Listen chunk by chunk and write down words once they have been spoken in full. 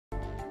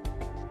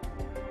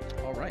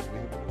All right, we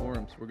have a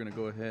quorum, so we're going to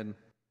go ahead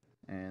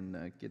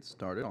and get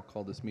started. I'll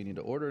call this meeting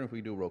to order, and if we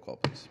do roll call,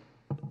 please.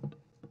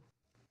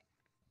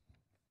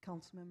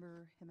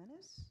 Councilmember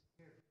Jimenez?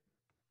 Here.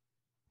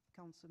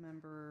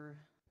 Councilmember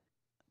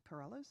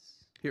Perales?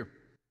 Here.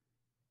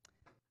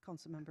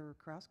 Councilmember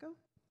Carrasco?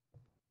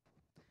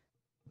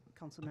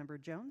 Councilmember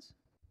Jones?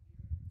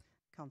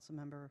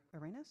 Councilmember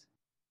Arenas?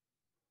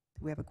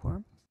 Do we have a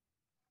quorum?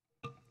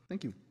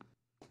 Thank you.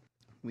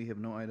 We have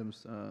no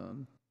items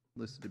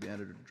listed to be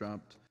added or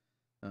dropped,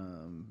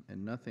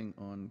 and nothing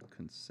on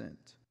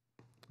consent.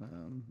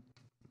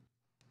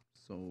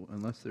 So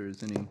unless there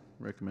is any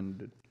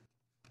recommended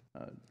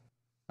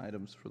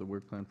items for the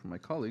work plan from my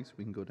colleagues,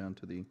 we can go down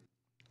to the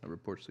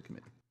reports to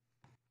committee.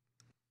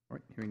 All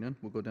right, hearing none,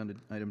 we'll go down to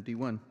item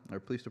D1, our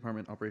Police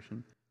Department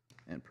Operation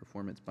and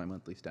Performance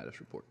Bi-Monthly Status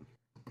Report.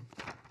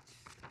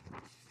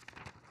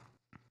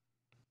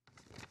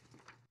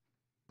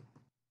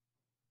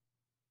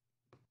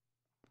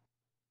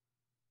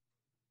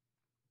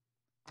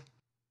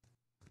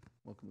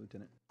 Welcome,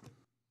 Lieutenant.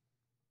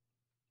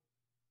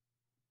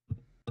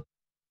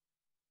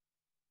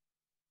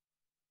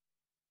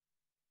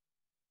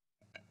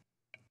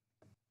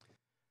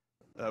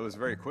 That was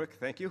very quick,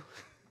 thank you.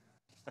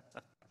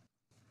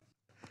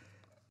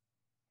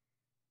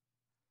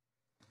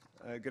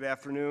 Good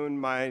afternoon,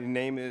 my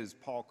name is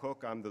Paul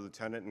Cook. I'm the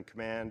Lieutenant in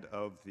command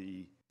of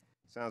the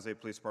San Jose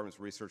Police Department's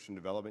Research and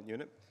Development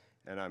Unit,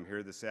 and I'm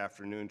here this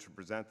afternoon to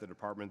present the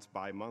department's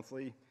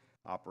bi-monthly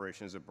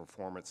Operations and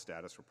Performance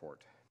Status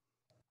Report.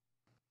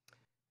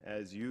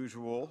 As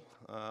usual,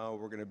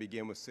 we're going to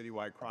begin with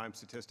citywide crime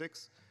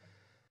statistics.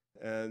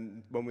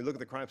 And when we look at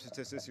the crime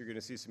statistics, you're going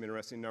to see some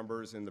interesting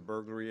numbers in the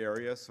burglary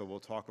area, so we'll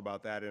talk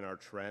about that in our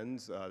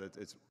trends.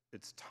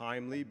 It's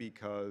timely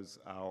because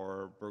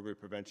our burglary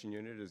prevention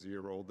unit is a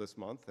year old this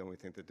month, and we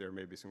think that there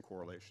may be some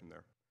correlation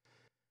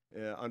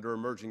there. Under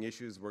emerging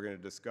issues, we're going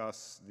to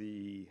discuss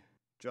the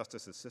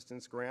Justice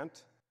Assistance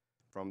Grant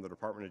from the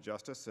Department of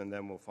Justice, and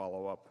then we'll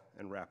follow up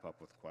and wrap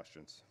up with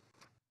questions.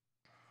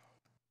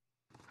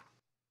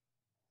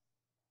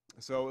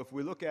 So if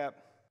we look at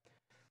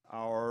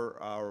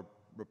our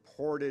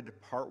reported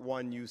Part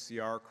 1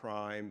 UCR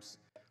crimes,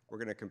 we're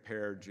going to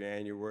compare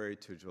January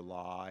to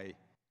July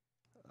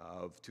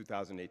of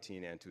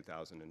 2018 and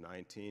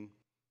 2019.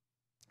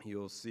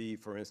 You'll see,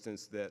 for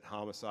instance, that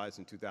homicides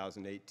in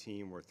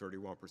 2018 were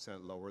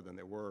 31% lower than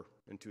they were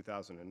in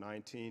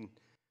 2019.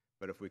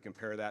 But if we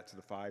compare that to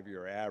the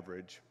 5-year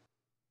average,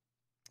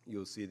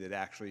 you'll see that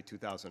actually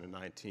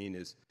 2019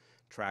 is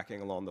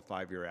tracking along the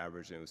 5-year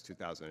average, and it was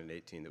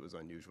 2018 that was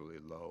unusually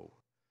low.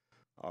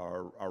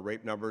 Our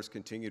rape numbers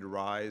continue to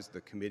rise. The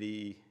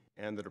committee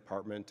and the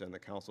department and the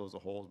council as a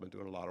whole has been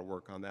doing a lot of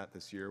work on that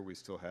this year. We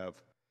still have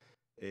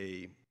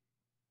a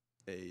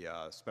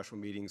special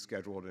meeting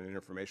scheduled and an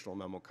informational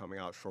memo coming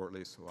out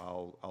shortly, so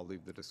I'll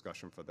leave the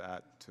discussion for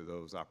that to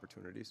those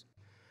opportunities.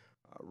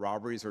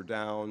 Robberies are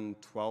down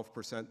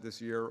 12%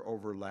 this year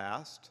over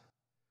last.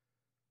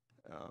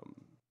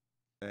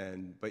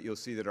 But you'll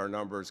see that our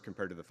numbers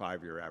compared to the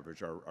 5-year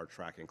average are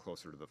tracking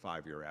closer to the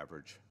 5-year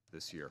average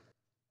this year.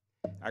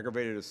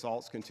 Aggravated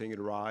assaults continue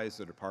to rise.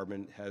 The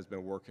department has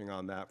been working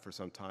on that for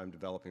some time,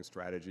 developing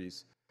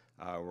strategies.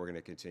 We're going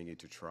to continue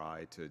to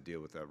try to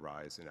deal with that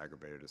rise in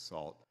aggravated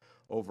assault.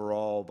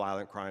 Overall,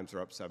 violent crimes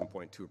are up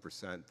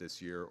 7.2%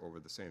 this year over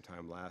the same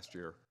time last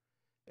year.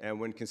 And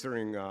when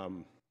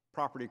considering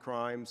property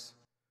crimes,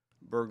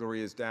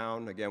 burglary is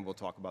down. Again, we'll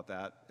talk about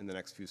that in the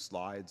next few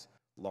slides.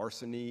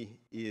 Larceny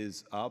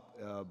is up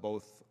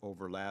both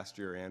over last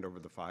year and over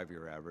the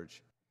 5-year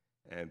average.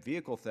 And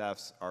vehicle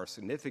thefts are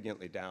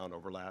significantly down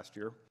over last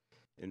year.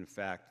 In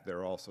fact,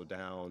 they're also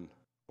down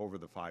over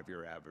the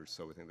 5-year average,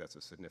 so we think that's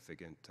a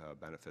significant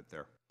benefit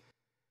there.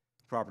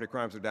 Property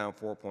crimes are down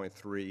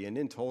 4.3%, and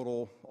in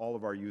total, all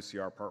of our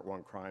UCR Part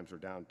 1 crimes are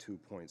down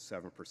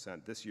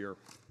 2.7% this year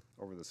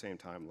over the same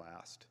time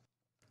last.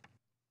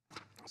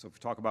 So if we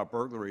talk about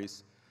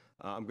burglaries,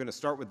 I'm going to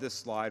start with this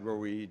slide where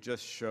we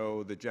just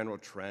show the general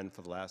trend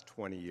for the last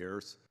 20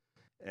 years.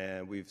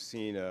 And we've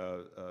seen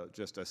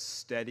just a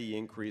steady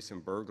increase in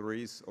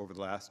burglaries over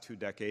the last 2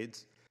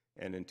 decades.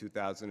 And in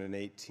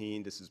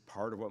 2018, this is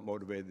part of what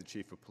motivated the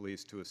Chief of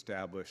Police to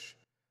establish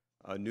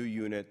a new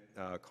unit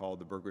called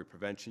the Burglary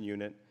Prevention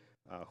Unit,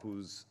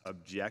 whose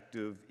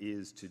objective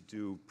is to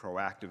do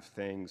proactive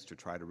things to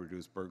try to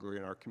reduce burglary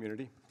in our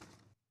community.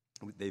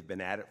 They've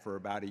been at it for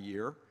about a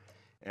year,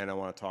 and I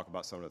want to talk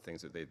about some of the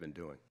things that they've been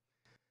doing.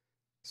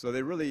 So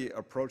they really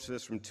approach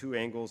this from 2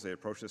 angles. They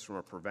approach this from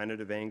a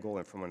preventative angle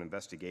and from an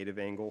investigative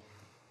angle.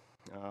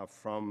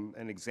 From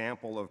an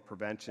example of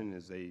prevention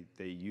is they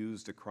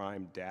used the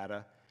crime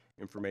data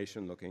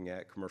information looking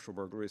at commercial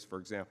burglaries, for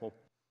example,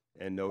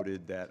 and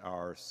noted that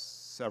our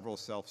several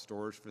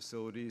self-storage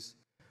facilities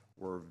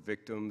were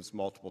victims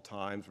multiple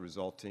times,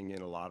 resulting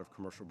in a lot of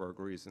commercial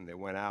burglaries, and they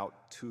went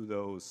out to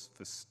those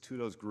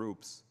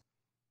groups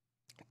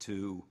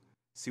to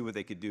see what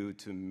they could do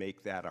to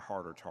make that a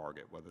harder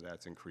target, whether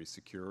that's increased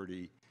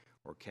security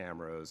or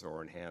cameras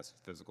or enhanced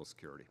physical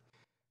security.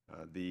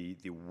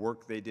 The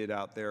work they did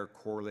out there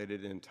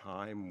correlated in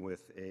time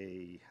with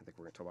I think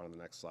we're going to talk about on the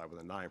next slide, with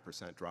a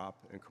 9%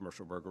 drop in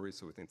commercial burglaries,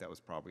 so we think that was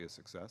probably a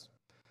success.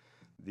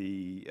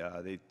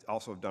 They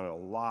also have done a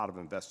lot of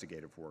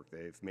investigative work.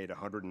 They've made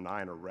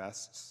 109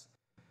 arrests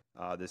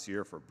this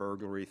year for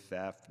burglary,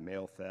 theft,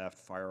 mail theft,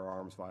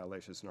 firearms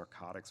violations,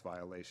 narcotics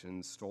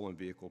violations, stolen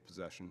vehicle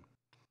possession.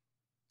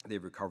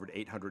 They've recovered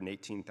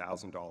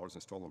 $818,000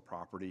 in stolen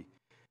property.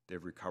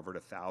 They've recovered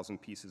 1,000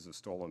 pieces of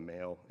stolen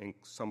mail,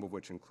 some of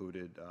which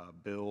included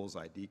bills,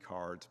 ID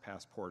cards,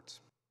 passports.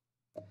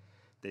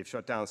 They've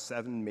shut down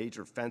 7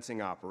 major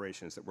fencing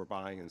operations that were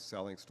buying and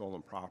selling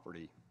stolen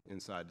property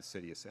inside the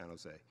city of San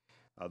Jose.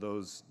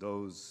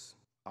 Those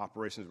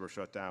operations were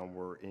shut down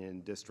were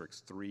in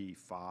districts 3,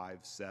 5,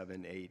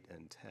 7, 8,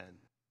 and 10.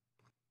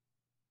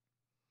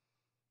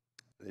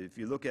 If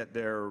you look at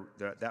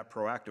that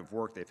proactive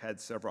work, they've had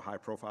several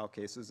high-profile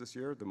cases this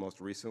year. The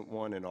most recent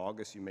one in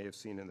August, you may have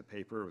seen in the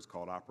paper, it was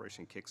called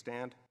Operation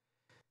Kickstand.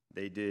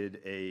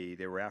 They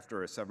were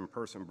after a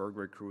 7-person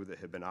burglary crew that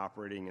had been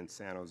operating in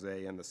San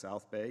Jose and the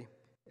South Bay,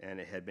 and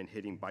it had been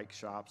hitting bike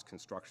shops,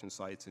 construction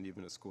sites, and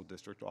even a school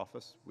district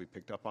office. We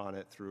picked up on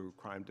it through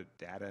crime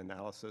data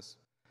analysis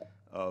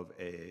of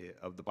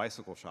the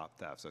bicycle shop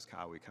thefts. That's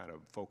how we kind of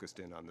focused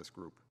in on this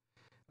group,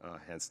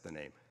 hence the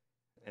name.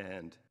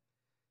 And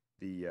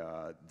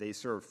they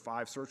served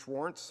 5 search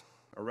warrants,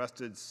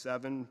 arrested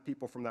 7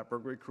 people from that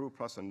burglary crew,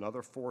 plus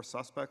another 4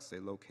 suspects. They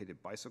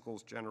located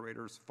bicycles,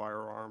 generators,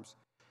 firearms,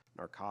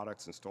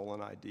 narcotics, and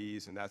stolen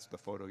IDs, and that's the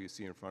photo you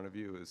see in front of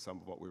you is some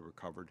of what we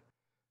recovered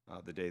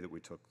the day that we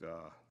took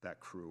that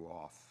crew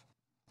off.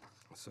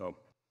 So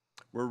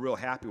we're real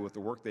happy with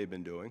the work they've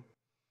been doing,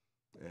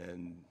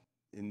 and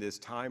in this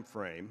time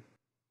frame,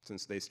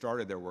 since they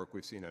started their work,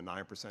 we've seen a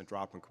 9%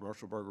 drop in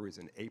commercial burglaries,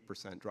 an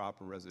 8%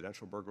 drop in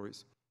residential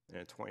burglaries,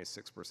 and a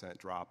 26%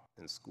 drop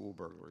in school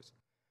burglaries.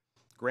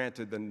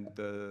 Granted,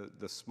 the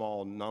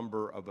small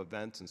number of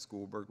events in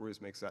school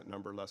burglaries makes that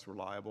number less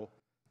reliable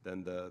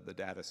than the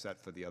data set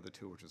for the other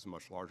 2, which is a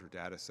much larger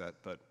data set.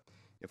 But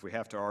if we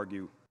have to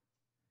argue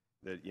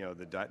that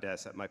the data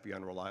set might be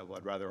unreliable,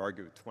 I'd rather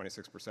argue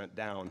 26%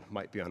 down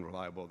might be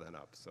unreliable than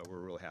up. So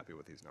we're really happy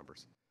with these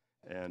numbers.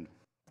 And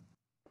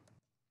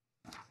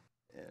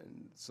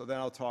so then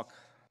I'll talk,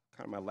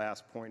 kind of my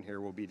last point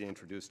here will be to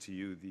introduce to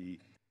you the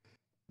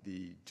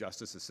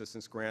Justice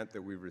Assistance Grant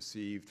that we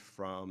received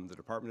from the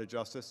Department of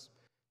Justice.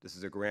 This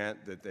is a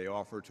grant that they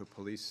offer to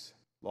police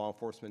law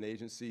enforcement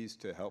agencies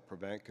to help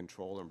prevent,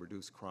 control, and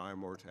reduce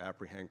crime or to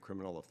apprehend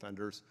criminal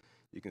offenders.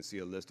 You can see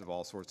a list of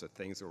all sorts of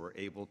things that we're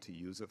able to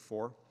use it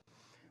for.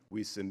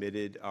 We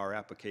submitted our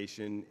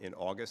application in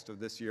August of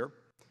this year.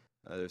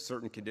 There's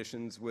certain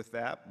conditions with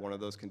that. One of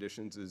those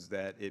conditions is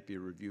that it be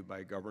reviewed by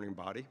a governing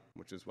body,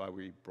 which is why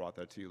we brought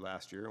that to you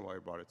last year and why we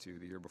brought it to you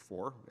the year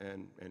before,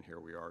 and here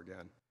we are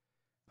again.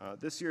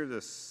 This year,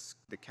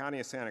 the County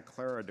of Santa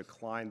Clara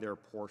declined their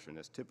portion.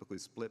 It's typically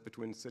split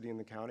between the city and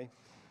the county.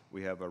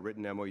 We have a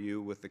written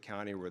MOU with the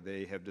county where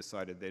they have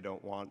decided they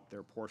don't want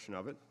their portion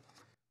of it,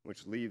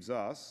 which leaves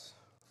us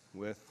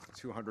with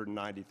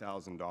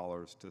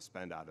 $290,000 to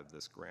spend out of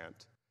this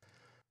grant.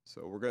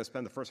 So we're going to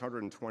spend the first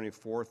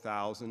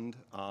 $124,000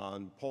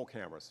 on pole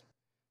cameras.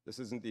 This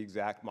isn't the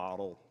exact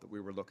model that we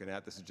were looking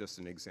at. This is just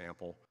an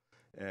example.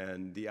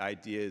 And the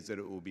idea is that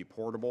it will be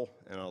portable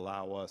and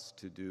allow us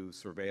to do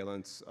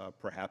surveillance,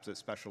 perhaps at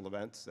special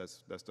events.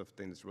 That's the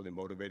thing that's really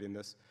motivating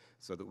this,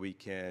 so that we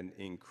can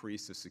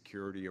increase the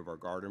security of our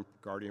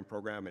Guardian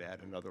program and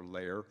add another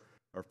layer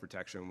of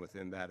protection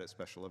within that at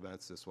special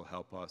events. This will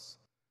help us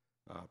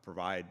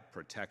provide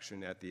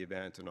protection at the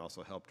event and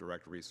also help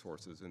direct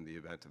resources in the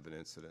event of an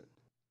incident.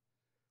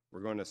 We're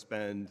going to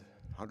spend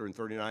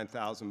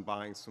 $139,000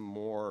 buying some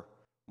more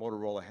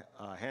Motorola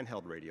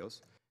handheld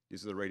radios.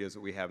 These are the radios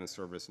that we have in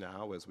service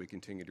now. As we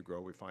continue to grow,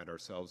 we find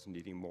ourselves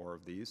needing more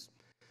of these.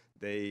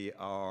 They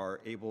are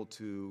able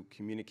to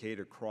communicate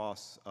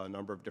across a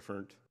number of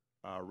different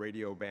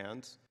radio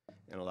bands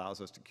and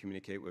allows us to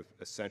communicate with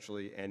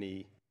essentially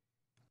any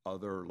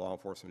other law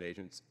enforcement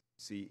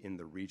agency in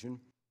the region.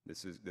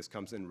 This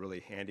comes in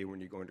really handy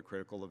when you go into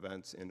critical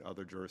events in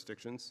other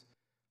jurisdictions.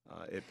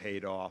 It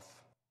paid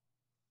off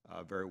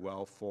very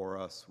well for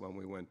us when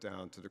we went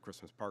down to the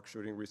Christmas Park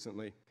shooting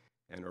recently,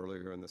 and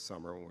earlier in the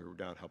summer when we were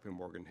down helping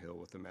Morgan Hill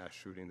with the mass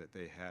shooting that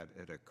they had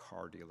at a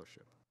car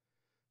dealership.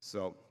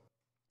 So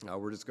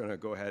we're just going to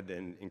go ahead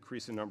and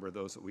increase the number of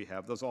those that we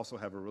have. Those also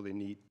have a really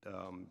neat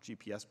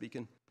GPS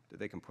beacon that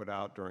they can put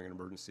out during an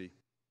emergency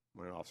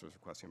when an officer is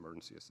requesting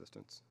emergency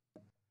assistance.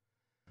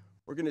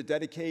 We're going to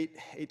dedicate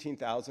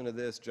 $18,000 of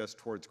this just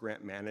towards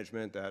grant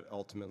management. That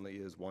ultimately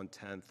is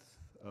 1/10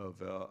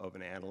 of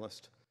an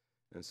analyst,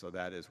 and so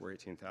that is where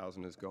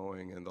 $18,000 is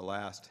going. And the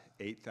last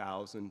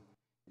 $8,000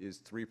 is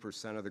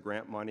 3% of the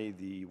grant money.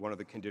 One of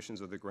the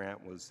conditions of the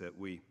grant was that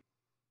we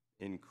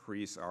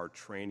increase our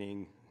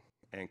training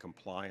and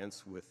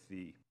compliance with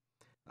the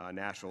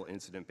National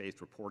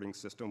Incident-Based Reporting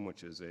System,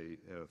 which is a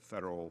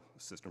federal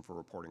system for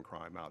reporting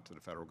crime out to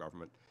the federal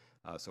government.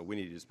 So we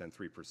needed to spend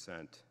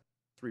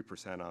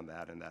 3% on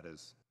that, and that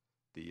is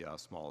the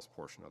smallest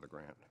portion of the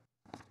grant.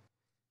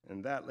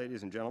 And that,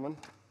 ladies and gentlemen,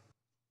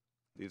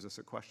 leaves us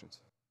at questions.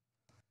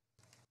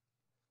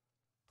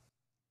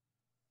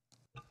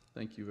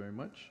 Thank you very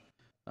much.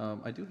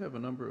 I do have a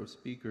number of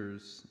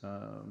speakers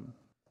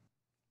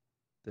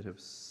that have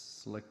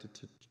selected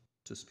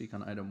to speak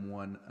on item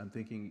 1. I'm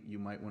thinking you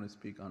might want to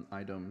speak on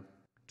item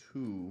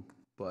 2,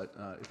 but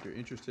if you're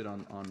interested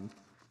on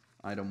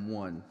item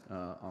 1,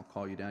 I'll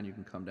call you down. You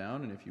can come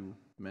down, and if you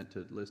meant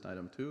to list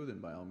item 2, then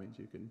by all means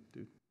you can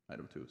do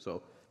item 2.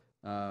 So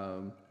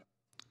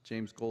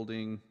James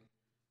Golding,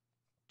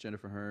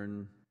 Jennifer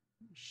Hearn,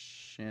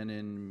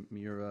 Shannon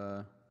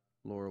Mura,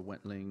 Laura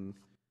Wentling,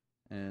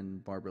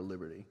 and Barbara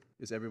Liberty.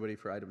 Is everybody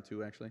for item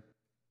 2, actually?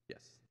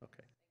 Yes.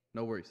 Okay.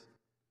 No worries.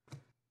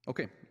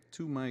 Okay.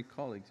 To my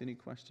colleagues, any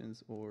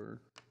questions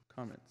or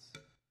comments?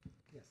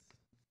 Yes.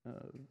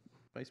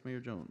 Vice Mayor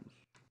Jones.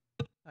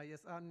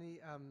 Yes, on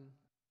the,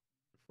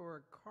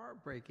 for car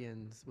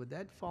break-ins, would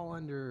that fall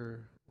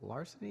under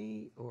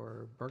larceny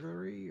or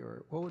burglary,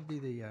 or what would be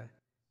the,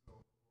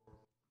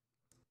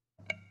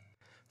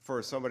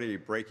 For somebody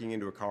breaking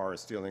into a car and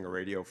stealing a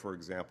radio, for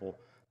example,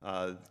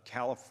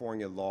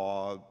 California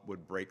law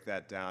would break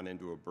that down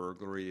into a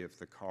burglary if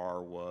the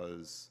car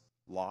was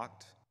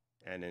locked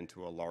and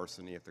into a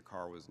larceny if the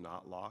car was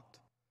not locked.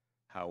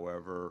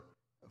 However,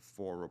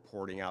 for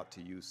reporting out to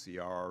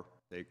UCR,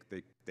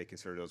 they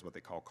consider those what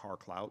they call car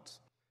clouts,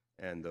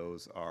 and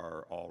those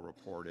are all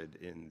reported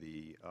in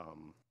the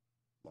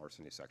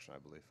larceny section, I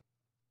believe.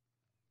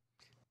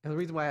 and the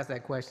reason why I asked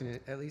that question,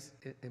 at least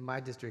in my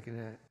district,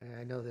 and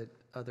I know that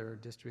other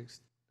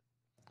districts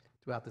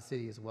throughout the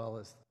city as well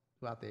as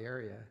throughout the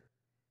area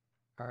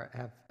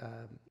have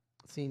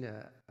seen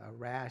a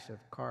rash of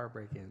car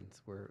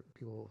break-ins where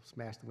people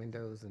smash the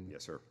windows and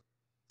Yes, sir.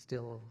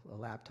 steal a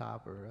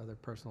laptop or other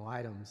personal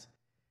items.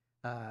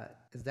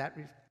 Is that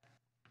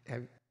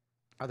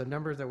are the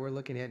numbers that we're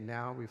looking at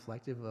now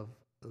reflective of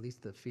at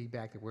least the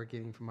feedback that we're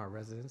getting from our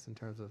residents in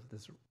terms of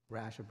this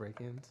rash of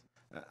break-ins?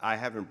 I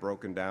haven't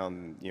broken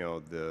down,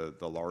 the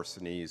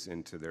larcenies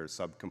into their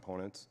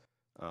subcomponents,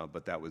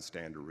 but that would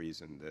stand to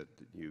reason that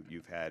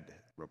you've had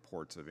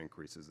reports of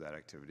increases in that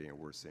activity, and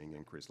we're seeing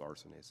increased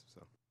larcenies.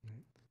 So,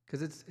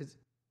 because it's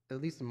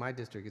at least in my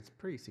district, it's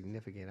pretty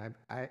significant.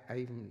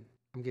 I'm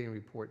getting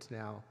reports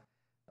now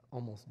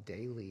almost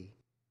daily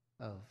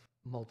of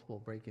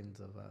multiple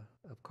break-ins of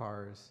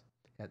cars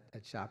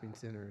at shopping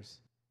centers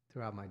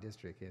throughout my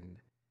district, and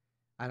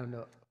I don't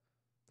know.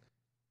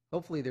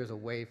 Hopefully, there's a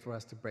way for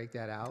us to break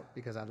that out,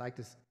 because I'd like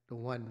to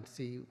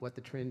see what the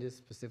trend is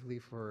specifically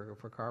for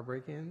car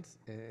break-ins,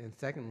 and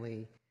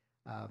secondly,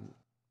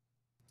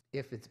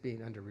 if it's being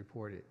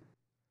underreported.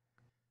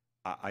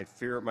 I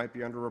fear it might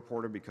be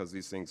underreported because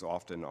these things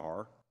often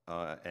are.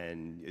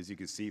 And as you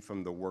can see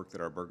from the work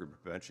that our burglary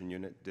prevention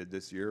unit did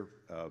this year,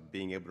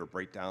 being able to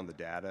break down the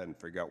data and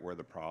figure out where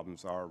the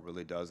problems are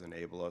really does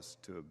enable us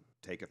to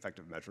take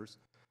effective measures.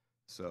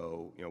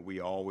 So, we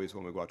always,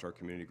 when we go out to our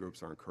community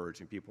groups, are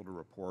encouraging people to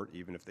report,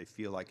 even if they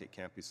feel like it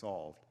can't be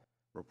solved.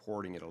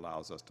 Reporting it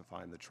allows us to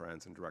find the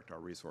trends and direct our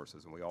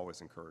resources, and we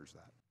always encourage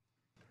that.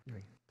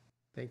 Great.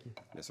 Thank you.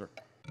 Yes, sir.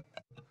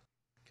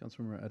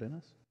 Councilmember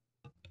Arenas?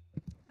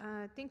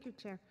 Thank you,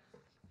 Chair.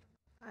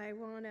 I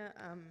want to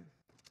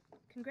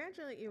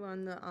congratulate you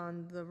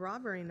on the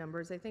robbery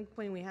numbers. I think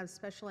when we have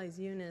specialized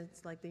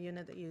units like the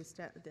unit that you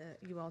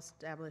all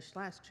established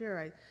last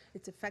year,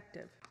 it's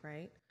effective,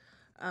 right?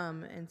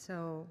 And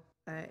so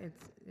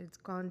it's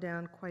gone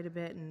down quite a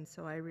bit, and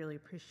so I really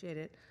appreciate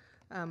it.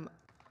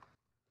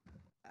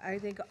 I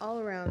think all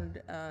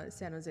around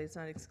San Jose, it's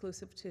not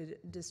exclusive to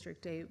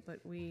District 8, but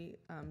we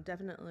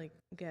definitely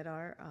get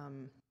our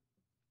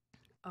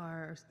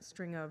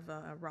string of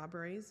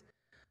robberies,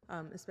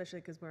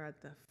 especially because we're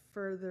at the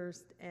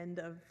furthest end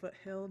of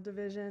Foothill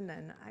Division,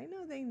 and I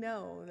know they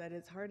know that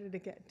it's harder to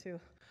get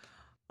to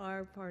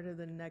our part of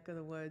the neck of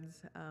the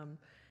woods.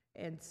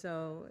 And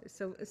so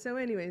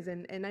anyways,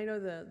 and I know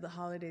the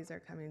holidays are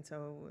coming,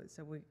 so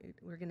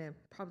we're going to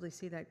probably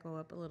see that go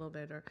up a little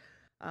bit.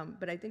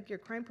 But I think your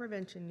crime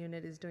prevention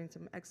unit is doing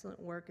some excellent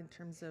work in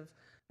terms of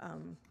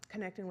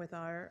connecting with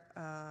our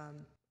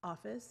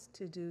office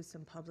to do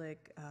some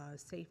public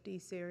safety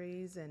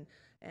series, and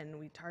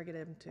we target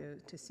them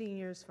to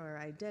seniors for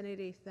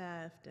identity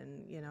theft,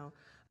 and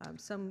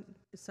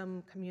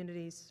some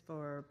communities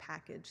for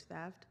package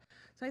theft.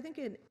 So I think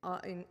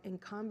in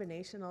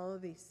combination, all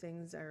of these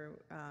things are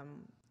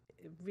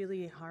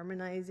really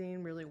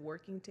harmonizing, really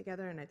working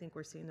together, and I think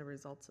we're seeing the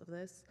results of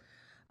this.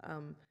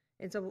 And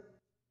so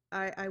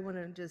I want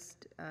to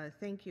just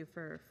thank you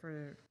for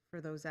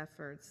those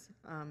efforts,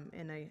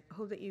 and I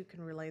hope that you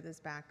can relay this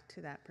back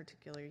to that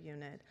particular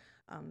unit.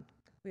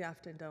 We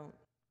often don't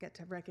get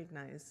to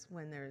recognize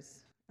when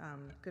there's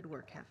good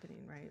work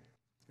happening, right?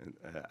 And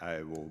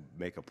I will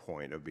make a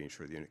point of being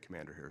sure the unit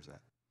commander hears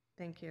that.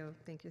 Thank you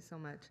so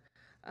much.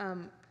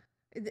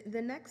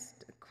 The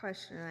next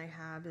question I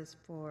have is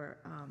for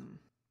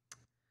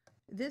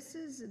this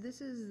is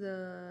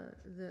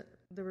the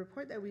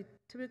report that we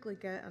typically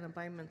get on a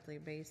bi-monthly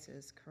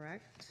basis,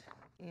 correct?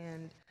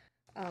 And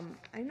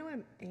I know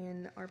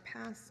in our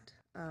past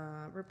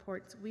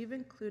reports, we've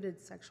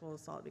included sexual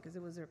assault because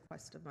it was a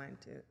request of mine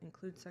to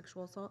include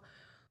sexual assault.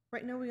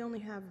 Right now, we only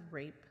have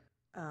rape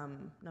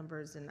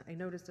numbers, and I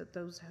noticed that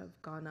those have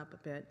gone up a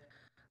bit.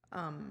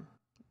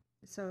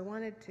 So I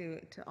wanted to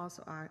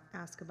also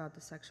ask about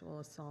the sexual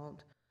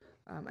assault.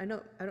 I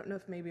don't know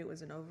if maybe it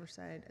was an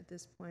oversight at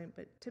this point,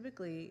 but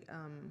typically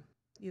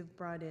you've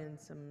brought in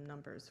some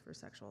numbers for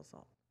sexual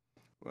assault.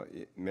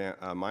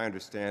 Well, my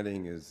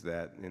understanding is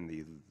that in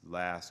the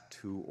last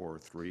 2 or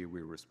 3,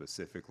 we were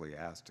specifically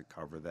asked to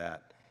cover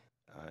that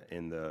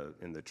in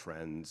the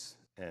trends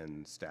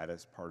and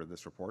status part of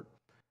this report.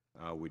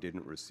 We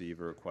didn't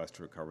receive a request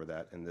to cover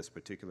that in this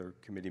particular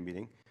committee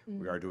meeting.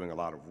 We are doing a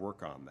lot of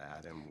work on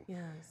that,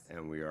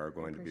 and we are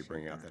going to be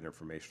bringing out that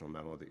informational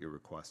memo that you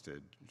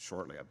requested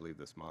shortly, I believe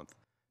this month,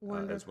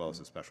 as well as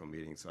a special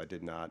meeting. So I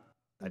did not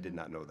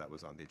know that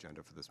was on the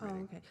agenda for this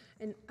meeting. Oh, okay.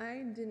 And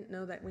I didn't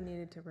know that we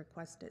needed to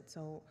request it,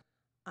 so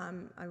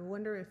I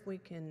wonder if we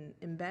can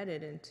embed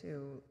it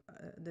into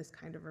this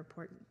kind of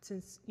report,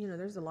 since,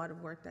 there's a lot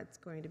of work that's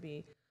going to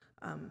be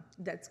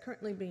that's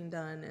currently being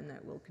done and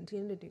that will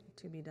continue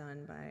to be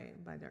done by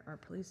our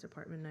police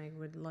department. I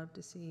would love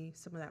to see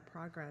some of that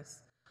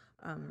progress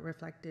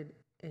reflected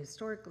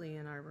historically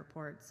in our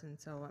reports. And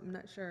so I'm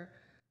not sure,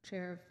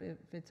 Chair, if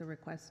it's a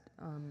request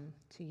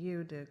to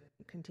you to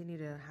continue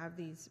to have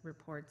these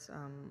reports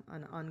on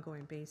an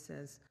ongoing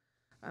basis.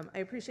 I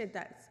appreciate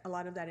that a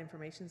lot of that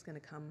information is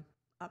going to come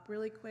up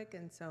really quick,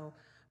 and so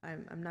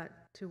I'm not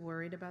too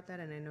worried about that,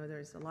 and I know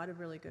there's a lot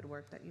of really good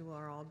work that you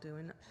are all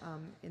doing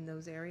in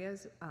those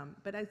areas,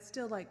 but I'd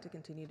still like to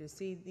continue to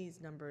see these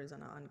numbers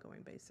on an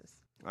ongoing basis.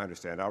 I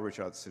understand. I'll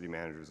reach out to the city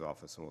manager's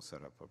office and we'll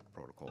set up a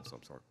protocol of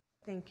some sort.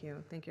 Thank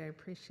you. Thank you. I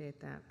appreciate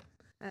that.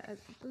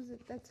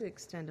 That's the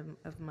extent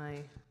of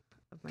my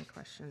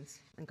questions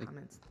and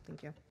comments.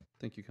 Thank you.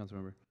 Thank you,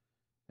 Councilmember.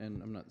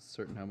 And I'm not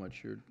certain how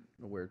much you're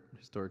aware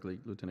historically,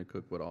 Lieutenant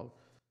Cook, but I'll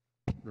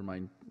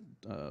remind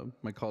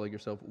my colleague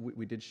yourself,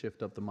 we did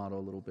shift up the model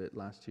a little bit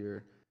last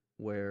year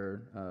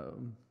where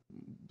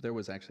there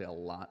was actually a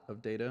lot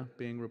of data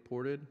being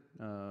reported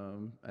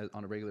on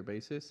a regular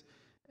basis.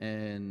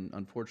 And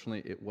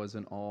unfortunately, it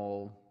wasn't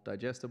all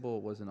digestible.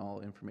 It wasn't all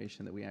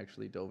information that we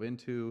actually dove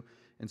into.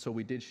 And so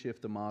we did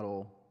shift the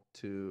model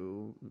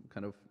to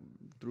kind of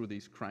through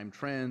these crime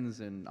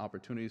trends and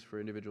opportunities for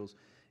individuals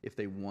if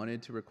they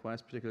wanted to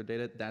request particular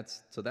data.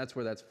 That's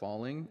where that's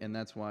falling, and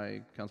that's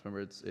why,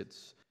 Councilmember,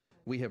 it's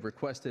we have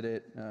requested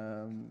it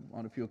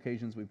on a few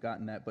occasions. We've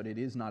gotten that, but it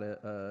is not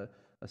a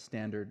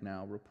standard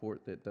now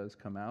report that does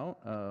come out.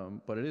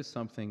 But it is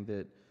something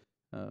that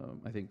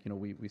I think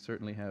we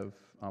certainly have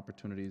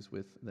opportunities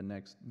with the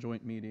next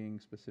joint meeting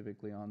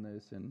specifically on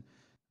this, and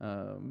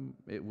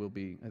it will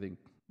be, I think,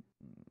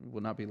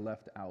 will not be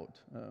left out.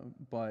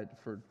 But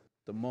for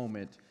the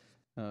moment,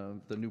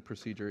 the new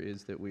procedure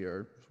is that we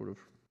are sort of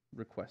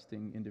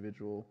requesting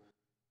individual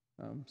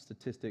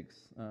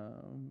statistics,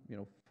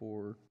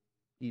 for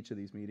each of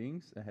these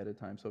meetings ahead of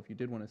time. So if you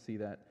did want to see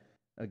that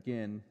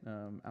again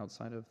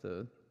outside of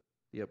the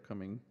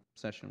upcoming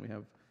session, we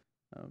have,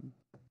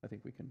 I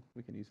think we can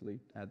easily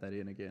add that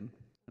in again.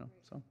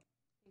 So.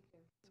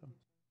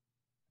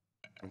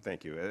 And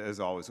thank you. As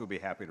always, we'll be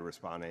happy to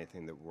respond to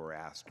anything that we're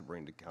asked to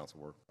bring to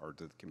council or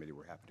to the committee.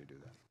 We're happy to do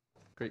that.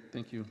 Great,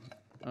 thank you.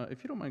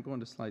 If you don't mind going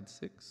to slide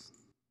 6.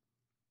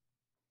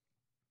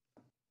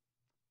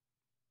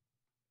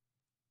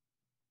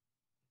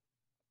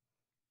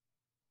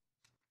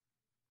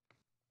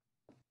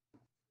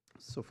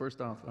 So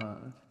first off,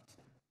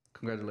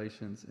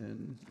 congratulations,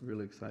 and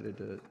really excited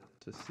to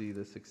see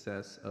the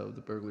success of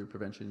the Burglary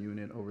Prevention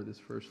Unit over this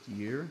first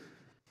year,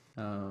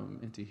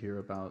 and to hear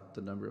about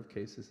the number of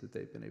cases that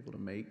they've been able to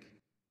make,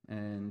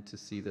 and to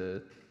see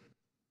the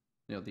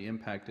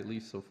impact, at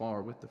least so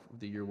far, with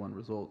the year 1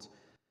 results.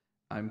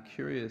 I'm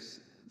curious,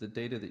 the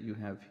data that you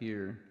have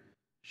here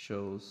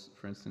shows,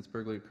 for instance,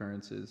 burglary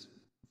occurrences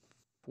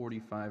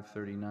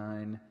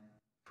 4539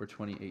 for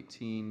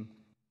 2018,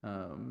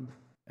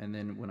 and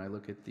then when I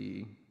look at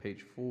the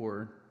page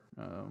 4,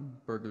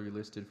 burglary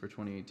listed for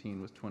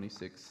 2018 was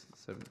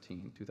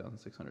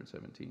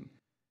 2617.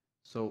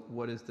 So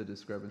what is the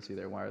discrepancy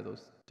there? Why are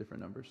those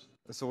different numbers?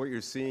 So what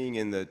you're seeing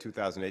in the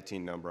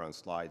 2018 number on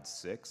slide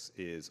 6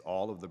 is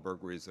all of the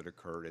burglaries that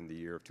occurred in the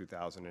year of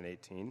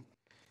 2018.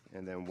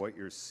 And then what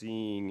you're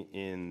seeing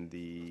in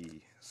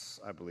the,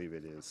 I believe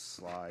it is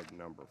slide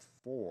number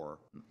 4,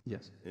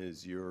 yes,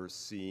 is you're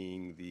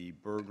seeing the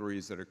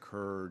burglaries that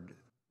occurred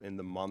in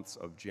the months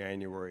of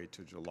January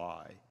to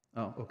July.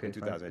 Oh, okay. In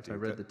 2018. If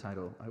I read the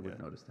title, I would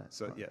notice that.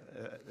 So yeah,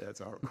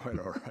 that's quite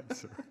all right,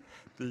 sir.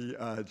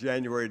 The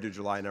January to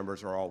July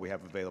numbers are all we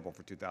have available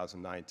for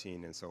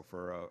 2019, and so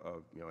for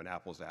an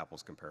apples to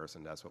apples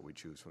comparison, that's what we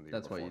choose from the year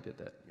That's before. why you did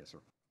that. Yes, sir.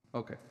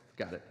 Okay,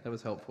 got it. That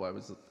was helpful. I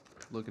was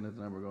looking at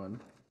the number going,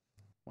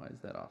 why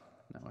is that off?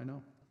 Now I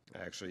know.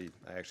 I actually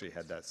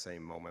had that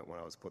same moment when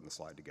I was putting the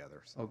slide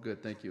together. So. Oh,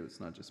 good. Thank you. It's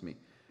not just me.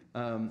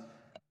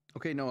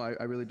 Okay, no,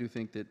 I really do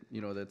think that,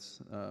 that's,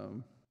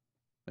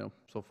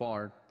 so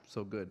far,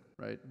 so good,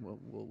 right?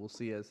 We'll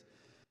see as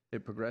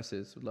it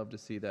progresses. We'd love to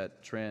see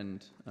that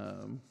trend,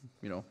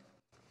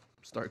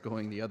 start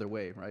going the other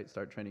way, right?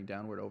 Start trending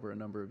downward over a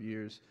number of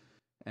years.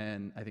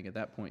 And I think at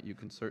that point, you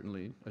can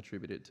certainly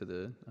attribute it to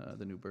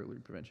the new burglary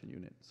prevention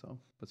unit.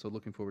 So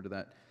looking forward to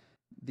that.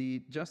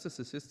 The Justice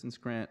Assistance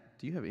Grant,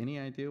 do you have any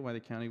idea why the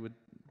county would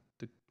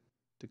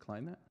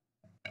decline that?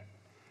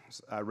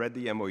 I read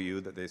the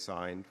MOU that they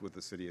signed with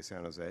the city of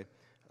San Jose,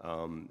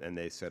 and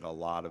they said a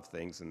lot of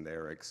things in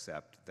there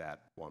except that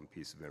one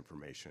piece of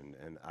information.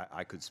 And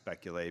I could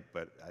speculate,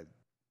 but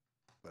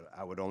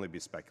I would only be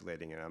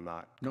speculating, and I'm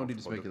not. No need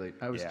to speculate.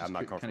 I was I'm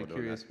not just kind comfortable of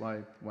doing curious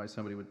why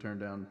somebody would turn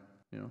down,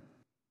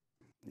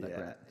 that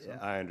grant. So. Yeah,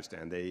 I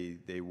understand.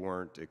 They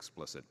weren't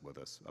explicit with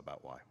us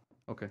about why.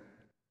 Okay.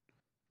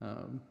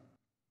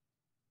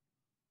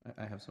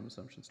 I have some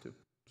assumptions too.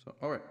 So,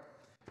 all right.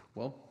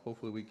 Well,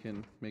 hopefully we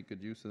can make good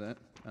use of that,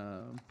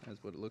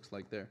 as what it looks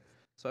like there.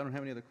 So I don't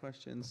have any other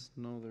questions.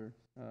 No other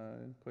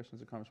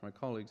questions or comments from my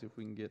colleagues. If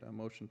we can get a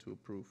motion to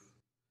approve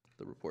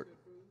the report.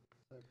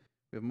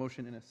 We have a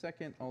motion and a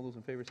second. All those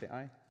in favor say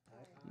aye.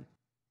 Aye.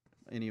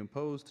 Any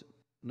opposed?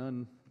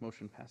 None.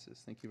 Motion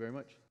passes. Thank you very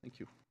much. Thank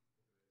you.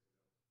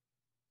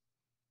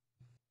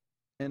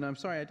 And I'm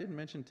sorry, I didn't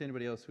mention to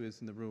anybody else who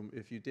is in the room,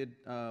 if you did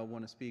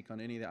want to speak on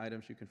any of the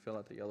items, you can fill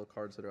out the yellow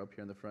cards that are up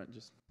here in the front.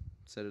 Just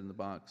set it in the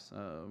box,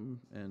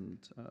 and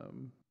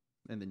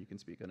then you can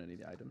speak on any of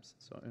the items.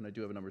 So, and I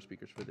do have a number of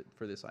speakers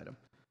for this item.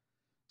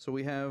 So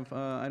we have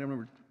item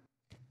number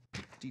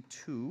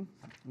D2,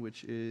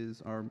 which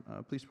is our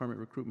police department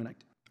recruitment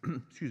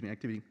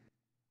activity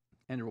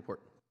annual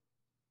report.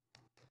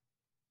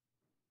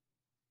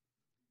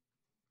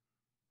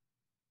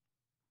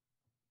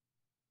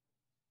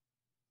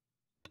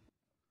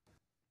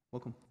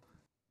 Welcome.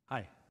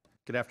 Hi,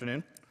 good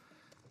afternoon.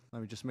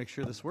 Let me just make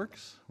sure this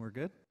works. We're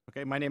good.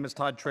 Okay, my name is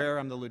Todd Traer.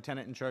 I'm the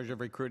lieutenant in charge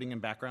of recruiting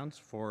and backgrounds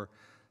for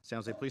San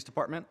Jose Police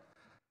Department.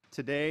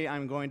 Today,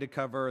 I'm going to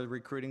cover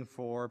recruiting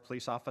for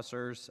police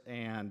officers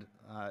and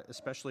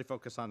especially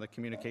focus on the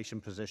communication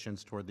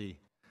positions toward the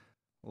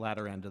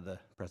latter end of the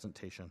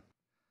presentation.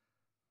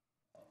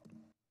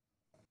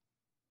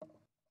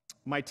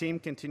 My team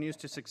continues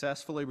to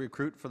successfully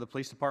recruit for the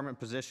police department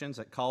positions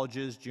at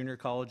colleges, junior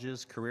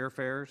colleges, career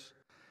fairs,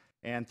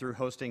 and through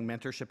hosting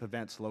mentorship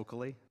events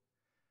locally.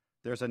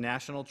 There's a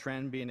national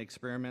trend being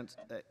experienced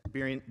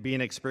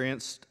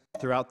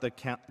throughout the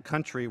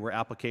country where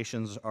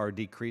applications are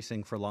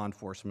decreasing for law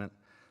enforcement.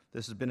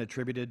 This has been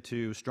attributed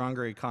to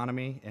stronger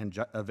economy and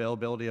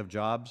availability of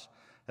jobs,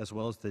 as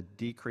well as the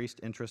decreased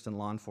interest in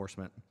law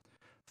enforcement.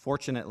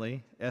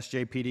 Fortunately,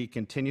 SJPD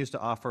continues to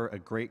offer a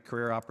great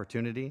career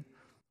opportunity.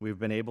 We've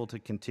been able to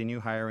continue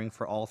hiring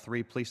for all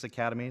 3 police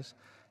academies,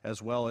 as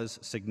well as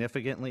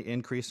significantly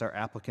increase our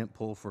applicant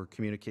pool for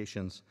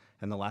communications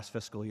in the last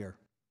fiscal year.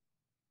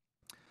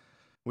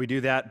 We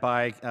do that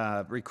by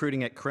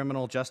recruiting at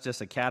criminal justice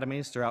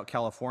academies throughout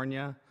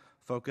California,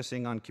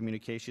 focusing on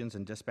communications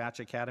and dispatch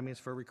academies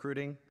for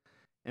recruiting,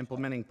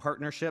 implementing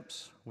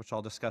partnerships, which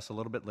I'll discuss a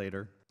little bit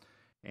later,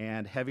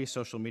 and heavy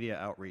social media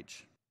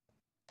outreach.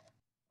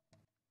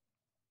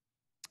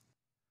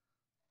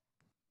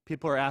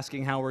 People are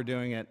asking how we're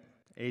doing it.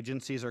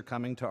 Agencies are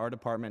coming to our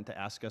department to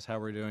ask us how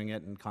we're doing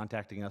it and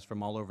contacting us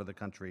from all over the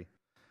country.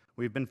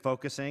 We've been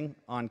focusing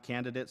on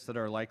candidates that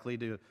are likely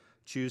to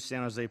choose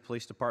San Jose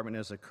Police Department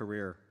as a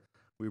career.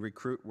 We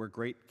recruit where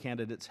great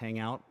candidates hang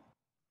out,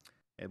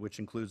 which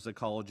includes the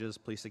colleges,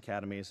 police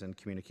academies, and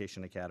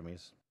communication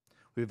academies.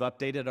 We've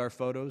updated our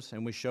photos,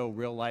 and we show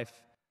real-life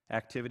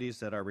activities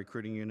that our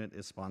recruiting unit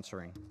is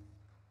sponsoring.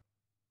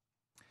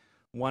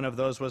 One of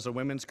those was a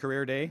Women's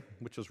Career Day,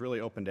 which was really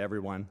open to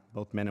everyone.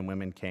 Both men and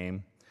women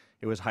came.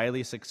 It was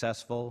highly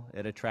successful.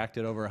 It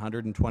attracted over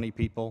 120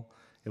 people.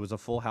 It was a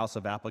full house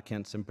of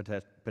applicants and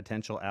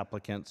potential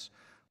applicants,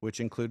 which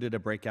included a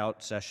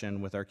breakout session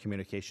with our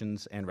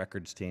communications and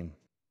records team.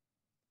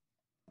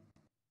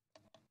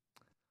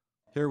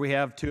 Here we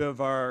have 2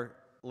 of our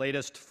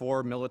latest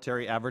 4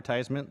 military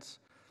advertisements.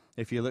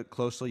 If you look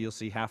closely, you'll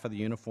see half of the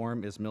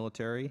uniform is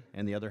military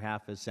and the other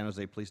half is San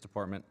Jose Police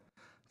Department.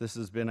 This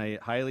has been a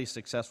highly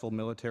successful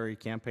military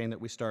campaign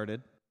that we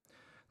started.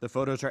 The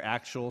photos are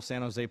actual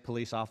San Jose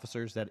police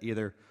officers that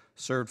either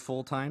served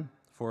full-time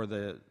for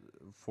the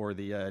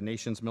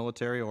nation's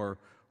military or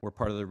were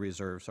part of the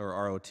reserves, or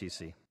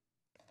ROTC.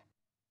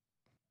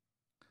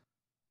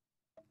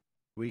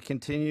 We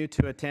continue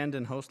to attend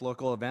and host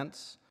local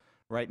events.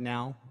 Right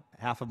now,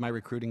 half of my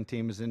recruiting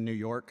team is in New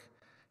York,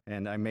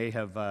 and I may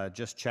have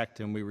just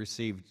checked, and we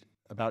received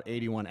about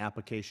 81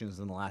 applications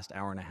in the last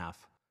hour and a half,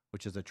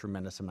 which is a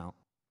tremendous amount.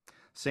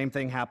 Same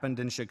thing happened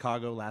in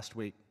Chicago last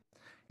week.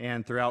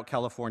 And throughout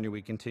California,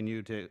 we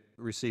continue to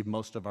receive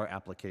most of our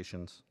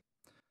applications.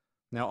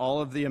 Now,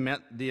 all of the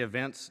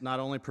events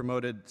not only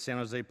promoted San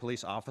Jose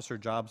police officer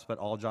jobs, but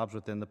all jobs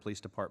within the police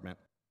department.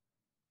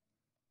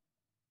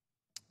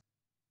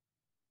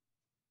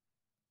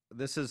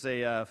 This is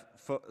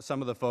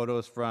some of the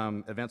photos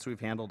from events we've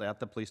handled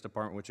at the police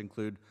department, which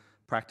include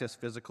practice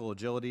physical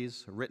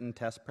agilities, written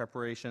test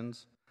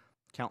preparations,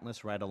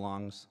 countless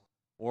ride-alongs,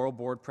 oral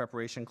board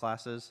preparation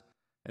classes,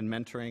 and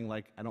mentoring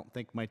like I don't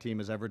think my team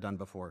has ever done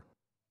before.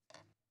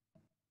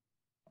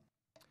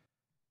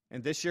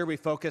 And this year we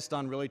focused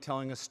on really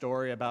telling a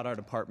story about our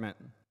department.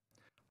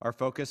 Our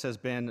focus has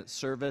been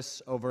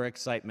service over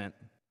excitement.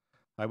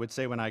 I would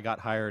say when I got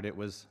hired, it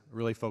was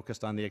really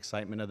focused on the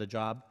excitement of the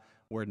job,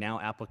 where now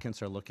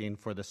applicants are looking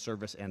for the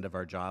service end of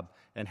our job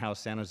and how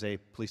San Jose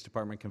Police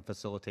Department can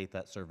facilitate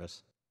that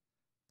service.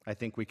 I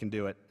think we can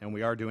do it, and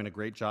we are doing a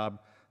great job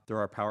through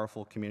our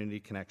powerful community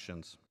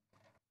connections.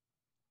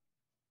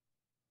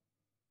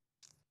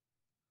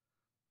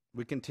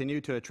 We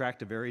continue to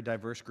attract a very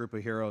diverse group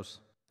of heroes.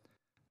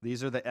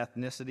 These are the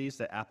ethnicities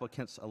that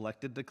applicants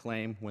elected to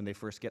claim when they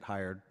first get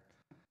hired.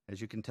 As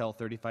you can tell,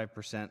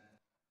 35%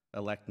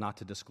 elect not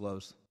to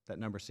disclose. That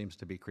number seems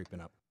to be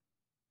creeping up.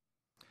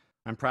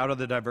 I'm proud of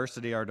the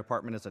diversity our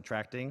department is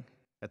attracting.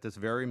 At this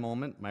very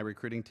moment, my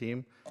recruiting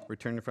team,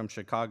 returning from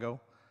Chicago,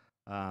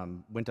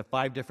 went to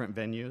 5 different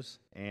venues,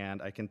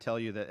 and I can tell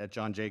you that at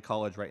John Jay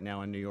College right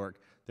now in New York,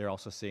 they're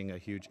also seeing a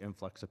huge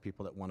influx of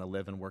people that want to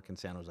live and work in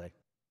San Jose.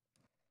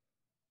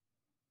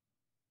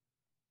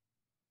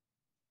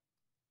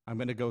 I'm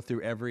going to go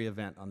through every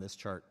event on this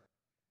chart.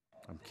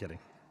 I'm kidding.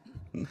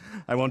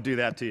 I won't do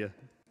that to you.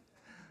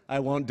 I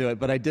won't do it,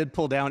 but I did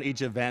pull down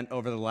each event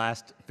over the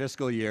last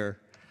fiscal year,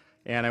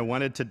 and I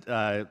wanted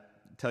to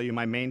tell you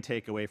my main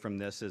takeaway from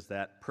this is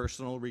that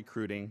personal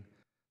recruiting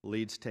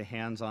leads to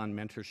hands-on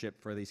mentorship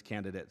for these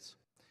candidates.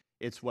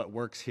 It's what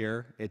works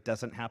here. It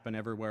doesn't happen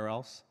everywhere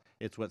else.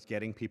 It's what's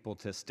getting people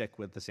to stick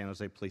with the San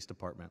Jose Police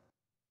Department.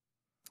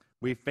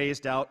 We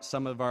phased out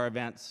some of our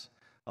events.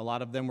 A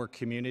lot of them were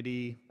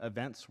community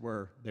events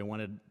where they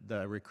wanted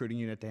the recruiting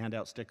unit to hand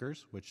out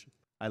stickers, which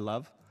I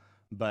love,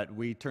 but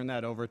we turned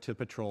that over to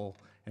patrol,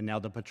 and now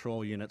the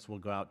patrol units will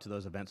go out to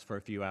those events for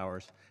a few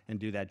hours and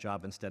do that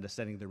job instead of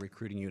sending the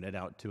recruiting unit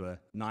out to a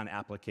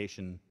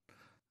non-application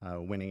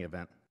winning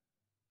event.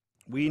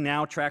 We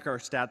now track our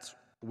stats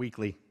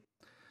weekly.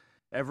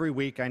 Every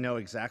week I know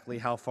exactly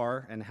how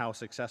far and how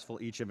successful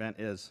each event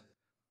is.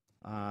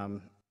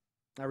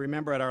 I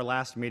remember at our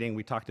last meeting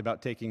we talked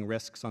about taking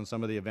risks on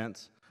some of the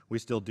events. We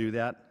still do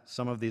that.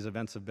 Some of these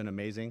events have been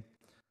amazing.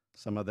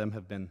 Some of them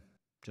have been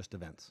just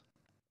events.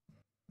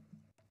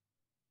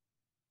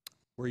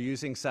 We're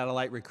using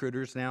satellite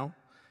recruiters now,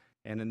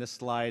 and in this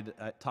slide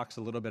it talks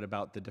a little bit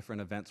about the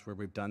different events where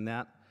we've done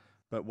that.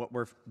 But what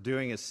we're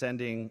doing is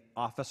sending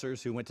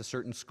officers who went to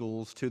certain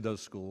schools to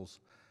those schools.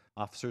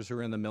 Officers who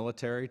are in the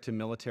military to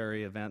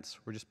military events.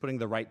 We're just putting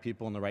the right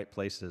people in the right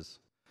places.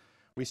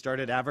 We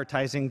started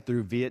advertising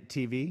through Viet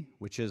TV,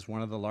 which is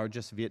one of the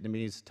largest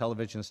Vietnamese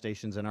television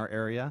stations in our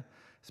area.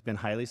 It's been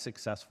highly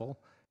successful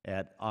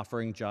at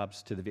offering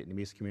jobs to the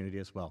Vietnamese community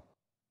as well.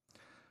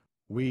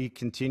 We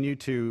continue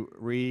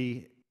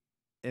to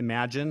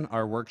reimagine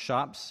our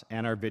workshops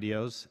and our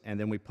videos, and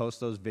then we post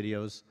those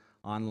videos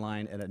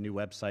online at a new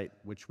website,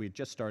 which we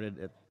just started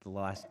at the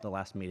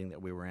last meeting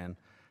that we were in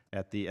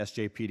at the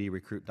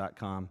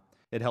sjpdrecruit.com.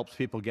 It helps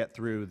people get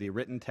through the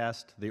written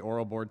test, the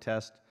oral board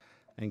test,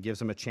 and gives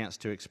them a chance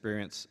to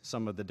experience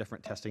some of the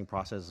different testing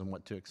processes and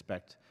what to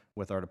expect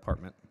with our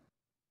department.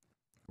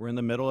 We're in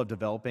the middle of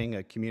developing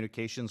a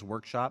communications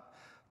workshop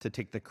to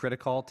take the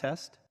critical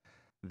test.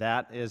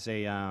 That is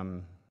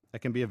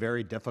that can be a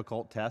very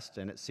difficult test,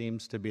 and it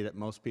seems to be that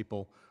most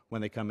people,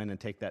 when they come in and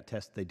take that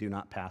test, they do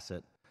not pass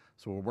it.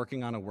 So we're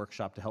working on a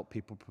workshop to help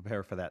people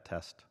prepare for that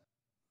test.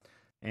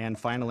 And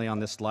finally, on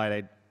this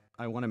slide,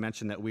 I want to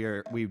mention that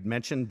we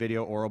mentioned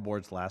video oral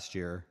boards last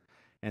year,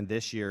 and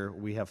this year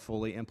we have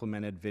fully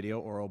implemented video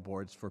oral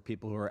boards for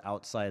people who are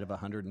outside of a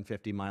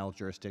 150-mile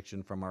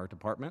jurisdiction from our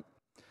department,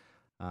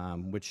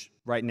 which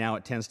right now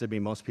it tends to be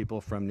most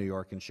people from New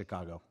York and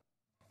Chicago.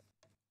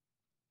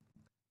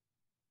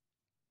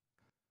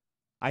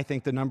 I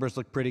think the numbers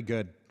look pretty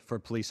good for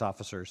police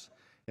officers.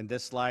 In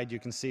this slide, you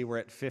can see we're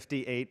at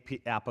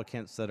 58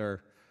 applicants that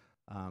are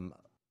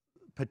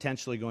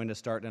potentially going to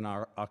start in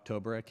our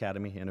October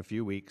Academy in a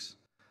few weeks.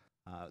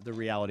 The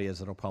reality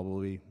is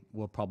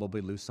we'll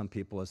probably lose some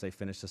people as they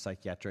finish the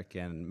psychiatric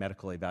and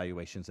medical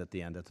evaluations at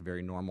the end. That's a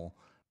very normal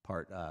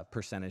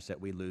percentage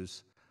that we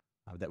lose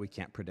that we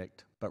can't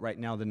predict. But right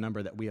now, the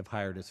number that we have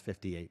hired is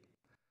 58.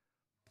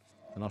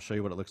 And I'll show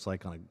you what it looks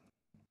like on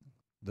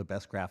the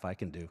best graph I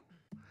can do.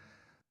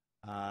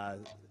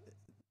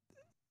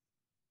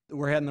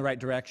 We're heading the right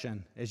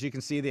direction. As you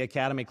can see, the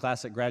Academy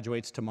class that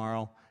graduates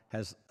tomorrow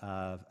has,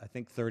 I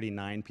think,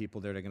 39 people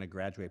that are going to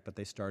graduate, but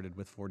they started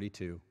with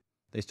 42.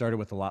 They started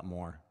with a lot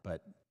more,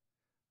 but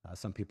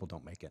some people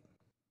don't make it.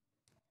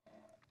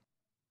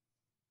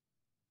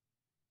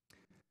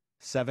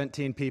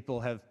 17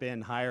 people have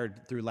been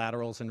hired through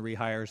laterals and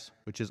rehires,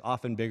 which is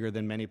often bigger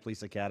than many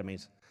police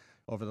academies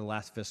over the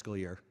last fiscal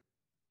year.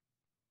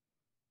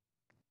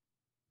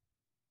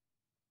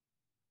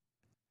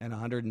 And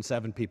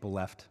 107 people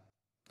left.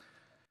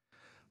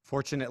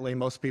 Fortunately,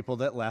 most people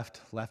that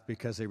left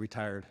because they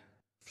retired,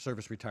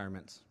 service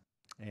retirements.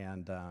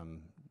 And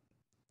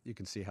you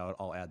can see how it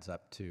all adds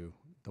up to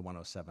the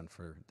 107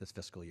 for this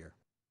fiscal year.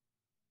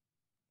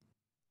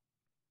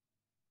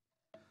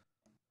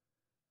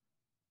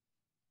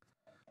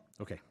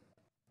 Okay.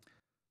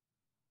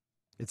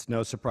 It's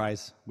no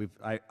surprise.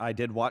 I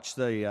did watch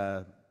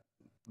the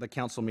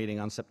council meeting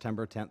on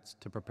September 10th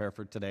to prepare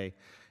for today,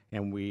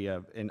 and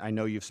and I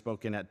know you've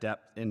spoken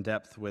in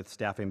depth with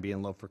staffing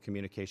being low for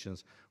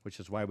communications, which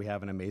is why we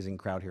have an amazing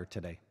crowd here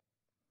today.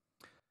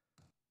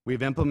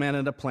 We've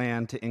implemented a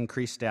plan to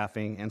increase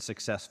staffing and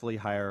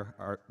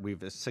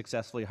we've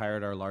successfully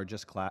hired our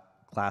largest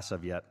class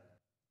of yet.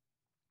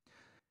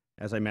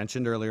 As I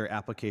mentioned earlier,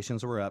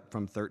 applications were up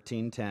from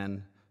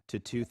 1,310 to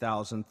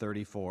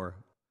 2,034,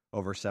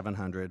 over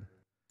 700,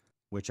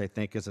 which I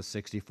think is a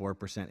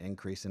 64%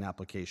 increase in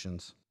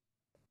applications.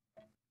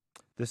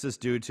 This is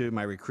due to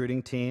my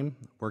recruiting team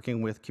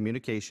working with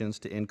communications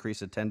to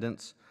increase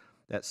attendance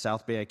at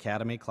South Bay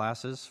Academy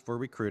classes for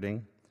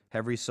recruiting,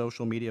 heavy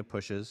social media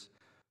pushes,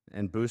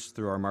 and boosts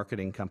through our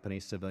marketing company,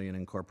 Civilian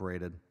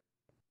Incorporated.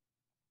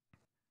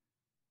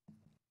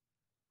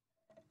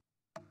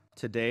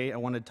 Today, I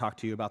want to talk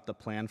to you about the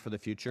plan for the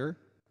future,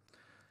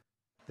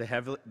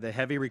 the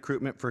heavy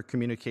recruitment for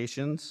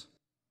communications,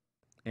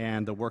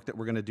 and the work that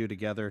we're going to do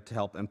together to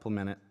help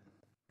implement it.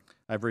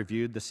 I've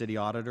reviewed the city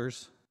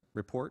auditor's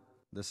report,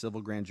 the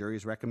civil grand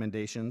jury's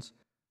recommendations.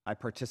 I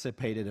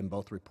participated in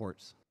both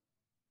reports.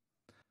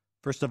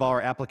 First of all,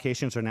 our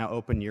applications are now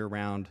open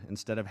year-round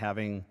instead of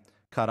having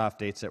cutoff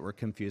dates that were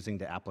confusing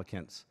to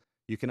applicants.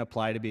 You can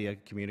apply to be a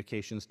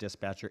communications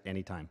dispatcher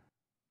anytime.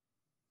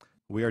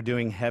 We are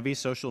doing heavy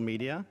social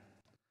media,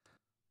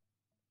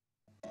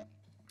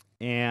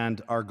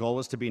 and our goal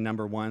is to be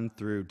 #1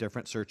 through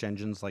different search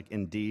engines like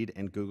Indeed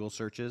and Google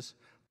searches.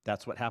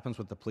 That's what happens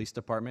with the police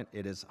department.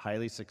 It is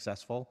highly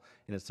successful,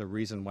 and it's the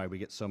reason why we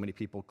get so many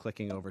people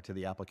clicking over to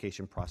the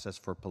application process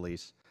for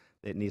police.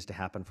 It needs to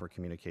happen for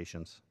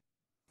communications.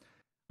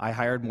 I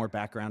hired more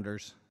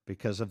backgrounders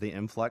because of the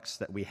influx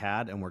that we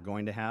had and we're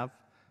going to have.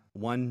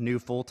 1 new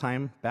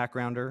full-time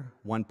backgrounder,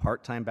 1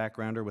 part-time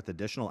backgrounder with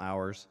additional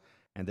hours,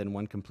 and then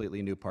 1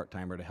 completely new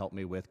part-timer to help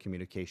me with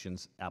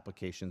communications,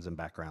 applications, and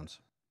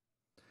backgrounds.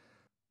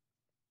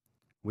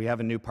 We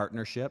have a new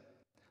partnership.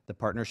 The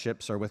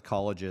partnerships are with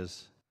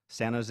colleges: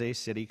 San Jose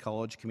City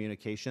College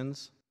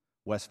Communications,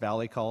 West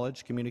Valley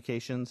College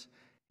Communications,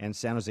 and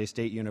San Jose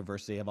State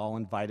University have all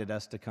invited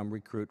us to come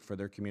recruit for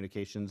our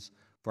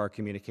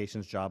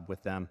communications job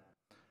with them.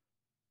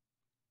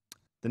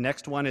 The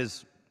next one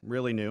is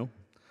really new.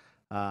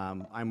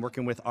 I'm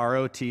working with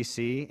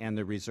ROTC and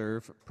the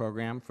Reserve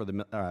Program for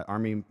the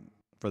Army,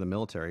 for the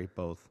military,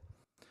 both.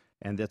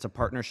 And it's a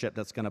partnership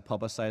that's going to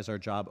publicize our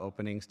job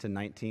openings to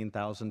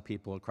 19,000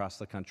 people across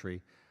the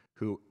country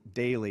who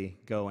daily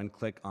go and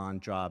click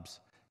on jobs,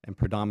 and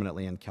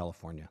predominantly in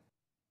California.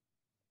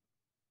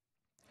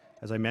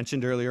 As I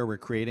mentioned earlier, we're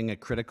creating a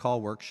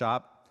Criticall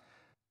workshop.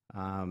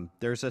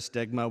 There's a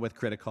stigma with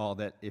Criticall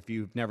that if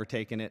you've never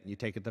taken it and you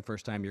take it the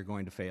first time, you're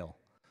going to fail.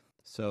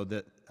 So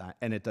that,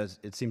 and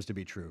it seems to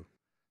be true.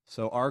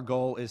 So our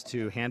goal is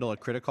to handle a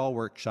Criticall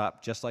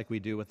workshop just like we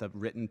do with a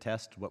written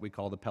test, what we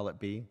call the Pellet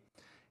B.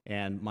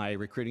 And my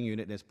recruiting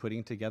unit is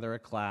putting together a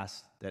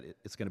class that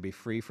it's going to be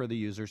free for the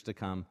users to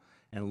come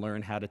and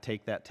learn how to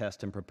take that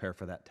test and prepare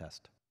for that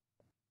test.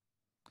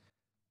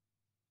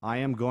 I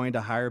am going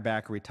to hire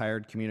back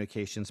retired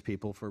communications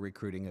people for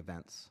recruiting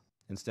events.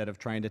 Instead of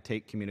trying to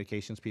take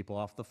communications people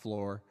off the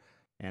floor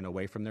and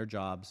away from their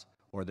jobs,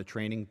 or the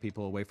training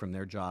people away from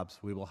their jobs,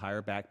 we will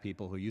hire back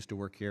people who used to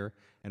work here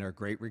and are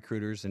great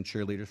recruiters and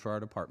cheerleaders for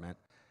our department,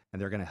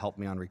 and they're going to help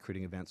me on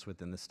recruiting events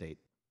within the state.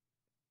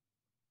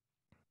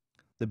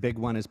 The big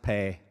one is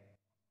pay.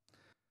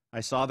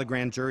 I saw the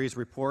grand jury's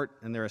report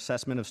and their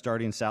assessment of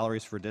starting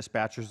salaries for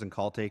dispatchers and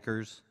call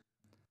takers.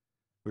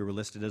 We were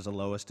listed as the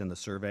lowest in the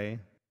survey.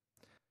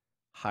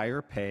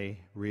 Higher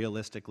pay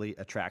realistically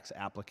attracts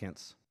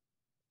applicants.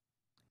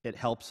 It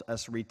helps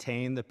us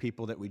retain the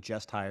people that we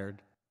just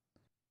hired,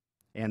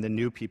 and the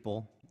new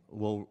people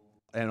will,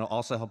 and it'll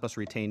also help us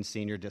retain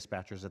senior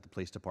dispatchers at the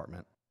police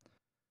department.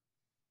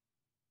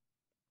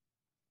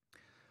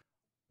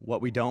 What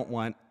we don't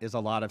want is a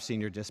lot of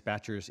senior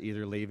dispatchers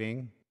either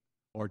leaving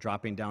or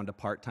dropping down to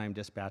part-time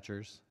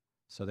dispatchers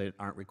so they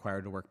aren't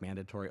required to work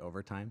mandatory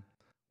overtime,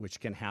 which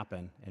can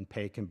happen, and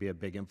pay can be a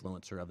big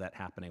influencer of that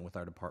happening with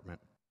our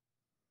department.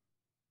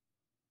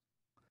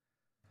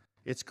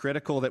 It's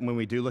critical that when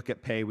we do look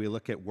at pay, we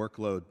look at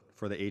workload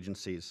for the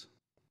agencies.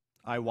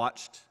 I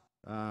watched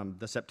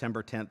the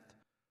September 10th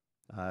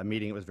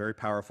meeting. It was very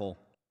powerful.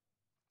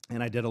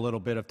 And I did a little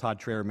bit of Todd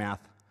Trier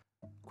math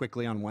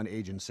quickly on one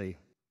agency.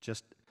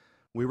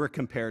 We were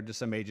compared to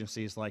some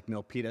agencies like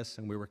Milpitas,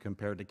 and we were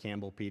compared to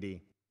Campbell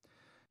PD.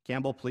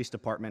 Campbell Police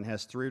Department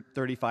has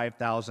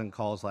 35,000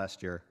 calls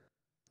last year.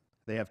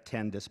 They have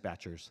 10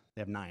 dispatchers.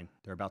 They have 9.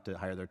 They're about to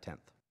hire their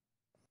 10th.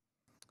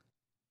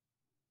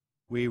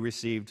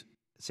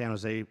 San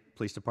Jose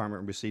Police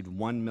Department received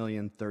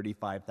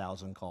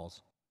 1,035,000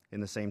 calls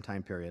in the same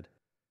time period.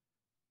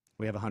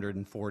 We have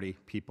 140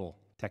 people,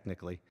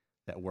 technically,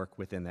 that work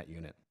within that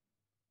unit.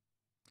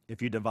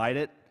 If you divide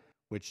it,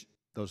 which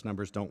those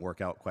numbers don't work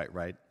out quite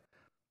right,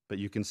 but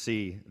you can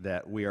see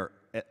that we are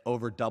at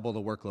over double the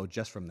workload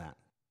just from that.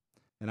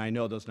 And I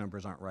know those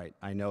numbers aren't right.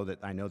 I know they're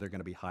going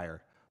to be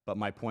higher. But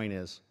my point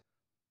is,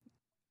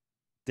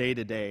 day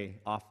to day,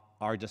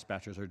 our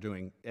dispatchers are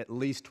doing at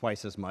least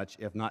twice as much,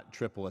 if not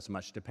triple as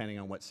much, depending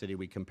on what city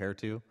we compare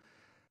to.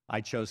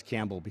 I chose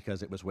Campbell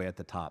because it was way at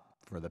the top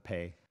for the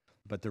pay.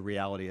 But the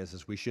reality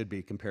is we should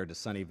be compared to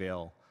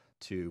Sunnyvale,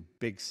 to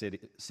big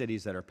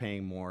cities that are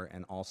paying more,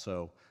 and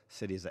also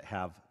cities that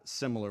have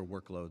similar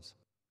workloads.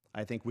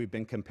 I think we've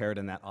been compared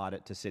in that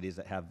audit to cities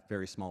that have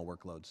very small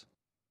workloads.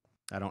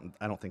 I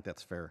don't think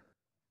that's fair.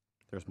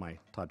 There's my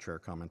Todd Traer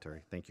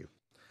commentary. Thank you.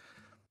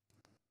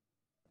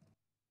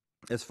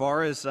 As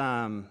far as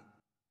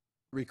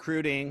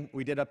recruiting,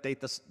 we did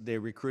update the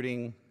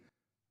recruiting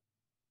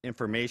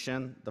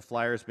information. The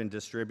flyer's been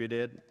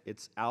distributed.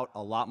 It's out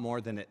a lot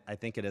more than I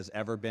think it has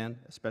ever been,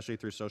 especially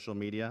through social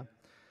media.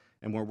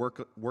 And we're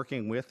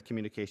working with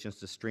communications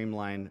to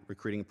streamline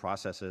recruiting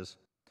processes.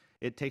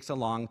 It takes a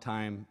long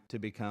time to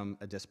become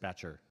a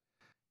dispatcher.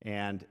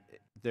 And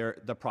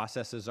the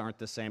processes aren't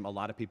the same. A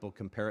lot of people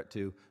compare it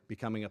to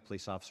becoming a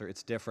police officer.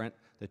 It's different.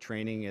 The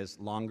training is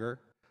longer,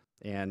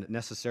 and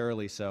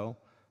necessarily so.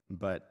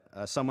 But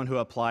someone who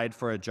applied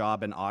for a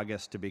job in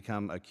August to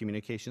become a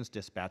communications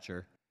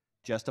dispatcher,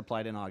 just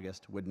applied in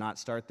August, would not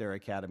start their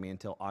academy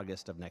until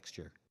August of next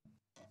year.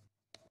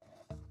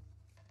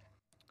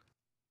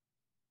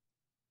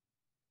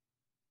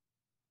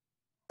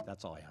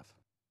 That's all I have.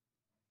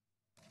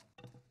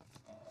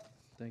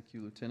 Thank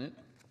you, Lieutenant.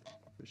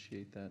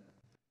 Appreciate that.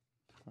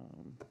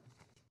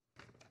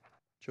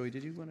 Joey,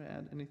 did you want to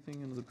add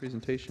anything into the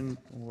presentation,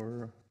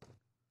 or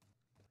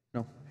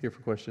no? Here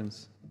for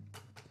questions.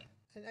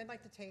 And I'd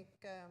like to take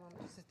a moment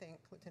just to thank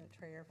Lieutenant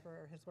Traer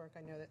for his work.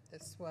 I know that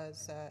this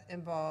was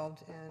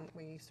involved, and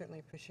we certainly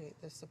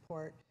appreciate the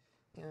support,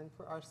 and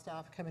for our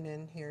staff coming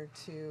in here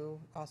to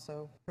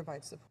also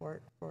provide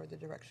support for the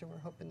direction we're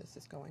hoping this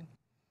is going.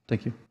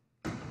 Thank you.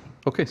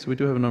 Okay, so we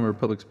do have a number of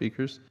public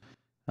speakers.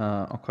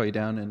 I'll call you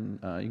down, and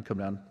you can come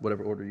down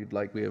whatever order you'd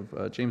like. We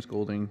have James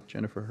Golding,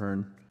 Jennifer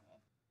Hearn,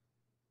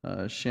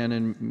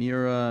 Shannon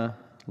Mira,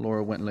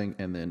 Laura Wentling,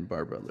 and then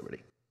Barbara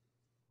Liberty.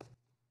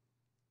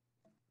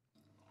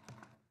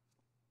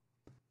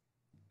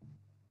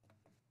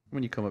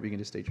 When you come up, you can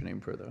just state your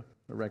name for the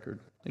record.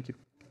 Thank you.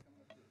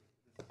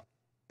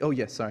 Oh,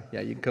 yes, sorry.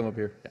 Yeah, you can come up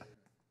here. Yeah.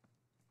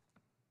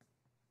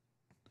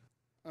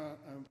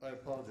 I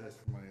apologize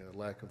for my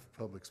lack of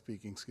public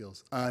speaking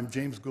skills. I'm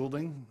James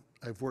Goulding.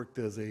 I've worked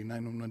as a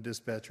 911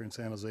 dispatcher in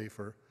San Jose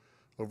for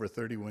over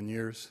 31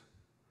 years.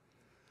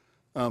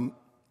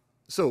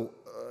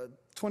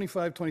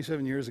 25,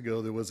 27 years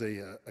ago, there was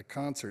a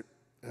concert,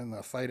 and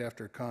a fight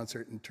after a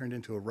concert, and turned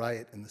into a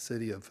riot in the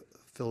city of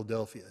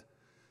Philadelphia.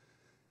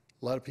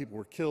 A lot of people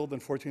were killed,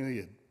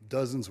 unfortunately,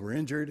 dozens were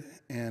injured,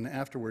 and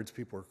afterwards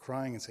people were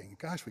crying and saying,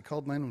 gosh, we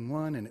called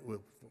 911, and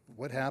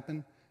what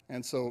happened?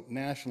 And so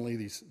nationally,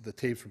 the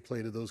tapes were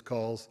played of those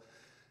calls,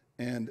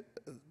 and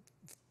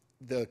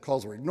the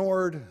calls were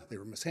ignored, they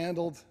were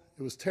mishandled.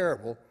 It was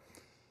terrible,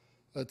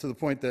 to the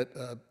point that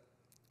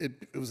it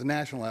was a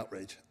national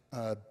outrage.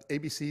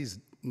 ABC's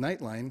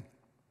Nightline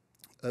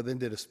then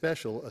did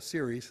a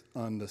series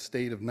on the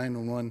state of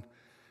 911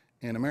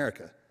 in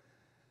America,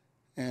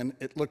 and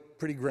it looked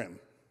pretty grim.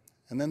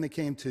 And then they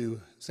came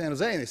to San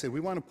Jose, and they said,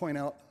 we want to point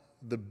out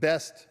the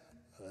best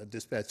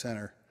dispatch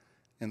center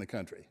in the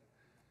country.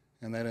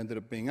 And that ended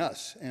up being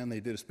us. And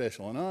they did a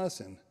special on us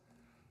and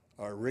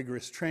our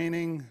rigorous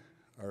training,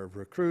 our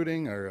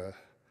recruiting, our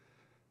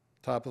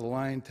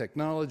top-of-the-line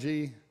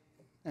technology.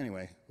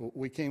 Anyway,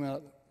 we came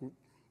out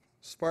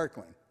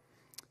sparkling.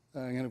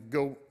 I'm going to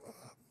go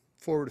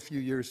forward a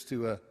few years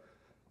to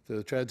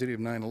the tragedy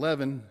of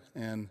 9/11.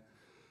 And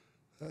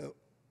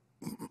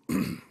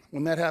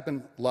when that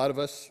happened, a lot of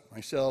us,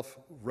 myself,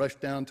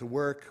 rushed down to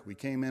work. We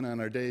came in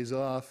on our days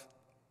off.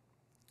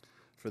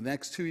 For the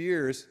next 2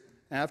 years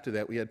after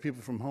that, we had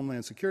people from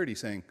Homeland Security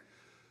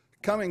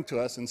coming to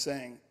us and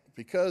saying,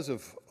 because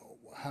of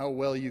how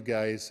well you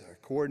guys are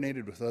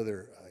coordinated with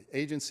other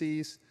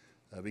agencies,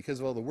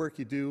 because of all the work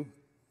you do,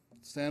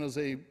 San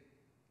Jose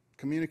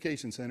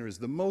Communication Center is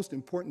the most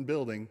important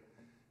building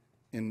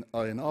in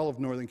all of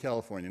Northern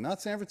California.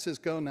 Not San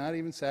Francisco, not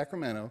even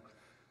Sacramento.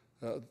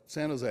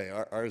 San Jose,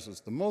 ours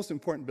is the most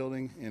important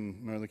building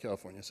in Northern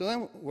California. So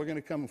then we're going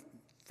to come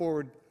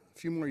forward a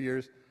few more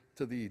years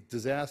to the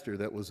disaster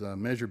that was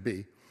Measure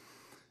B.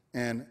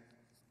 And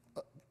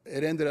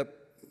it ended up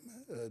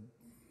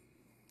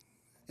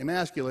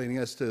emasculating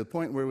us to the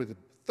point where a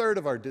third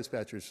of our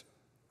dispatchers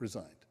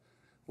resigned.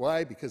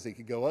 Why? Because they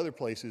could go other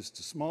places,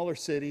 to smaller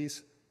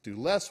cities, do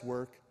less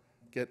work,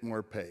 get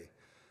more pay.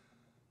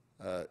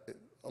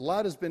 A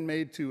lot has been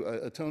made to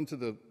atone to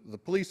the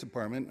police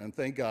department, and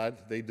thank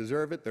God, they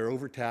deserve it. They're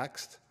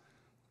overtaxed.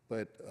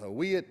 But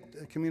we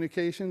at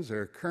Communications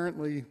are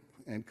currently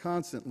and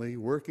constantly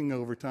working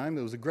overtime.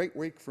 It was a great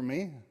week for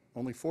me,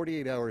 only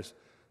 48 hours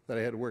that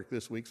I had to work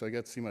this week, so I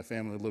got to see my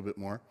family a little bit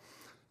more.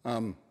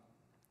 I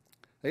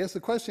guess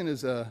the question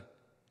is,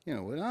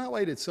 not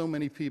why did so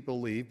many people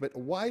leave, but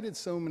why did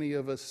so many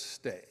of us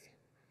stay?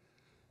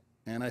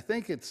 And I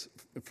think it's,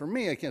 for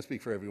me, I can't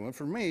speak for everyone,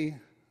 for me,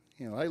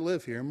 I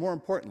live here. More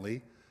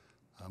importantly,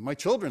 my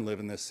children live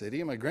in this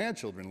city, and my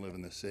grandchildren live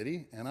in this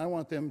city, and I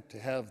want them to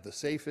have the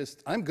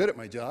safest. I'm good at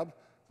my job.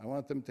 I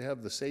want them to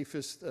have the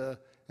safest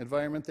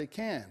environment they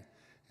can.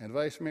 And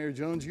Vice Mayor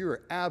Jones, you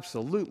are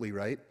absolutely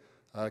right.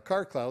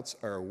 Car clouts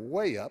are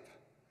way up.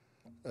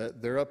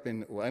 They're up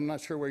in, well, I'm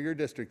not sure where your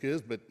district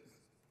is, but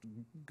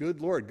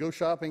good Lord, go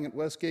shopping at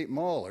Westgate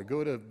Mall, or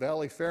go to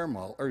Valley Fair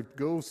Mall, or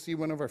go see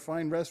one of our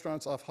fine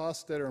restaurants off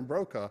Hofstadter and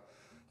Brokaw.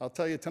 I'll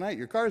tell you tonight,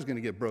 your car is going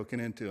to get broken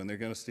into, and they're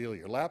going to steal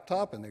your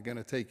laptop, and they're going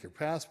to take your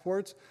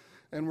passports,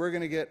 and we're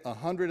going to get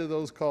 100 of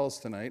those calls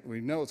tonight. We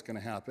know it's going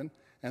to happen,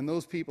 and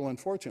those people,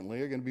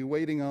 unfortunately, are going to be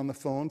waiting on the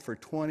phone for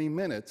 20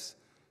 minutes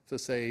to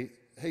say,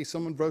 hey,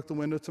 someone broke the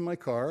window to my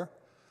car,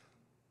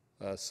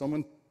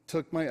 someone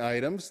took my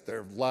items,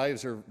 their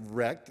lives are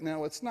wrecked.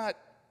 Now, it's not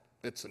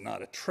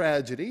a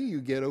tragedy,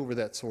 you get over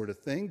that sort of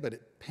thing, but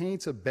it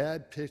paints a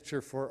bad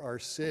picture for our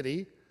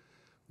city,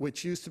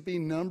 which used to be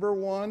number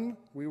one.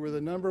 We were the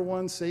number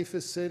one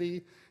safest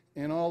city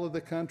in all of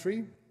the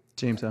country.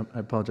 James, I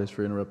apologize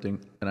for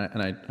interrupting, and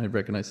I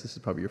recognize this is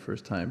probably your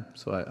first time,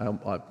 so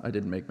I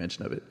didn't make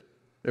mention of it.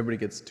 Everybody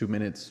gets 2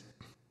 minutes.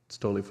 It's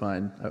totally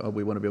fine.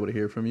 We want to be able to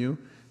hear from you,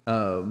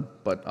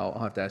 but I'll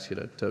have to ask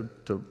you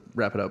to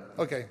wrap it up.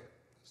 Okay.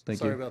 Thank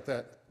you. Sorry about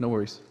that. No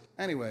worries.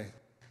 Anyway,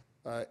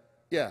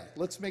 yeah,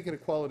 let's make it a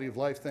quality of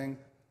life thing.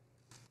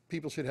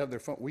 People should have their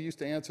phone. We used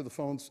to answer the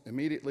phones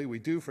immediately. We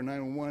do for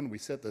 911. We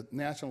set the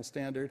national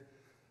standard.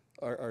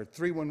 Our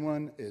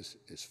 311 is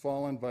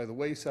fallen by the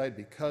wayside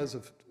because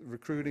of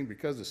recruiting,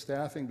 because of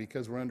staffing,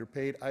 because we're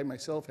underpaid. I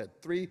myself had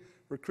 3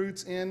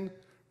 recruits in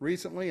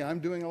recently. I'm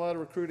doing a lot of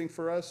recruiting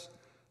for us.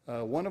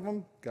 One of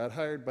them got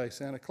hired by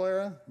Santa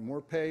Clara,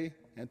 more pay,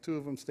 and 2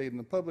 of them stayed in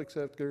the public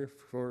sector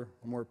for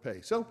more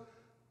pay. So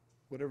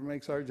whatever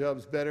makes our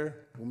jobs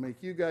better will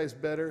make you guys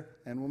better,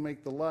 and will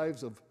make the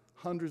lives of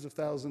hundreds of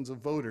thousands of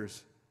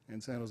voters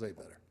in San Jose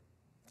better.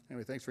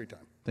 Anyway, thanks for your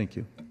time. Thank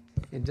you.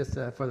 And just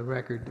for the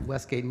record,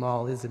 Westgate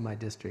Mall is in my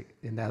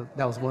district, and that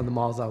was one of the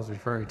malls I was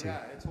referring to.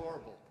 Yeah, it's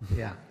horrible.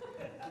 Yeah.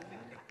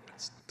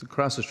 It's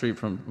across the street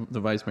from the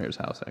vice mayor's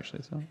house,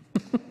 actually. So.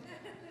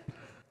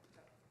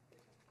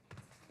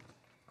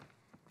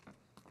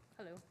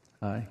 Hello.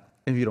 Hi.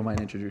 If you don't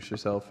mind, introduce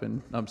yourself.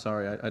 And I'm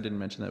sorry, I didn't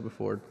mention that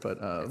before, but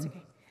That's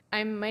okay.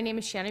 My name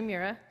is Shannon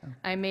Mura.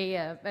 I've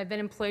been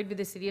employed with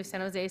the city of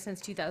San Jose since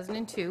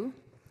 2002.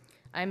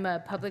 I'm a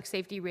public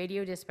safety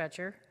radio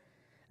dispatcher.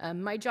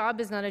 My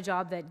job is not a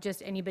job that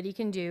just anybody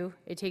can do.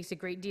 It takes a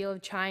great deal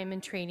of time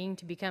and training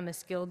to become a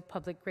skilled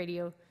public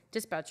radio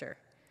dispatcher.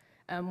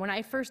 When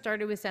I first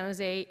started with San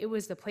Jose, it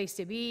was the place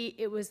to be.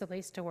 It was the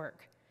place to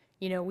work.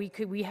 You know,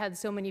 we had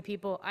so many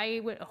people.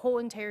 I went a whole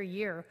entire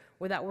year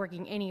without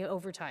working any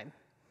overtime.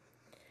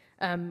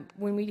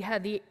 When we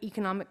had the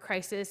economic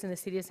crisis in the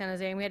city of San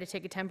Jose and we had to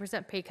take a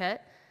 10% pay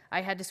cut,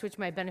 I had to switch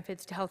my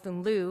benefits to health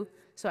in lieu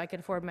so I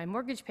could afford my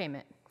mortgage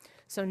payment.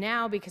 So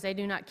now, because I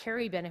do not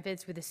carry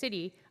benefits with the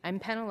city, I'm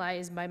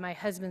penalized by my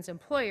husband's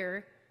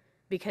employer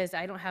because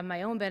I don't have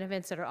my own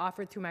benefits that are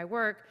offered through my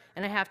work,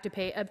 and I have to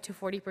pay up to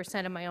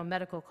 40% of my own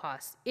medical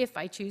costs if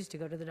I choose to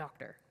go to the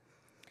doctor.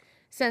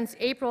 Since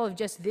April of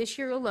just this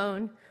year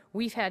alone,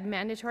 we've had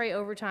mandatory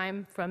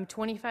overtime from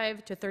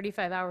 25 to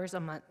 35 hours a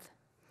month.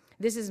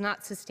 This is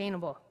not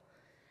sustainable.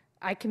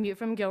 I commute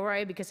from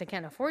Gilroy because I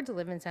can't afford to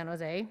live in San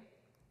Jose.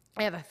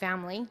 I have a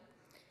family.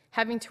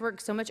 Having to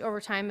work so much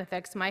overtime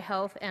affects my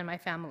health and my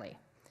family.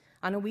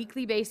 On a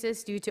weekly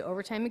basis, due to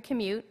overtime and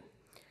commute,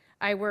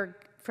 I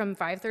work from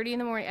 5:30 in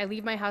the morning. I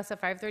leave my house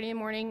at 5:30 in the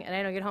morning, and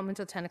I don't get home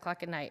until 10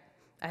 o'clock at night.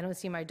 I don't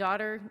see my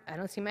daughter. I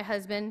don't see my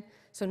husband.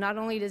 So not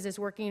only does this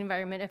working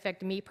environment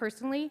affect me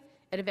personally,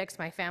 it affects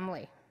my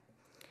family.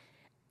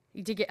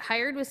 To get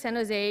hired with San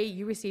Jose,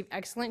 you receive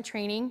excellent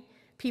training.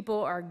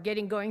 People are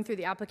going through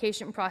the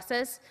application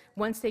process.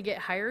 Once they get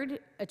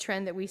hired, a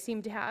trend that we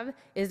seem to have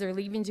is they're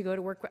leaving to go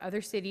to work with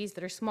other cities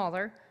that are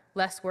smaller,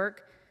 less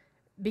work,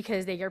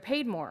 because they are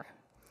paid more.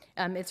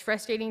 It's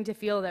frustrating to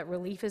feel that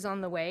relief is on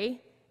the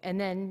way, and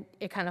then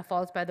it kind of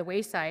falls by the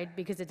wayside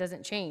because it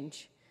doesn't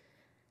change.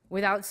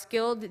 Without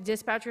skilled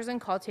dispatchers and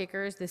call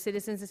takers, the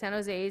citizens of San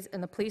Jose's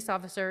and the police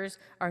officers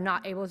are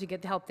not able to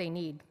get the help they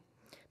need.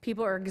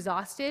 People are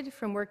exhausted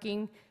from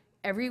working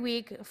every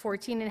week,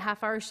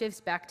 14.5-hour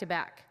shifts back to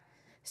back.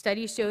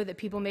 Studies show that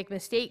people make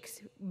mistakes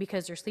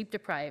because they're sleep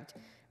deprived.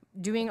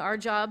 Doing our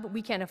job,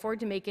 we can't afford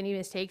to make any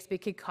mistakes, but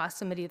it could cost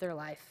somebody their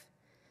life.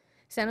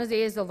 San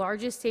Jose is the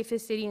largest,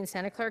 safest city in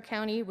Santa Clara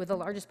County with the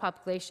largest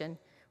population.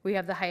 We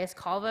have the highest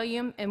call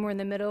volume, and we're in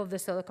the middle of the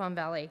Silicon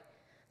Valley.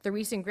 The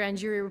recent grand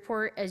jury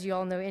report, as you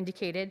all know,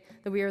 indicated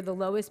that we are the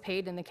lowest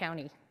paid in the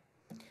county.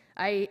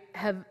 I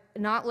have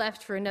not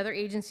left for another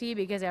agency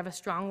because I have a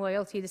strong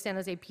loyalty to San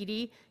Jose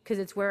PD, because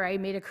it's where I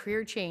made a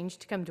career change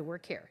to come to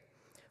work here,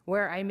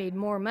 where I made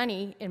more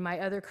money in my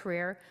other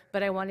career,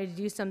 but I wanted to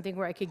do something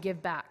where I could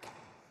give back.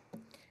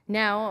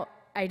 Now,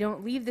 I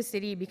don't leave the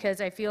city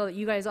because I feel that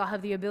you guys all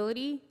have the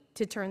ability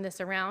to turn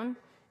this around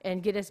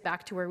and get us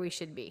back to where we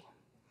should be.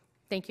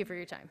 Thank you for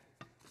your time.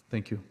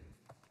 thank you.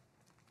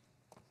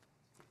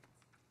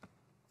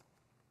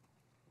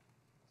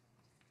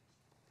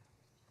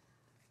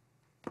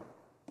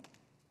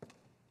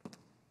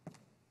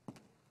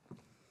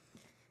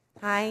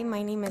 Hi,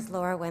 my name is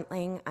Laura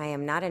Wentling. I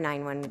am not a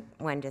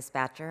 911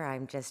 dispatcher.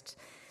 I'm just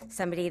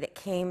somebody that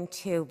came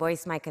to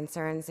voice my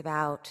concerns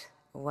about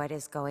what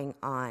is going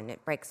on.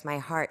 It breaks my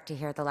heart to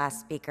hear the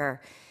last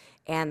speaker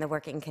and the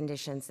working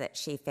conditions that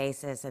she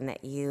faces and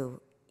that you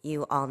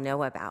all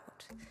know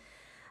about.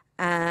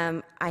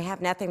 I have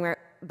nothing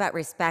but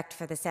respect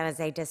for the San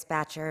Jose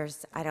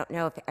dispatchers. I don't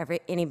know if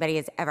anybody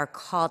has ever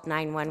called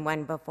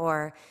 911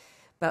 before,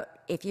 but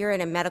if you're in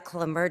a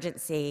medical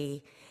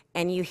emergency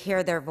and you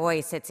hear their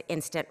voice, it's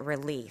instant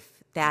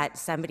relief that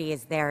somebody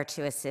is there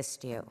to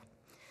assist you.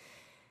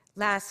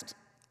 Last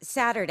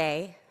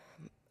Saturday,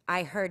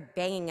 I heard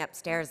banging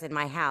upstairs in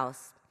my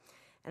house,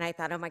 and I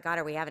thought, oh my God,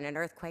 are we having an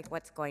earthquake?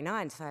 What's going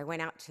on? So I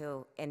went out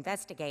to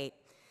investigate,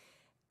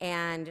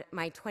 and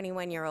my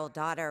 21-year-old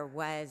daughter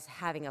was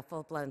having a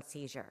full-blown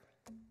seizure.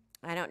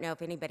 I don't know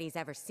if anybody's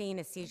ever seen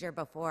a seizure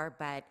before,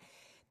 but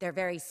they're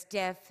very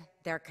stiff,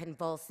 they're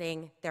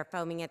convulsing, they're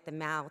foaming at the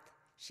mouth.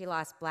 She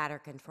lost bladder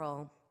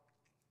control.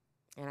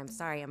 And I'm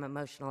sorry I'm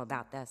emotional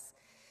about this.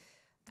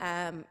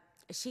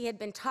 She had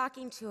been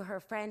talking to her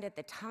friend at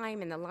the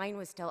time, and the line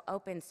was still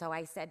open, so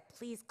I said,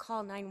 please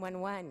call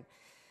 911.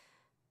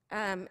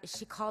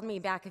 She called me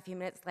back a few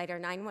minutes later.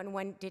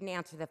 911 didn't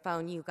answer the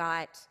phone. You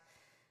got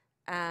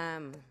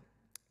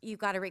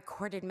a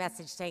recorded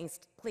message saying,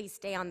 please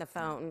stay on the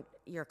phone.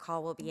 Your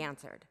call will be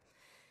answered.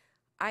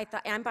 I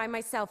thought, I'm by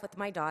myself with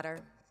my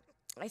daughter.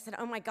 I said,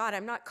 oh my God,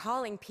 I'm not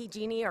calling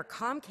PG&E or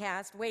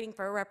Comcast waiting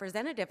for a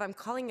representative. I'm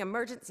calling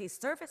emergency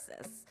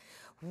services.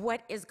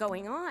 What is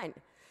going on?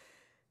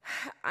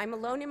 I'm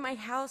alone in my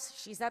house.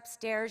 She's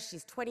upstairs.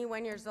 She's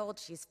 21 years old.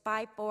 She's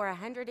 5'4",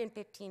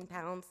 115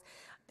 pounds.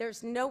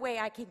 There's no way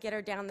I can get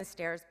her down the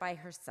stairs by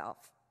herself.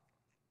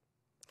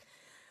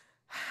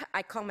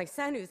 I call my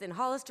son, who's in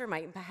Hollister.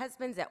 My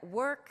husband's at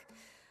work.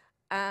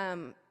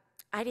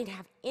 I didn't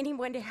have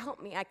anyone to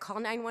help me. I call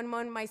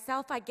 911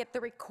 myself. I get the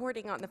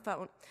recording on the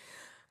phone.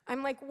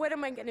 I'm like, what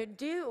am I going to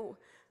do?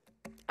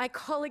 I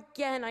call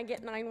again. I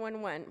get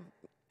 911.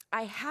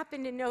 I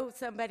happen to know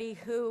somebody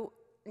who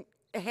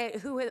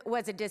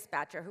was a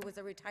dispatcher, who was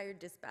a retired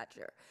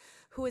dispatcher,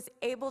 who was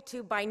able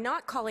to, by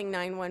not calling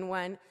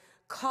 911,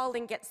 call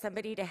and get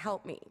somebody to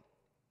help me.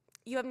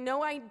 You have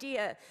no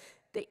idea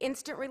the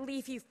instant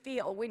relief you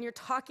feel when you're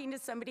talking to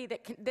somebody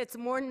that's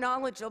more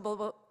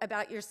knowledgeable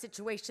about your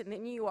situation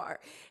than you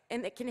are,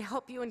 and that can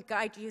help you and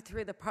guide you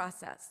through the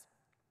process.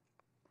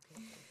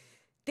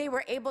 They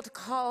were able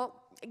to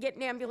get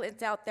an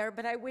ambulance out there,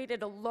 but I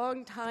waited a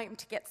long time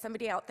to get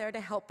somebody out there to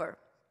help her.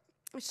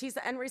 She's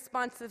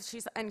unresponsive,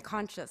 she's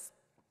unconscious.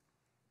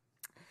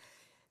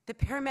 The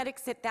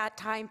paramedics at that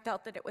time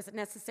felt that it was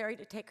necessary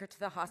to take her to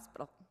the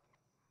hospital.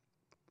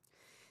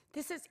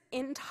 This is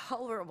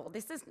intolerable.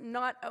 This is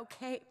not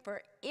okay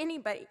for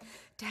anybody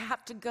to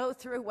have to go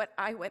through what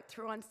I went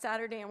through on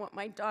Saturday and what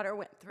my daughter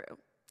went through.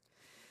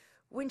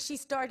 When she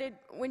started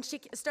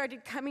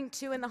coming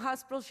to in the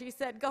hospital, she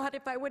said, God,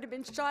 if I would have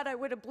been shot, I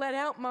would have bled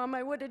out, Mom,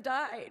 I would have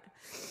died.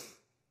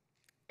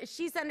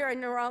 She's under a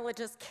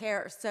neurologist's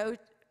care, so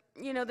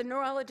the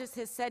neurologist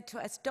has said to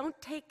us, don't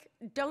take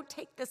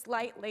this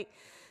lightly.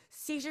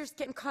 Seizures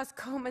can cause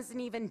comas and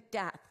even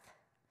death.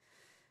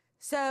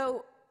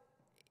 So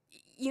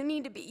you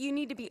need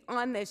to be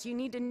on this. You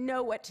need to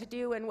know what to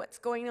do and what's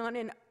going on.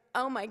 And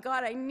oh my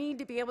God, I need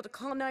to be able to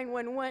call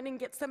 911 and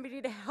get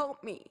somebody to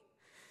help me.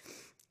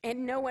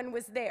 And no one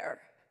was there.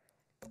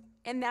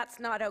 And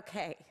that's not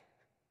okay.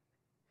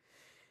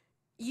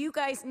 You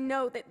guys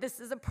know that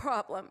this is a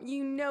problem.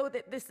 You know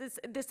that this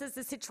is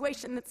a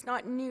situation that's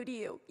not new to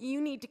you.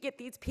 You need to get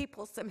these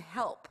people some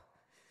help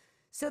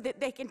so that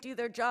they can do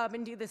their job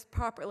and do this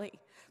properly.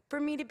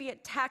 For me to be a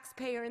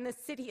taxpayer in the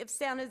city of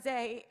San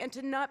Jose and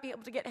to not be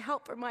able to get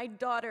help for my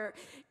daughter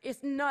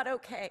is not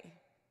okay.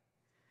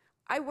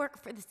 I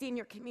work for the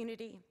senior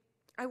community.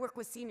 I work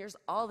with seniors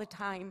all the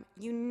time.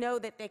 You know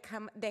that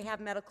they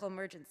have medical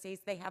emergencies,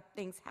 they have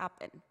things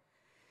happen.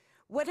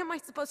 What am I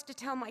supposed to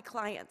tell my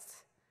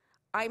clients?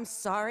 I'm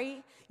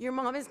sorry your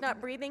mom is not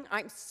breathing.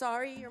 I'm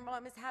sorry your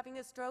mom is having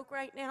a stroke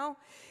right now.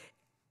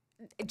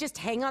 Just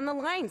hang on the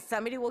line.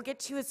 Somebody will get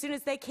to you as soon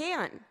as they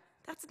can.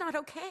 That's not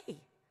okay.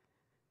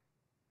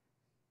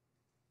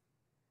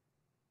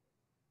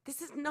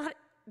 This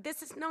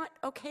is not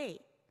okay.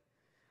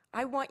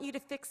 I want you to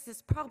fix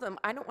this problem.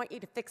 I don't want you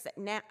to fix it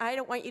now. I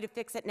don't want you to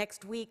fix it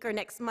next week or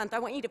next month. I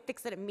want you to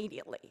fix it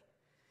immediately.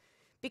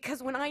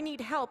 Because when I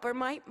need help, or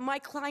my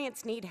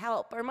clients need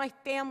help, or my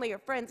family or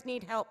friends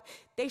need help,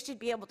 they should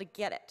be able to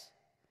get it.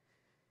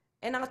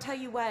 And I'll tell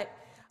you what,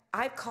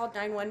 I've called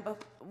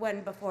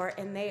 911 before,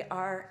 and they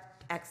are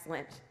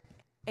excellent.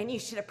 And you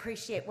should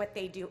appreciate what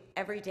they do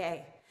every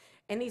day.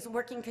 And these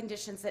working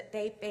conditions that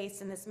they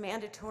face, and this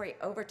mandatory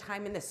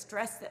overtime, and the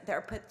stress that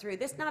they're put through,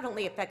 this not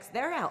only affects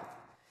their health,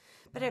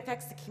 but it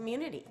affects the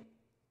community.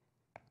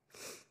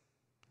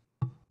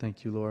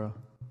 Thank you, Laura.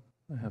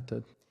 I have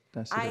to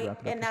ask you to wrap it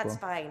up And that's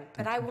as well. fine,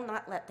 but I will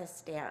not let this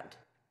stand.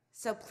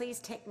 So please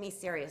take me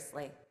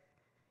seriously.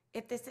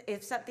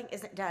 If something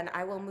isn't done,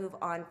 I will move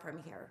on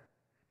from here.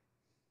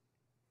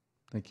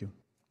 Thank you.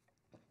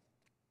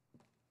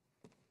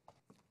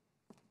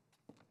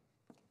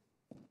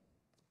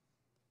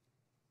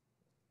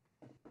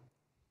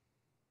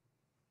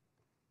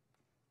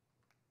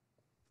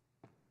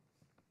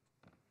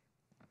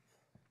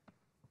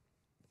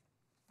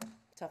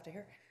 tough to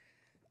hear.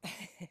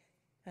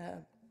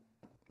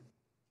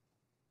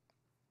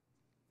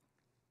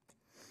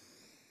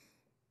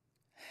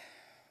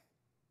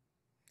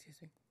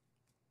 Excuse me.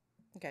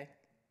 Okay,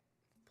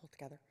 pull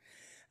together.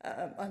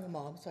 I'm a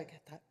mom, so I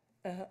get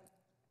that.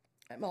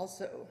 My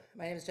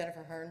name is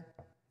Jennifer Hearn.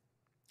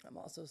 I'm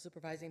also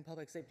supervising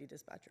public safety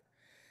dispatcher.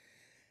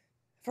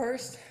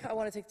 First, I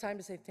want to take time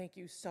to say thank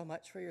you so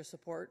much for your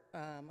support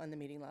on the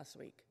meeting last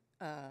week.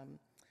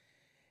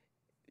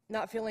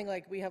 Not feeling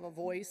like we have a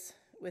voice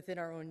within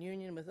our own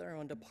union, within our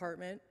own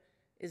department,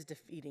 is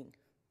defeating.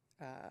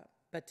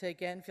 But to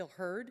again feel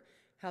heard,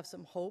 have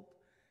some hope,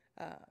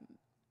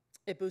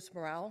 it boosts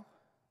morale.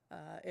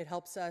 It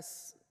helps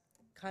us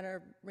kind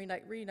of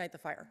reignite the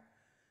fire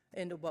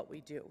into what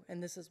we do,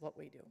 and this is what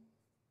we do.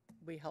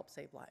 We help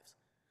save lives.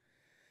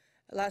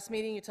 Last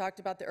meeting, you talked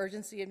about the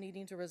urgency of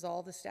needing to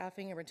resolve the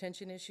staffing and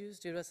retention issues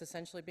due to us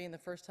essentially being the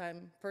first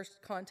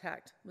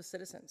contact with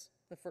citizens,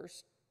 the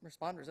first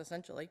responders,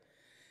 essentially.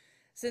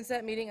 Since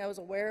that meeting, I was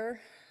aware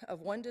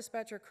of one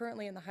dispatcher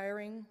currently in the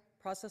hiring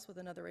process with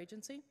another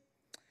agency,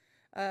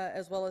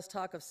 as well as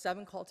talk of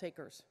 7 call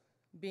takers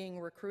being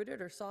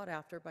recruited or sought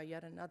after by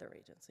yet another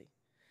agency.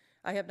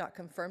 I have not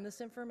confirmed this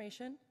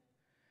information,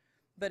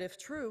 but if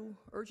true,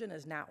 urgent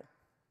is now.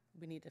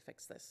 We need to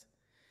fix this.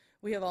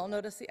 We have all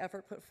noticed the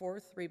effort put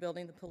forth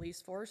rebuilding the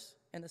police force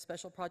and the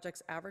special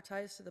projects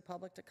advertised to the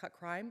public to cut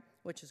crime,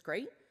 which is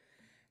great.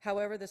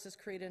 However, this has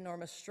created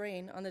enormous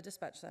strain on the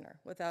dispatch center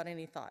without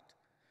any thought.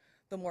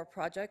 The more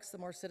projects, the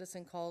more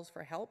citizen calls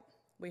for help.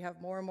 We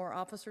have more and more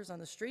officers on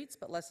the streets,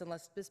 but less and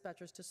less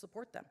dispatchers to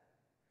support them.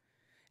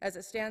 As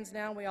it stands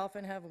now, we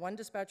often have 1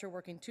 dispatcher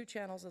working 2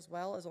 channels, as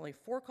well as only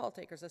 4 call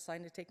takers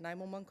assigned to take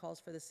 911 calls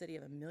for the city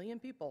of 1 million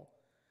people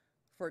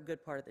for a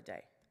good part of the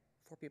day.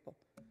 4 people.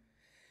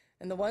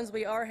 And the ones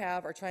we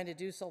have are trying to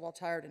do so while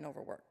tired and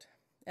overworked.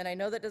 And I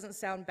know that doesn't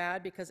sound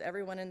bad because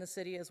everyone in the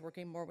city is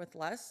working more with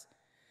less.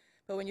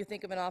 But when you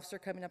think of an officer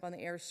coming up on the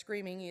air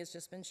screaming he has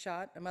just been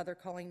shot, a mother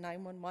calling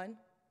 911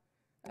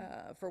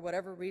 for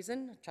whatever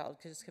reason, a child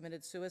just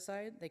committed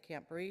suicide, they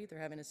can't breathe, they're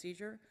having a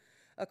seizure,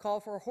 a call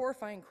for a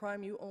horrifying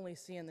crime you only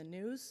see in the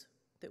news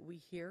that we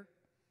hear.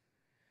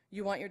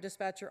 You want your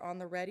dispatcher on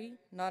the ready,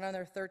 not on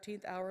their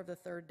 13th hour of the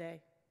 3rd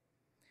day.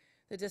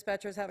 The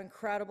dispatchers have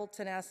incredible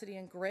tenacity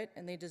and grit,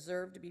 and they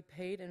deserve to be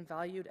paid and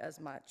valued as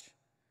much.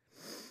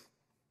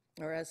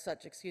 Or as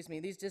such, excuse me.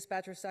 These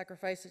dispatchers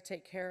sacrifice to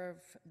take care of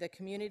the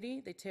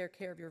community, they take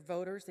care of your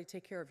voters, they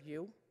take care of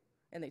you,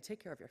 and they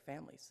take care of your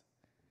families.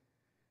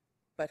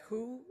 But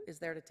who is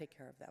there to take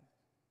care of them?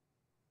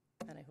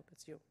 And I hope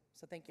it's you.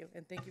 So thank you,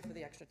 and thank you for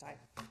the extra time.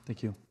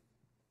 Thank you.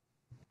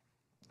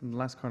 And the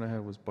last card I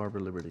had was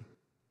Barbara Liberty.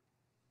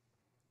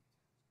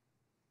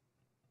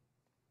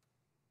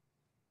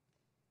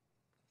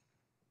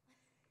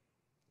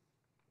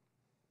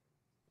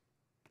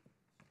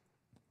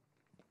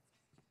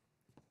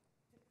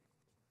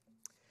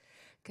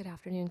 Good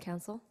afternoon,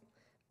 Council.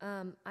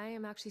 I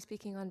am actually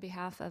speaking on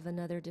behalf of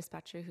another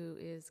dispatcher who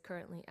is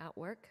currently at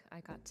work.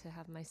 I got to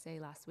have my say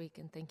last week,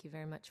 and thank you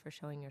very much for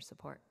showing your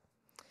support.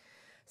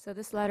 So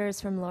this letter is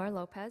from Laura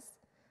Lopez.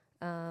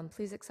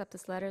 Please accept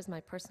this letter as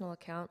my personal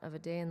account of a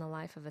day in the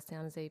life of a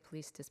San Jose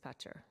police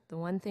dispatcher. The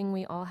one thing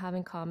we all have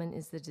in common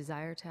is the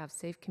desire to have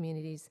safe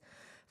communities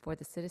for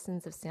the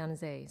citizens of San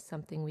Jose.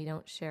 Something we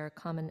don't share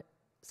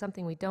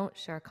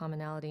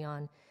commonality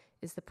on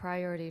is the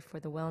priority for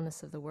the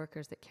wellness of the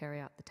workers that carry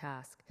out the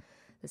task.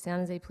 The San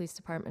Jose Police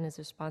Department is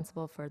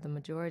responsible for the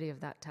majority of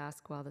that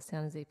task, while the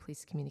San Jose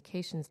Police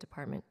Communications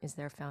Department is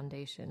their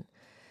foundation.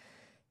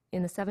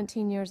 In the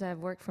 17 years I have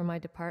worked for my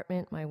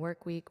department, my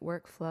work week,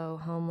 workflow,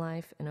 home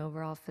life, and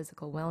overall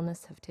physical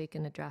wellness have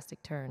taken a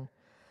drastic turn.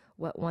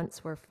 What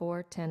once were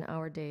 4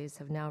 10-hour days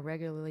have now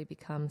regularly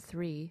become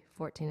 3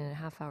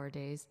 14.5-hour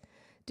days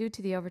due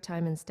to the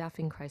overtime and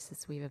staffing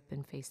crisis we have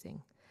been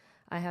facing.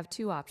 I have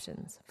 2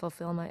 options: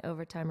 fulfill my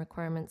overtime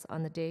requirements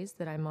on the days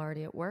that I'm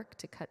already at work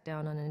to cut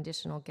down on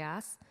additional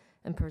gas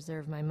and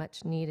preserve my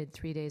much-needed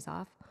 3 days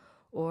off,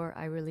 or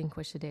I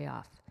relinquish a day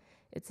off.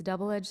 It's a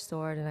double-edged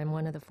sword, and I'm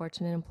one of the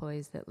fortunate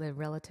employees that live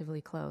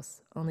relatively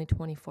close, only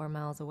 24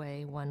 miles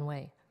away one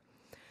way.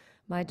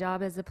 My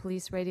job as a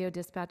police radio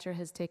dispatcher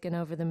has taken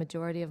over the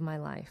majority of my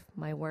life.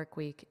 My work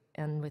week,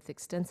 and with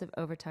extensive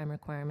overtime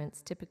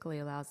requirements, typically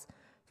allows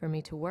for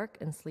me to work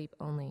and sleep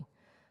only.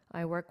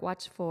 I work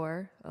watch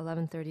 4,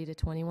 11:30 to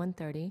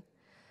 21:30.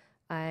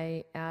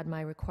 I add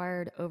my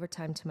required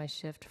overtime to my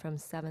shift from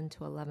 7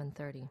 to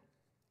 11:30.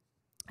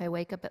 I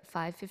wake up at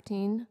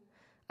 5:15.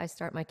 I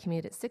start my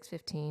commute at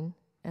 6:15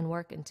 and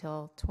work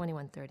until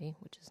 21:30,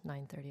 which is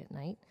 9:30 at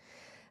night.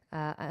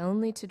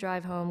 Only to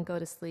drive home, go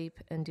to sleep,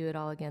 and do it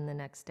all again the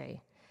next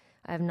day.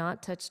 I have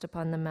not touched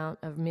upon the amount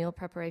of meal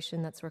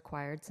preparation that's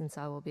required since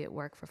I will be at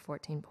work for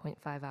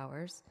 14.5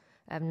 hours.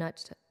 I have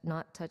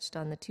not touched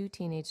on the 2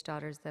 teenage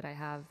daughters that I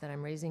have that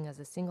I'm raising as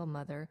a single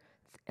mother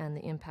and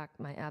the impact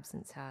my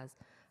absence has.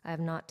 I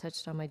have not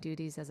touched on my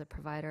duties as a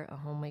provider, a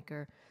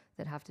homemaker,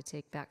 that have to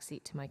take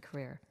backseat to my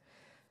career.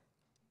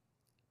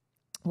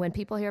 When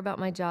people hear about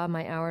my job,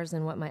 my hours,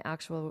 and what my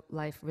actual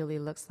life really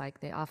looks like,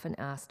 they often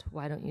ask,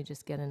 why don't you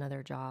just get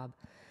another job?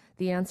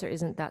 The answer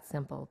isn't that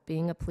simple.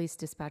 Being a police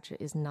dispatcher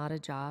is not a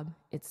job.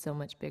 It's so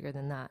much bigger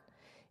than that.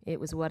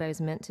 It was what I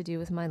was meant to do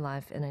with my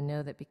life, and I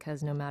know that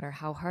because no matter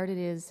how hard it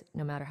is,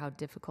 no matter how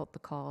difficult the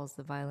calls,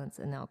 the violence,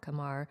 and the outcome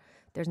are,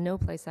 there's no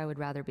place I would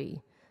rather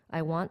be.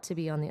 I want to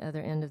be on the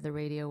other end of the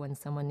radio when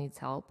someone needs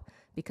help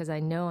because I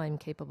know I'm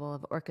capable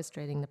of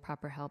orchestrating the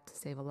proper help to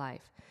save a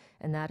life,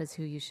 and that is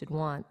who you should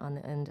want on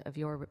the end of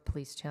your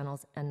police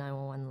channels and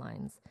 911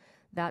 lines.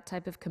 That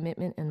type of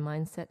commitment and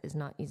mindset is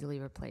not easily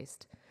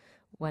replaced.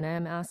 When I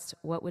am asked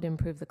what would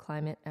improve the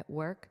climate at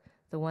work,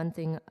 the one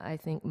thing I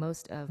think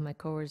most of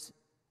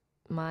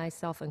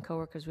myself and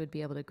coworkers would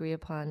be able to agree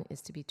upon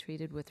is to be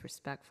treated with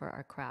respect for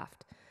our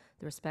craft.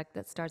 The respect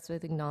that starts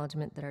with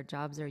acknowledgement that our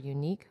jobs are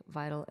unique,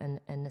 vital,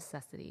 and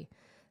necessity.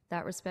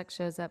 That respect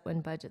shows up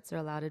when budgets are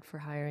allotted for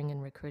hiring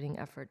and recruiting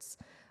efforts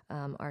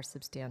are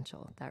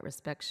substantial. That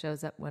respect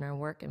shows up when our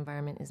work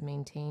environment is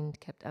maintained,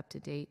 kept up to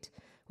date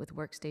with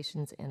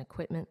workstations and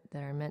equipment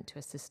that are meant to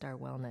assist our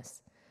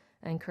wellness.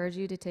 I encourage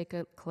you to take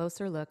a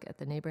closer look at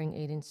the neighboring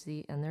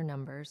agency and their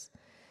numbers.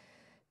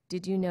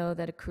 Did you know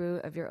that a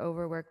crew of your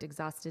overworked,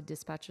 exhausted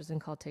dispatchers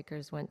and call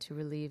takers went to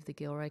relieve the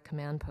Gilroy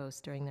command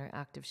post during their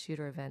active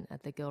shooter event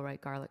at the Gilroy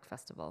Garlic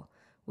Festival?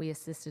 We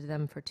assisted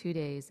them for 2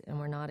 days and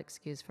were not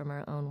excused from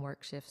our own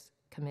work shifts,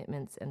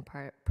 commitments, and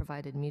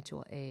provided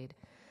mutual aid.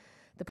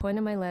 The point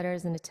of my letter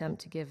is an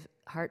attempt to give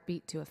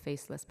heartbeat to a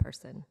faceless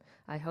person.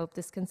 I hope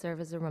this can serve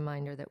as a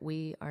reminder that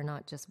we are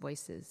not just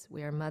voices.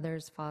 We are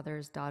mothers,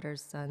 fathers,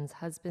 daughters, sons,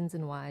 husbands,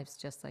 and wives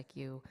just like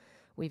you.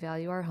 We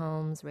value our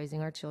homes,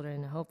 raising our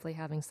children, and hopefully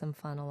having some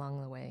fun along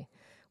the way.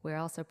 We're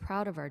also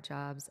proud of our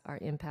jobs, our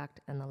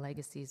impact, and the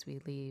legacies we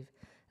leave.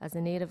 As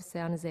a native of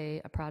San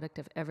Jose, a product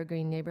of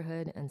Evergreen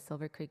Neighborhood and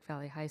Silver Creek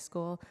Valley High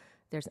School,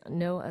 there's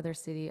no other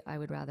city I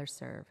would rather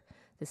serve.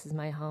 This is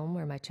my home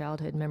where my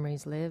childhood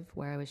memories live,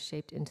 where I was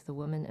shaped into the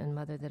woman and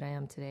mother that I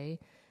am today.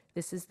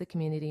 This is the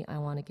community I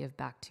want to give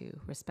back to.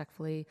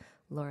 Respectfully,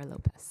 Laura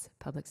Lopez,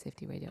 Public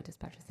Safety Radio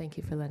Dispatcher. Thank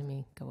you for letting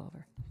me go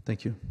over.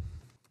 Thank you.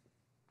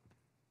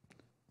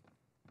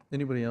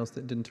 Anybody else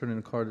that didn't turn in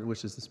a card that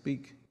wishes to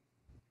speak?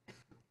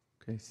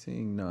 Okay,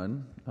 seeing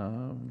none,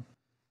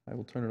 I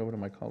will turn it over to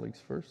my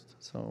colleagues first.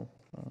 So,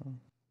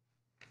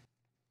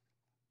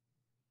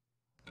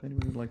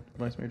 anybody would like,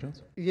 Vice Mayor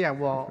Jones? Yeah,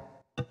 well,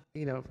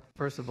 you know,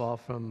 first of all,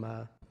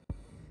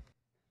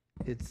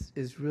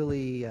 it's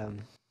really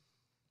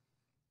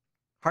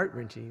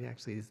heart-wrenching,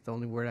 actually, is the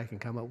only word I can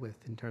come up with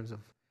in terms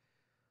of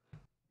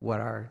what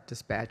our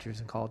dispatchers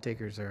and call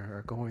takers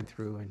are going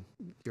through and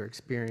your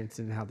experience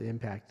and how the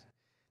impact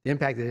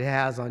that it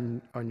has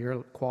on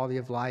your quality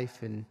of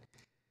life and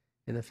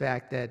the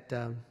fact that,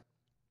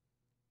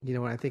 you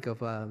know, when I think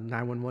of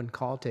 911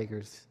 call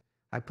takers,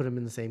 I put them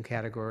in the same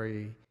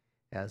category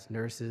as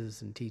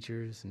nurses and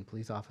teachers and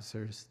police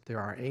officers. There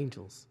are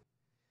angels.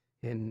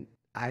 And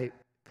I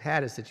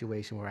had a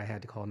situation where I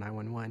had to call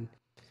 911,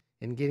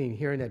 and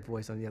hearing that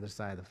voice on the other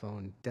side of the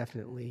phone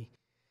definitely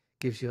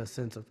gives you a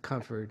sense of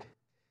comfort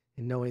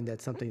in knowing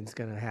that something's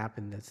going to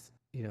happen, that's,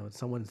 you know,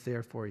 someone's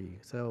there for you.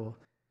 So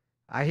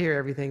I hear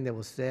everything that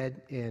was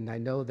said, and I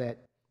know that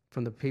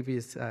from the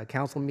previous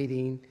council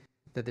meeting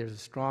that there's a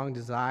strong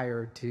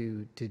desire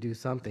to do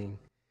something.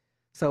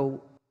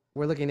 So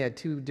we're looking at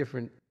two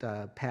different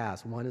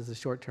paths. One is a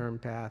short-term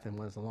path and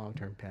one is a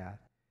long-term path.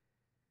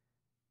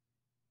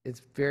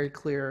 It's very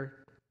clear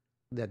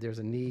that there's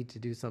a need to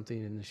do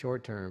something in the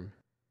short term,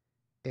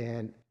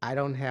 and I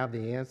don't have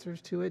the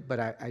answers to it, but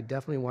I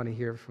definitely want to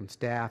hear from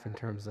staff in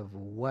terms of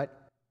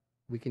what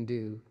we can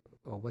do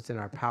or what's in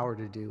our power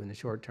to do in the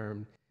short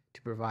term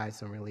to provide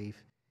some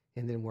relief,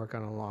 and then work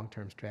on a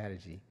long-term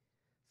strategy.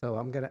 So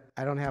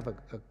I don't have a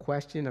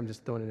question, I'm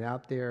just throwing it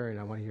out there, and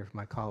I want to hear from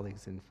my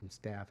colleagues and from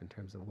staff in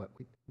terms of what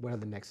are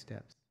the next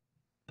steps.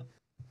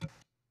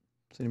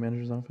 City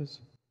Manager's Office?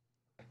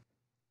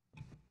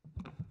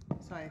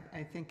 So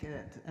I think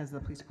as the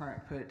police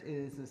department put it,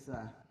 is this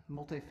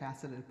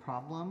multifaceted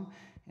problem,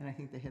 and I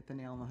think they hit the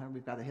nail on the head.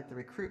 We've got to hit the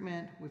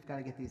recruitment, we've got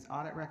to get these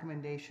audit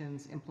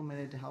recommendations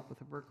implemented to help with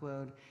the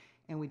workload,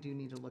 and we do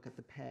need to look at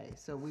the pay.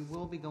 So we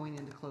will be going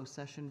into closed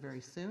session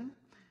very soon,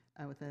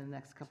 within the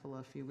next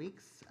few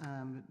weeks.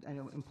 I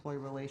know Employee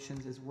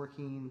Relations is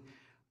working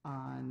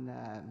on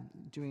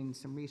doing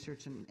some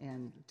research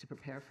and to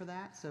prepare for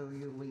that. So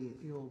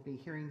you'll be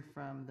hearing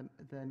from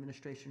the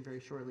administration very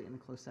shortly in the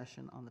closed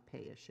session on the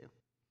pay issue.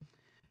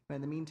 But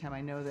in the meantime,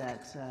 I know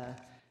that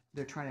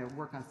they're trying to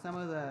work on some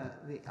of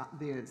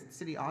the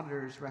city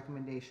auditor's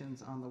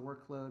recommendations on the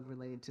workload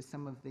related to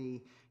some of the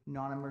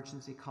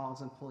non-emergency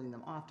calls and pulling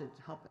them off to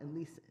help at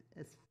least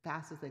as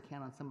fast as they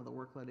can on some of the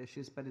workload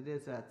issues. But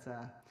it's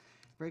a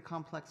very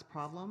complex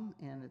problem,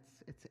 and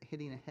it's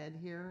hitting a head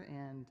here,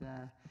 and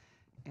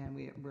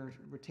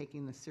we're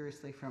taking this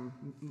seriously from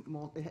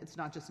it's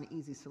not just an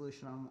easy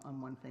solution on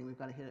one thing. We've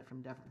got to hit it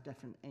from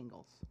different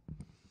angles.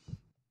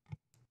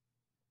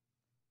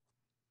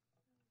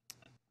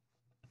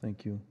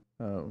 Thank you.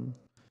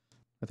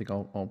 I think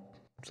I'll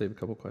save a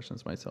couple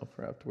questions myself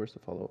for afterwards to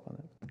follow up on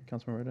that.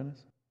 Councilmember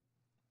Dennis?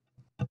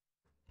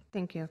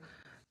 Thank you.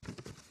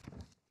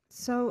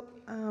 So,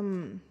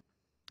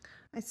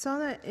 I saw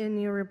that in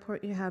your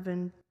report you have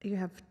 10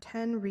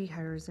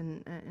 rehires,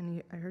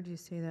 and I heard you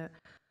say that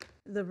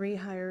the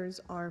rehires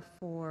are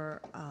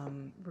for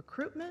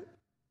recruitment.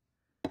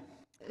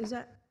 Is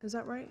that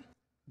right?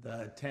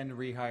 The 10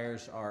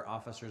 rehires are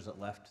officers that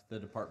left the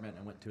department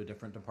and went to a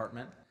different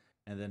department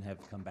and then have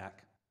come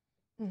back.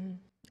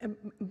 Mm-hmm.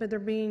 But they're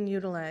being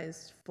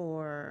utilized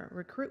for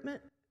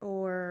recruitment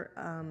or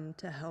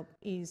to help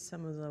ease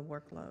some of the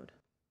workload?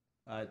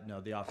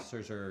 No, the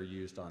officers are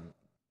used on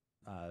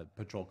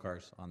patrol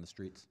cars on the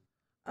streets.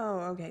 Oh,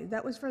 okay.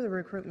 That was for the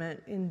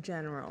recruitment in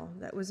general.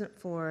 That wasn't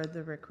for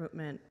the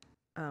recruitment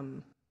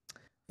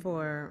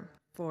for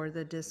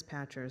the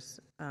dispatchers.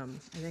 I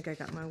think I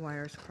got my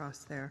wires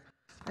crossed there.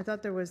 I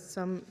thought there was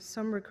some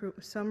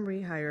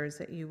rehires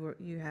that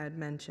you had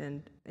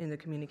mentioned in the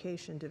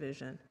communication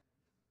division.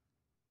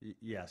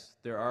 Yes,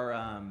 there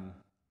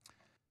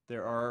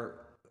are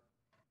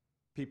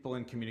people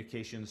in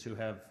communications who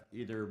have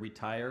either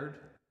retired.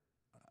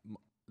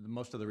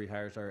 Most of the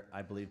rehires are,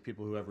 I believe,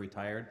 people who have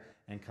retired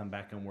and come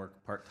back and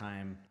work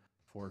part-time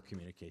for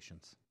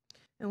communications.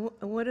 And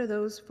what are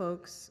those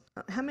folks?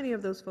 How many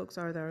of those folks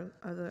are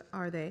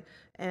they?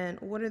 And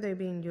what are they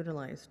being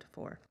utilized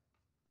for?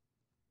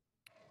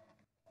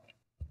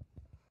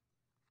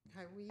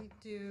 Okay, we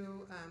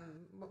do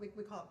what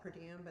we call it per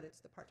diem, but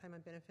it's the part-time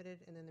unbenefited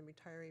and then the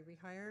retiree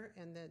rehire,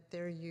 and that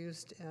they're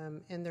used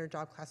in their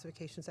job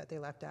classifications that they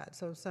left at.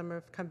 So some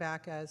have come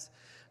back as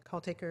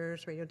call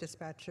takers, radio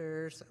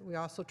dispatchers. We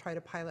also tried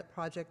a pilot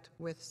project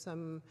with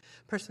some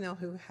personnel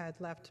who had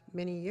left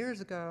many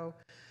years ago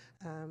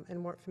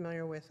and weren't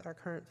familiar with our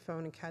current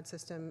phone and CAD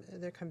system.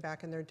 They come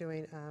back and they're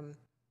doing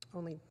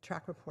only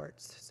track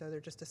reports, so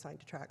they're just assigned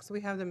to track. So we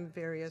have them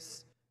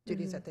various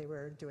duties that they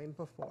were doing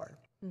before.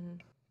 Mm-hmm.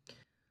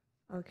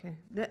 Okay.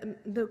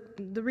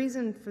 The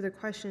reason for the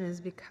question is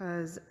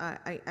because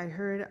I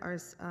heard our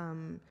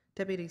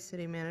deputy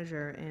city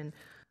manager, and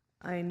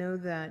I know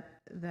that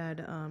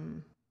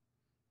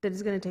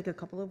it's going to take a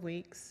couple of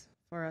weeks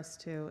for us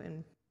to,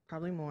 and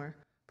probably more,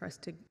 for us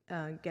to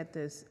get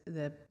the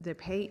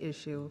pay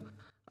issue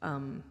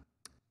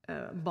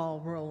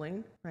ball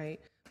rolling, right?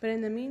 But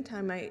in the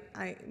meantime, my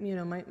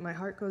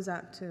heart goes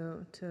out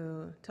to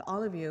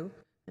all of you.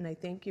 And I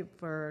thank you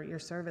for your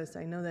service.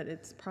 I know that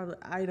it's probably,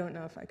 I don't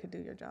know if I could do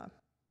your job.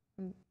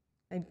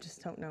 I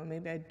just don't know.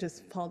 Maybe I'd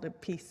just fall to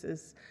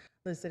pieces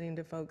listening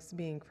to folks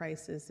being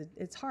crisis.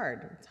 It's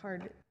hard.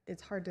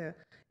 It's hard to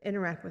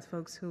interact with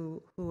folks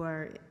who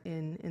are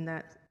in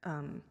that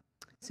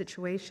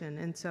situation.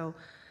 And so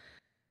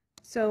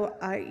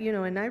I,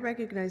 and I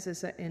recognize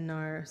this in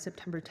our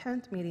September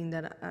 10th meeting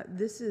that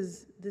this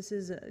is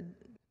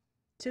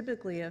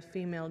typically a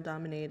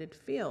female-dominated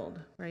field,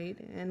 right?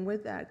 And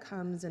with that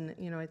comes, and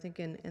I think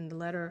in the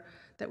letter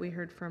that we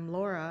heard from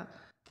Laura,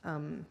 I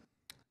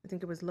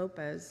think it was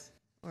Lopez,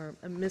 or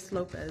Miss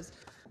Lopez,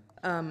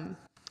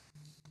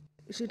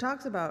 she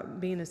talks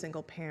about being a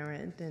single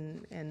parent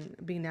and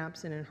being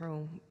absent in her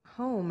own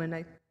home,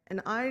 and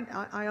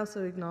I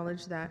also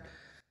acknowledge that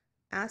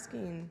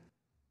asking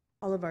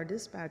all of our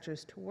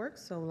dispatchers to work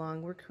so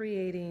long, we're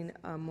creating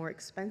more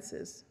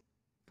expenses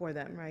for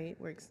them, right?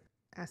 We're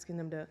asking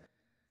them to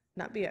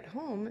not be at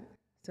home,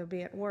 so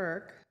be at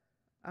work,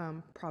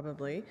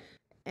 probably.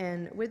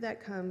 And with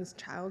that comes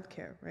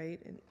childcare, right?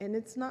 And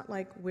it's not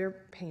like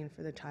we're paying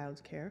for the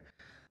childcare,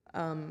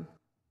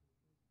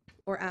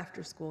 or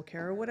after school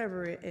care, or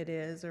whatever it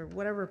is, or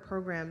whatever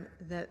program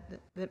that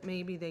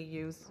maybe they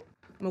use.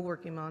 I'm a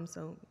working mom,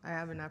 so I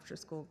have an after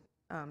school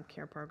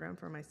care program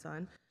for my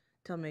son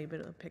till I'm able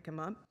to pick him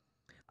up.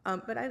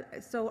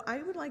 So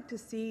I would like to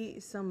see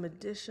some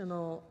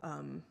additional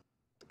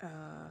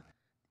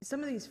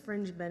some of these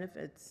fringe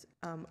benefits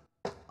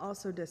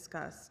also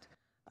discussed,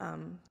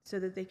 so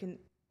that they can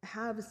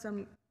have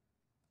some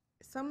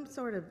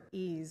sort of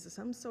ease,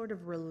 some sort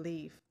of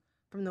relief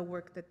from the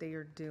work that they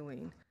are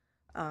doing.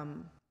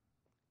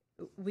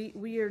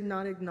 We are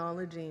not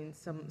acknowledging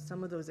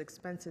some of those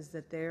expenses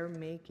that they're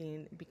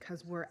making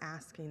because we're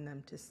asking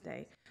them to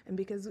stay, and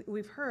because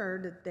we've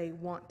heard that they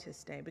want to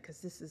stay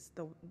because this is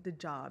the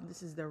job,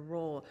 this is their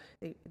role.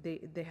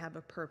 They have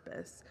a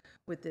purpose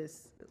with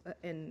this,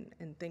 and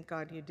thank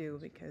God you do,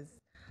 because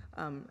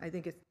I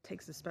think it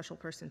takes a special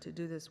person to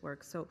do this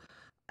work. So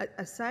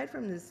aside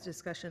from this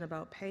discussion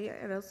about pay,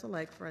 I'd also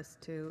like for us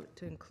to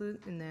include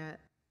in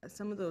that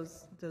some of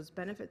those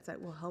benefits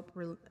that will help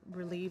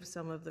relieve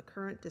some of the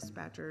current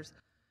dispatchers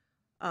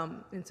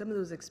and some of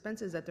those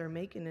expenses that they're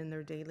making in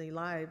their daily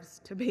lives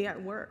to be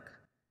at work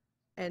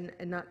and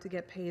not to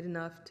get paid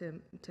enough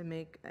to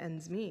make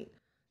ends meet.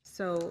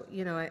 So,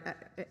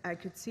 I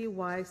could see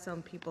why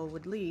some people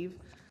would leave,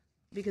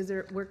 because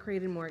we're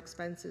creating more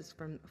expenses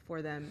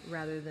for them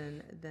rather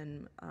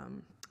than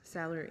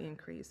salary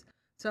increase.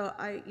 So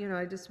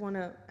I just want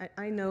to,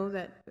 I know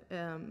that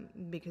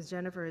because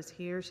Jennifer is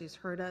here, she's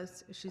heard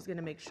us, she's going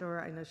to make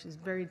sure, I know she's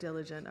very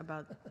diligent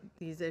about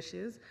these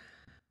issues.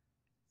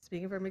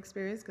 speaking from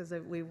experience, because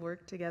we've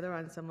worked together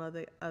on some of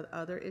the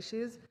other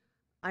issues,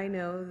 I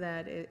know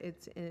that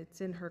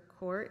it's in her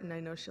court, and I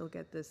know she'll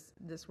get this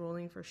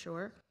ruling for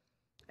sure.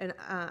 And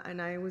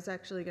I was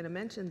actually going to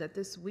mention that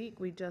this week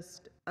we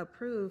just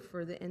approved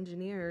for the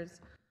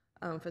engineers,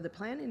 for the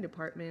planning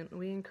department,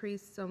 we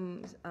increased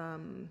some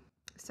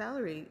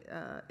salary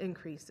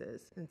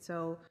increases. And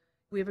so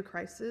we have a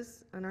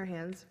crisis on our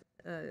hands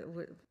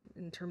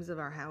in terms of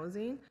our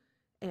housing.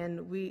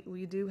 And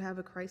we do have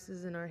a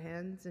crisis in our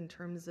hands in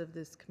terms of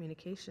this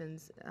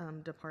communications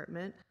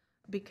department,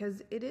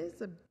 because it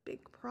is a big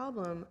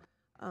problem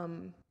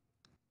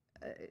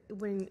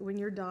when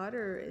your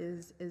daughter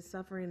is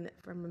suffering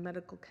from a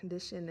medical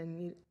condition and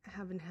you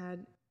haven't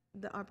had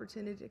the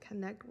opportunity to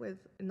connect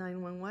with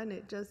 911.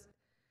 It just,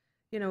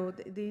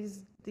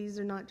 these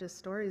are not just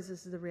stories.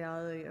 This is the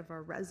reality of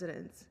our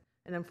residents,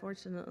 and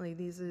unfortunately,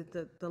 these are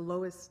the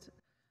lowest.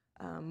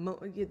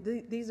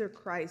 These are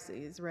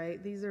crises,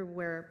 right? These are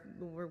where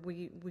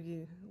we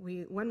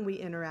when we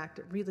interact,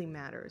 it really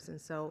matters. And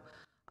so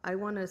I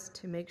want us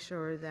to make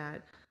sure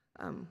that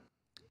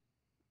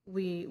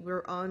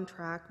we're on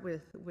track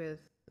with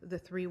the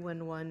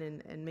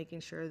 311 and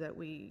making sure that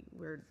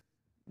we're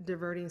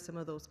diverting some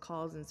of those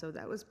calls. And so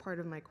that was part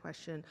of my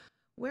question.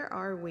 Where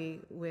are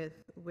we with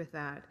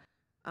that?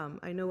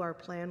 I know our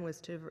plan was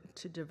to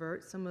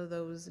divert some of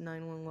those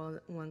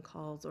 911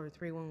 calls or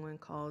 311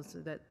 calls so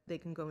that they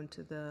can go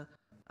into the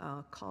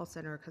call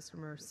center,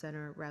 customer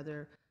center,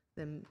 rather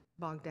than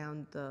bog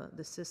down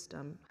the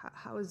system.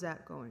 How is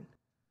that going?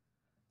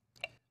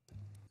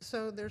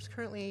 So there's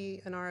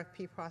currently an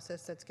RFP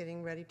process that's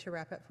getting ready to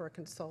wrap up for a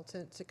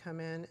consultant to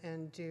come in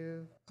and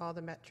do all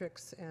the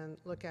metrics and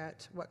look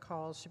at what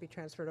calls should be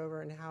transferred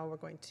over and how we're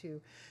going to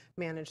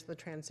manage the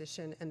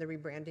transition and the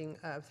rebranding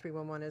of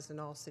 311 as an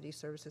all city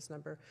services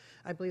number.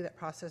 I believe that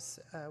process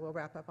will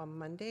wrap up on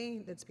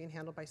Monday. It's being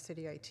handled by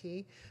City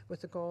IT with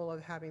the goal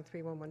of having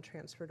 311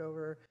 transferred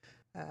over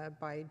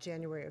by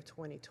January of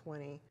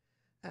 2020.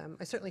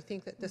 I certainly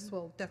think that this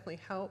will definitely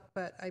help,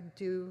 but I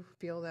do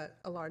feel that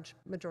a large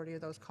majority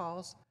of those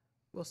calls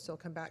will still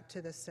come back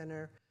to the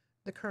center.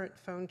 The current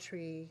phone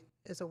tree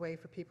is a way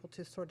for people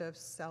to sort of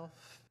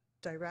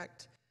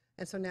self-direct,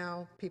 and so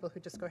now people who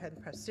just go ahead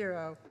and press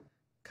 0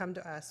 come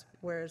to us,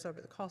 whereas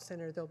over the call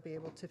center, they'll be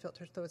able to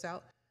filter those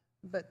out,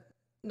 but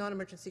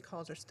non-emergency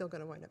calls are still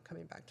going to wind up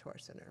coming back to our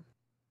center.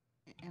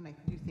 And I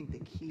do think the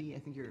key, I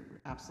think you're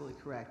absolutely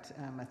correct.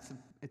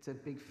 It's a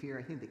big fear.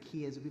 I think the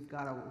key is we've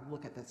got to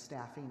look at the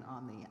staffing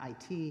on the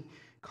IT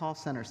call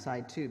center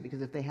side too,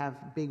 because if they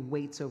have big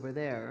weights over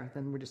there,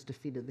 then we're just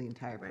defeated the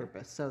entire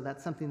purpose. So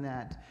that's something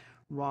that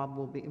Rob,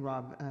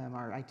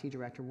 our IT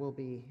director, will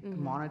be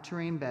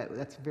monitoring, but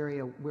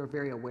we're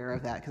very aware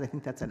of that because I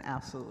think that's an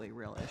absolutely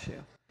real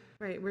issue.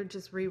 Right, we're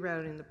just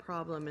rerouting the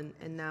problem,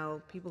 and now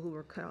people who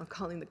are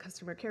calling the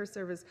customer care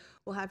service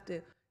will have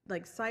to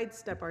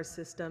sidestep our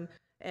system,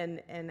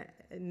 and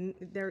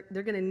they're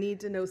going to need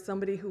to know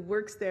somebody who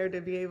works there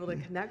to be able to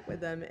connect with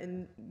them,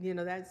 and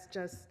that's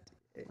just.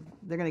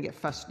 They're going to get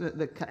frustrated.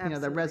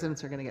 The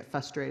residents are going to get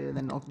frustrated, and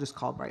then they'll just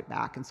call right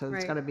back. And so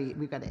it's got to be.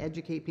 We've got to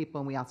educate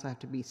people, and we also have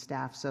to be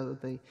staffed so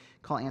the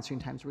call answering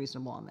time is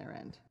reasonable on their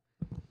end.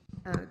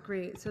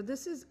 Great. So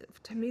this is,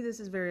 to me, this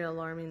is very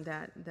alarming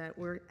that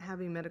we're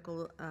having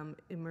medical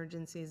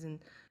emergencies,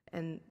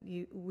 and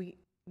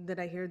that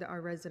I hear that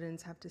our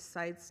residents have to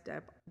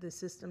sidestep the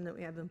system that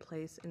we have in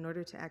place in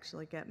order to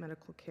actually get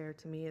medical care.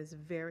 To me, is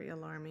very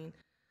alarming.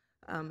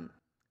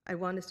 I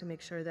want us to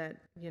make sure that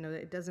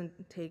it doesn't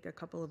take a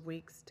couple of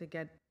weeks to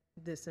get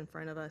this in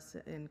front of us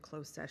in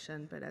closed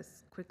session, but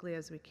as quickly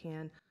as we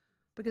can,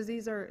 because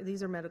these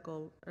are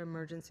medical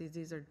emergencies.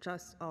 These are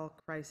just all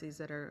crises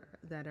that our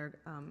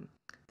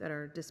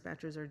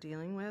dispatchers are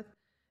dealing with,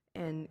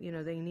 and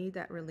they need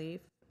that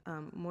relief.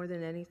 More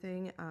than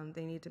anything,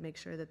 they need to make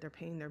sure that they're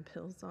paying their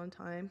bills on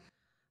time.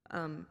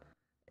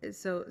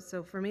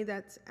 So for me,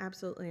 that's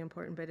absolutely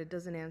important, but it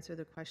doesn't answer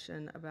the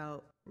question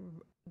about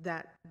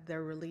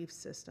their relief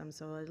system.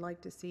 So I'd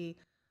like to see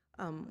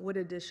what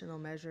additional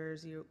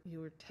measures you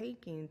were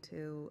taking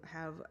to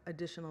have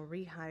additional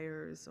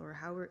rehires, or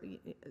how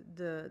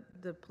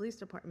the police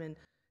department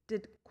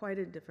did quite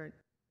a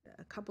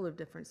couple of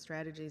different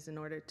strategies in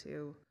order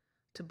to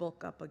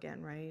bulk up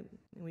again, right?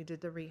 We did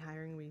the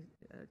rehiring, we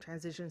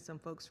transitioned some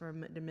folks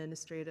from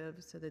administrative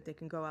so that they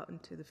can go out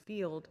into the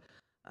field.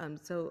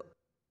 So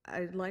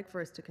I'd like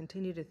for us to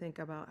continue to think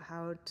about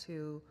how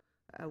to,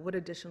 what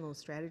additional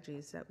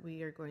strategies that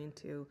we are going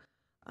to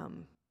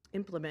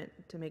implement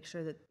to make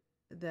sure that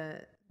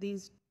the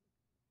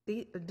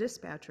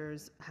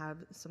dispatchers have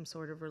some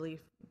sort of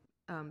relief,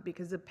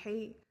 because the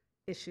pay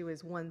issue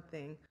is one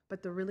thing,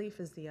 but the relief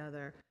is the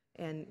other.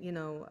 And,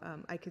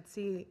 I could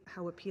see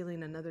how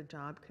appealing another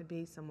job could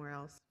be somewhere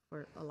else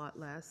for a lot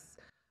less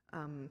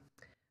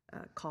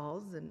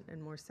calls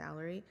and more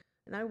salary.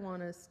 And I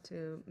want us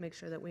to make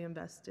sure that we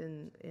invest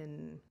in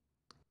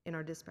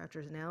our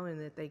dispatchers now, and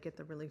that they get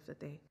the relief that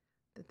they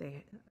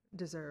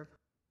deserve.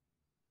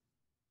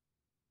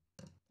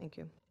 Thank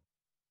you.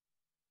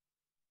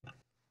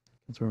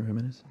 Councilmember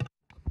Jimenez.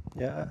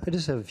 Yeah, I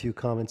just have a few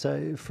comments.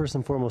 First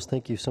and foremost,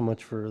 thank you so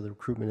much for the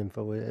recruitment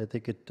info. I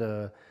think it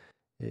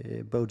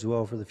bodes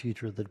well for the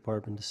future of the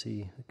department to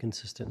see a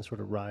consistent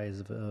sort of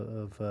rise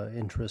of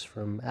interest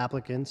from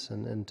applicants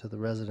and to the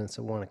residents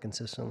that want to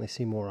consistently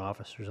see more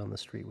officers on the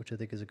street, which I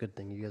think is a good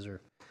thing. You guys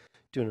are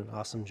doing an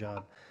awesome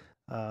job.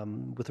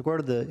 With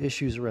regard to the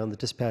issues around the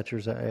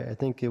dispatchers, I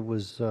think it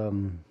was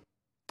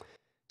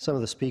some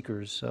of the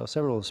speakers,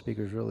 several of the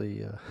speakers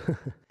really,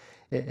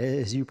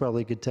 as you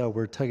probably could tell,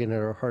 we're tugging at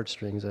our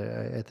heartstrings.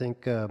 I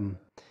think,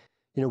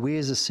 we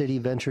as a city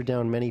venture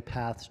down many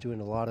paths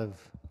doing a lot of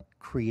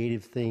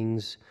creative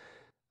things.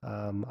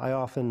 I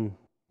often,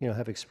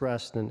 have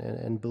expressed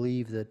and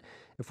believe that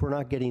if we're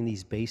not getting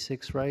these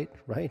basics right,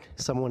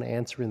 someone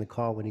answering the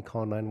call when you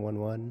call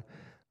 911,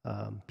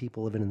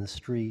 people living in the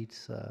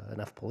streets,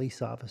 enough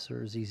police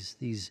officers,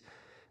 these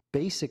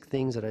basic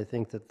things that I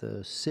think that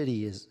the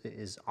city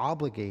is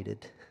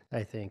obligated,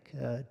 I think,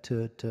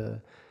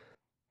 to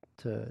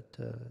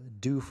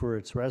do for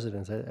its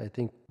residents. I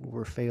think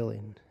we're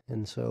failing.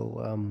 And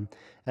so,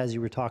 as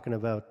you were talking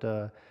about,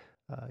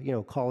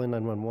 calling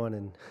 911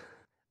 and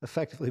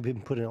effectively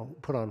being put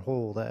on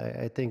hold,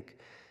 I think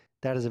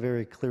that is a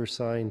very clear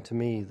sign to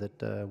me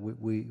that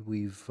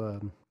we've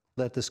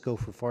let this go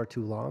for far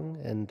too long.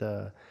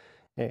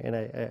 And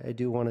I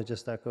do want to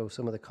just echo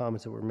some of the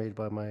comments that were made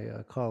by my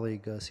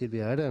colleague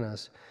Silvia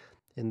Arenas,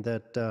 in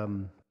that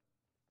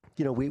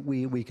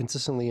we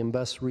consistently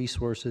invest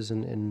resources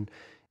in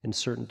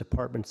certain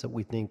departments that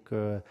we think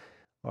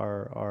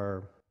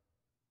are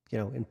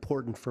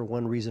important for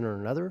one reason or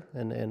another,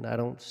 and I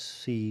don't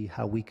see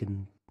how we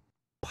can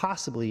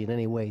possibly in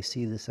any way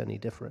see this any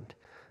different.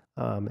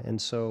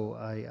 And so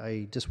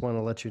I just want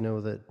to let you know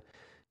that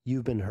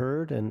you've been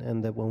heard,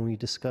 and that when we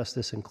discuss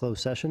this in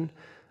closed session,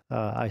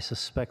 I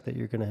suspect that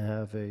you're going to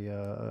have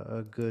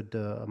a good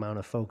amount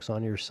of folks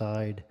on your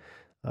side,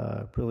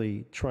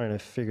 really trying to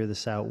figure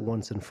this out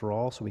once and for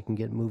all, so we can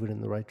get moving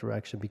in the right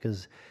direction.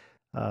 Because,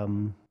 I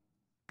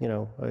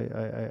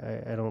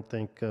don't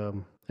think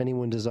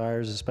anyone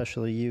desires,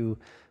 especially you,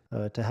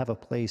 to have a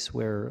place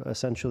where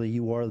essentially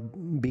you are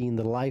being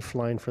the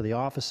lifeline for the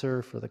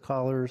officer, for the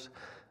callers.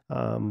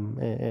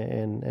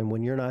 And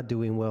when you're not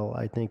doing well,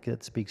 I think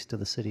it speaks to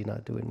the city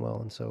not doing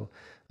well. And so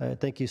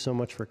thank you so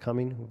much for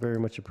coming. Very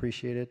much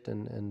appreciate it.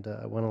 And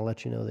I want to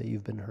let you know that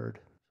you've been heard.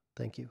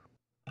 Thank you.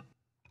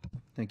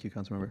 Thank you,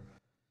 Councilmember.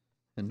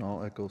 And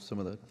I'll echo some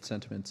of the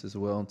sentiments as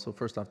well. And so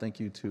first off, thank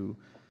you to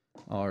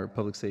our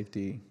public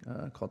safety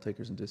call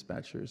takers and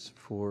dispatchers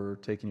for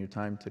taking your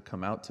time to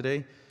come out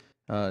today.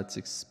 It's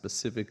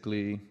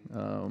specifically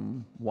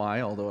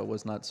why, although I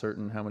was not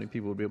certain how many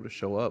people would be able to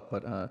show up,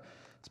 but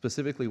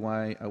specifically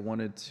why I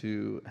wanted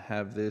to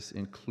have this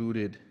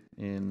included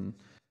in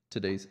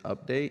today's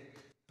update,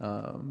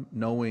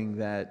 knowing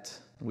that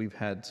we've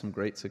had some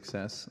great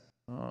success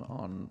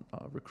on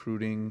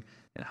recruiting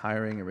and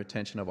hiring and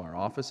retention of our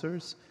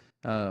officers.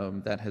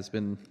 That has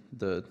been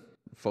the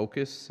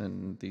focus,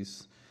 and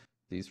these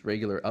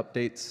regular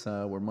updates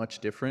were much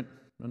different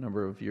a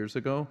number of years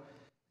ago.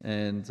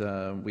 And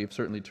we've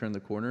certainly turned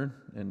the corner,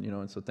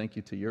 and so thank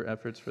you to your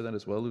efforts for that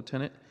as well,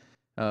 Lieutenant.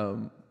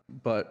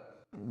 But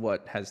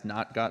what has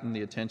not gotten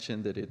the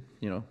attention that it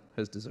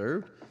has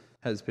deserved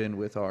has been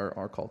with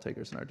our call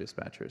takers and our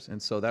dispatchers.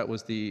 And so that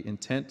was the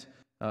intent.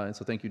 And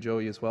so thank you,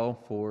 Joey, as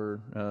well, for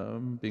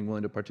being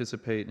willing to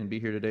participate and be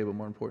here today, but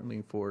more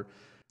importantly for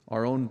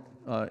our own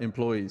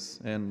employees.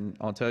 And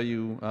I'll tell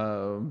you,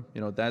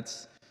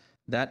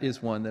 that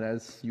is one that,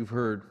 as you've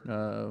heard,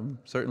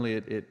 certainly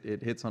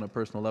it hits on a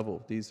personal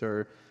level. These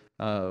are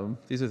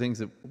things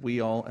that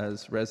we all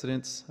as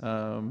residents,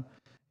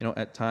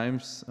 at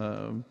times,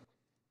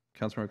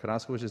 Councilmember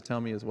Carrasco was just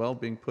telling me as well,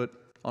 being put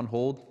on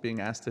hold,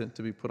 being asked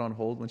to be put on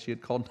hold when she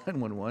had called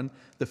 911,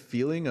 the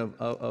feeling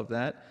of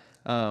that.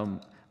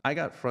 I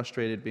got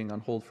frustrated being on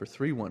hold for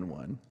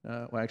 311,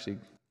 well, actually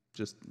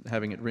just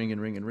having it ring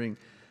and ring and ring.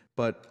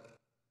 But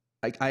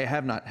I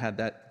have not had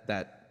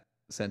that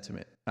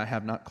sentiment. I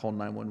have not called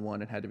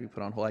 911 and had to be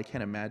put on hold. I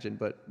can't imagine,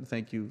 but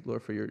thank you, Laura,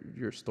 for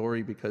your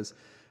story, because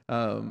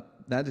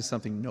that is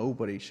something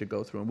nobody should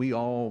go through. And we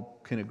all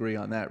can agree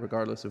on that,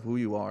 regardless of who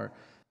you are.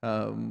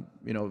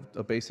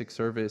 A basic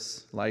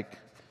service like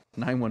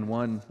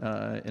 911,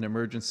 an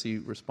emergency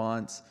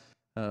response,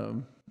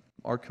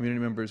 our community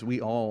members, we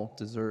all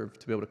deserve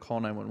to be able to call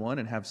 911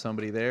 and have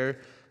somebody there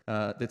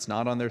that's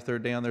not on their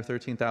third day on their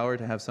 13th hour,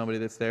 to have somebody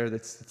that's there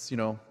that's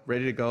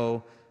ready to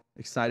go,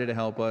 excited to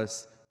help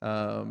us,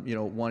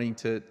 wanting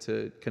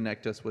to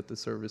connect us with the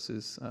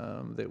services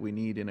that we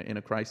need in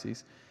a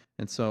crisis.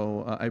 And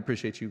so I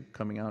appreciate you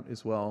coming out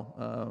as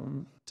well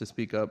to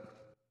speak up.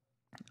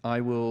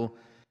 I will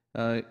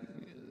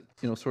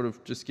sort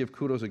of just give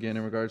kudos again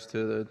in regards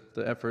to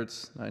the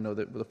efforts. I know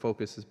that the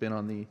focus has been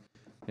on the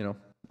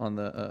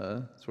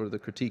sort of the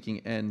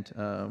critiquing end,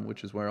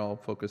 which is where I'll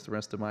focus the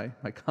rest of my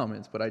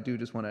comments. But I do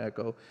just want to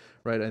echo,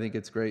 right, I think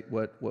it's great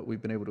what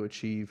we've been able to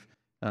achieve.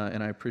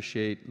 And I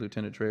appreciate,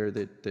 Lieutenant Dreyer,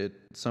 that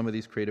some of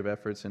these creative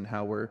efforts and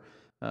how we're,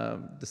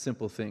 the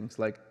simple things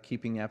like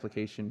keeping the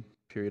application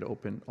period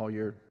open all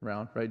year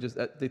round, right? Just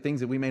the things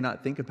that we may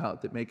not think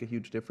about that make a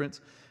huge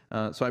difference.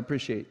 So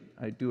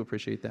I do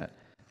appreciate that.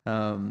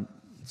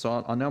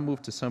 So I'll now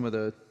move to some of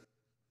the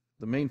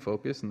main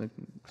focus and the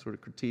sort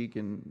of critique,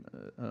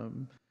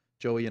 and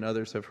Joey and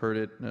others have heard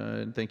it.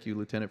 And thank you,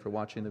 Lieutenant, for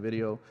watching the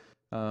video.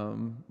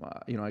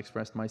 I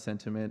expressed my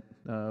sentiment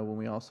when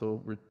we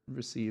also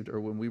received,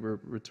 or when we were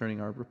returning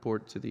our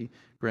report to the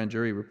grand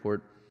jury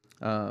report.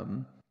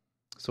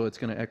 So it's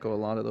going to echo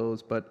a lot of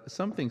those, but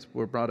some things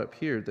were brought up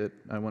here that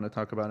I want to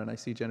talk about, and I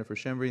see Jennifer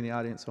Shembri in the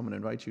audience, so I'm going to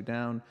invite you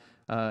down,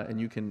 and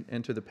you can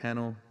enter the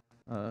panel.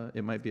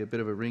 It might be a bit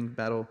of a ring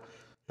battle,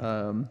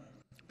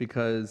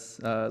 because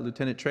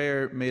Lieutenant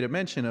Trayer made a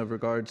mention of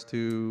regards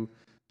to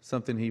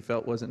something he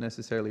felt wasn't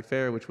necessarily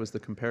fair, which was the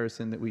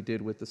comparison that we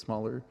did with the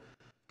smaller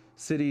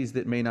cities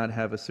that may not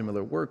have a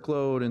similar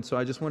workload. And so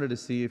I just wanted to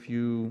see if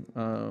you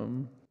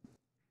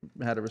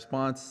had a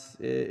response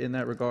in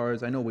that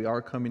regards. I know we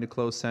are coming to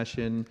closed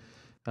session,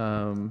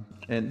 and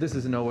this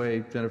is in no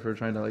way, Jennifer,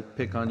 trying to like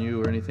pick on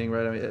you or anything,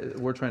 right? I mean,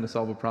 we're trying to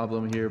solve a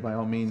problem here by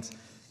all means,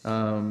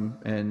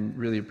 and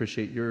really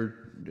appreciate your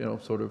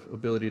sort of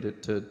ability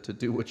to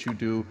do what you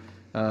do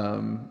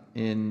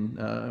in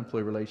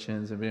employee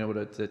relations and being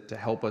able to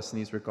help us in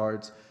these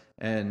regards.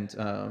 And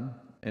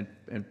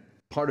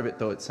part of it,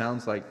 though, it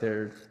sounds like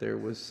there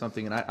was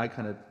something, and I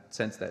kind of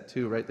sense that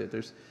too, right? That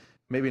there's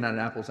maybe not an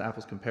apples to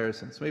apples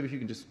comparison. So maybe if you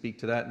can just speak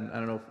to that, and I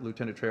don't know if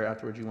Lieutenant Trayer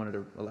afterwards you wanted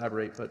to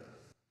elaborate, but.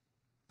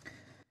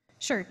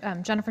 Sure.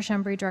 Jennifer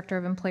Shembri, Director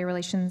of Employee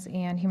Relations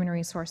and Human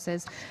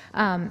Resources.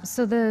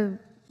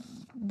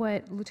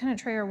 What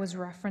Lieutenant Trayer was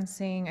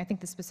referencing, I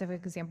think the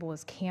specific example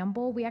was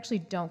Campbell. We actually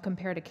don't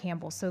compare to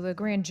Campbell. So the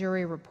grand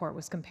jury report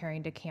was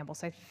comparing to Campbell.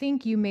 So I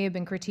think you may have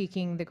been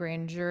critiquing the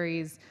grand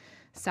jury's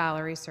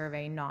salary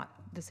survey, not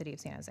the city of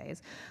San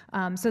Jose's.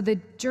 So the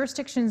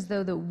jurisdictions,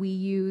 though, that we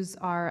use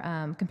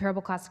are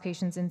comparable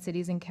classifications in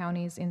cities and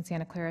counties in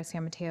Santa Clara,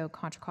 San Mateo,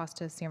 Contra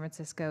Costa, San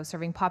Francisco,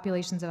 serving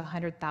populations of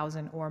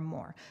 100,000 or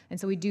more. And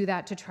so we do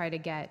that to try to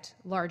get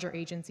larger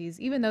agencies,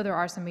 even though there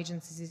are some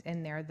agencies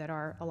in there that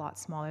are a lot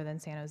smaller than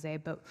San Jose,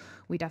 but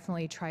we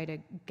definitely try to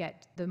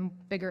get the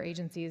bigger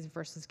agencies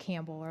versus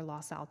Campbell or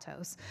Los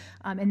Altos.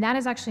 And that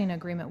is actually an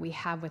agreement we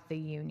have with the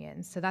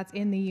union. So that's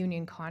in the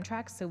union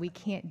contract, so we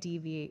can't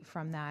deviate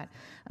from that.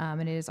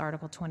 And it is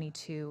Article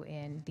 22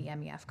 in the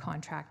MEF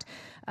contract.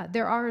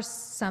 There are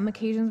some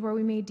occasions where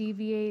we may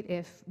deviate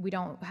if we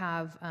don't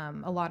have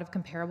a lot of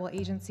comparable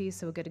agencies.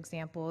 So a good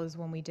example is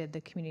when we did the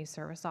community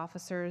service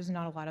officers.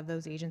 Not a lot of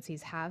those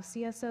agencies have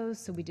CSOs,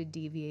 so we did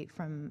deviate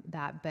from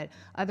that. But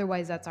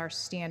otherwise, that's our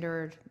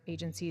standard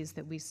agencies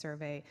that we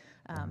survey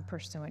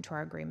pursuant to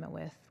our agreement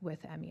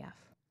with MEF.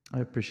 I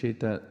appreciate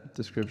that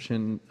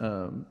description.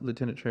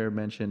 Lieutenant Trayer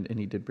mentioned, and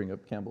he did bring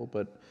up Campbell,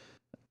 but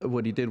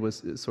what he did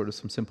was sort of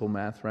some simple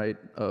math, right,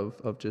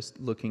 of just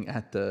looking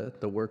at the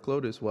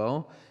workload as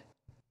well.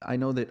 I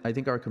know that I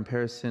think our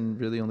comparison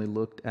really only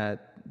looked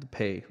at the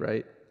pay,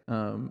 right?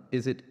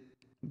 Is it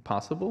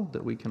possible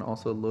that we can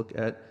also look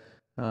at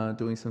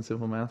doing some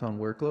simple math on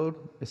workload,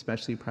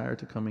 especially prior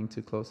to coming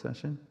to closed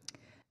session?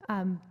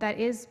 That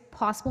is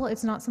possible.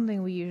 It's not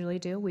something we usually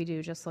do. We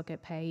do just look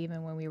at pay.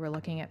 Even when we were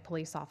looking at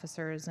police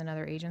officers and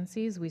other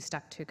agencies, we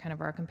stuck to kind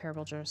of our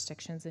comparable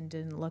jurisdictions and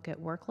didn't look at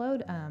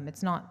workload.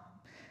 It's not,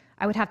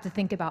 I would have to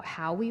think about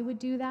how we would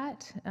do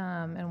that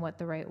and what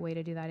the right way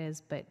to do that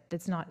is, but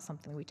it's not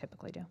something we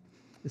typically do.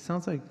 It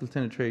sounds like,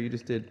 Lieutenant Trayer, you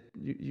just did,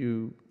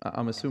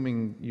 I'm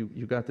assuming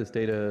you got this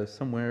data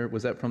somewhere.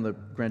 Was that from the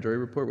grand jury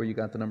report where you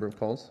got the number of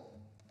calls?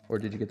 Or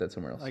did you get that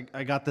somewhere else?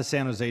 I got the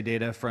San Jose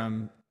data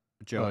from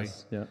Joey.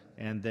 Yeah.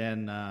 And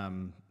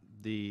then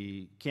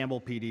the Campbell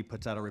PD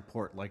puts out a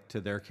report like to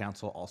their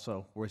council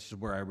also, which is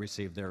where I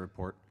received their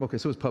report. Okay,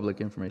 so it's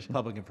public information.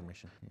 Public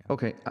information. Yeah.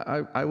 Okay,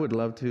 I would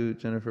love to,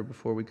 Jennifer,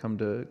 before we come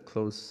to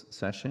closed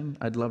session,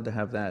 I'd love to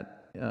have that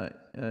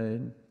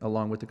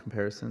along with the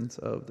comparisons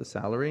of the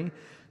salary,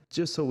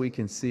 just so we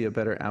can see a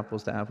better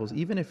apples to apples,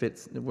 even if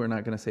we're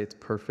not going to say it's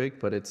perfect,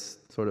 but it's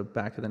sort of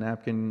back of the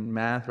napkin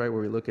math, right,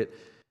 where we look at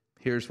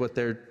here's what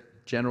their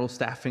general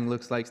staffing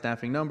looks like,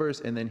 staffing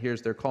numbers, and then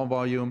here's their call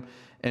volume,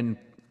 and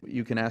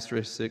you can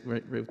asterisk it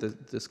with the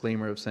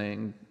disclaimer of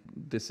saying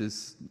this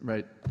is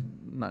right,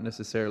 not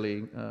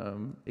necessarily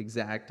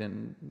exact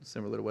and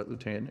similar to what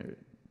Lieutenant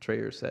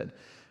Trayer said.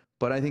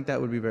 But I think that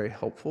would be very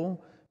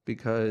helpful,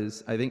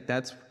 because I think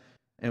that's,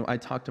 and I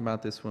talked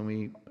about this when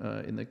we,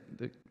 in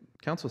the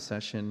council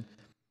session,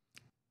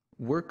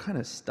 we're kind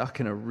of stuck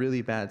in a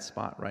really bad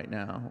spot right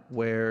now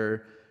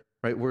where,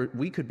 right,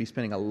 we could be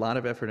spending a lot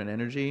of effort and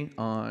energy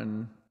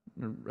on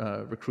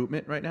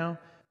recruitment right now,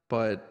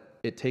 but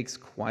it takes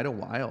quite a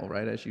while,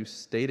 right, as you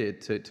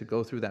stated, to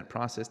go through that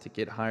process, to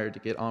get hired, to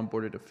get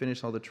onboarded, to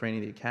finish all the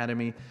training, the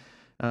academy.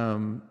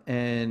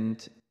 And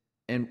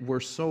we're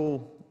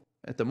so,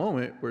 at the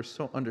moment, we're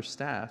so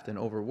understaffed and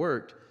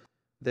overworked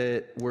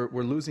that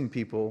we're losing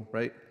people,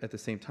 right, at the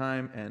same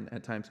time, and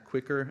at times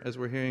quicker, as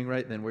we're hearing,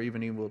 right, than we're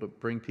even able to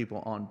bring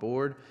people on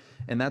board.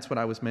 And that's what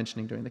I was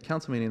mentioning during the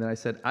council meeting, that I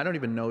said, I don't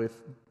even know if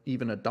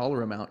even a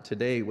dollar amount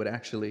today would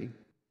actually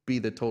be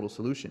the total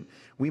solution.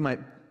 We might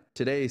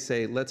today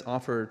say, let's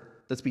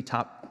be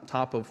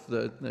top of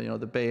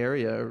the Bay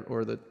Area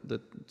or the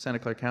Santa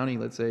Clara County,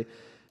 let's say,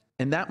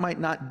 and that might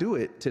not do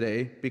it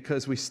today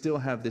because we still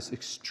have this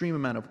extreme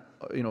amount of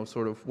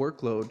sort of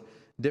workload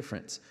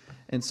difference.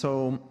 And so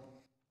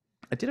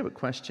I did have a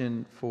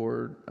question for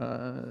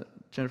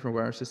Jennifer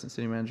McGuire, Assistant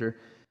City Manager.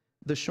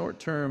 The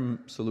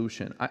short-term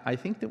solution, I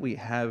think that we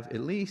have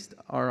at least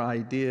our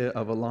idea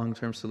of a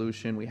long-term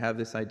solution. We have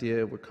this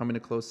idea, we're coming to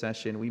closed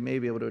session, we may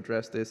be able to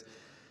address this,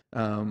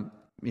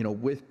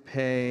 with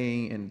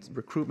pay and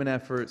recruitment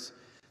efforts.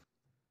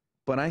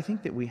 But I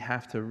think that we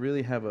have to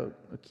really have a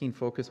keen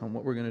focus on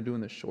what we're going to do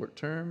in the short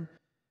term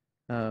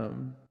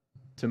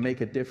to make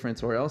a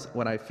difference, or else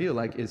what I feel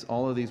like is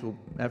all of these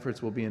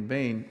efforts will be in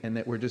vain, and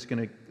that we're just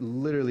going to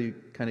literally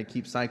kind of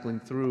keep cycling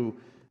through.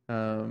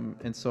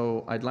 And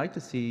so I'd like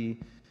to see,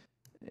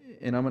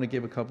 and I'm going to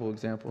give a couple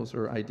examples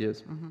or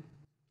ideas. Mm-hmm.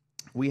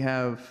 We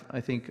have,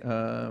 I think,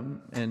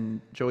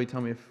 and Joey,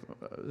 tell me if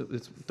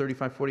it's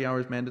 35, 40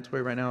 hours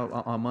mandatory right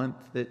now a month,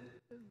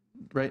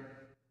 right?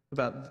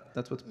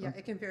 That's what's... Yeah,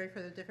 it can vary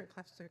for the different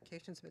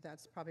classifications, but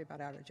that's probably about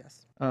average,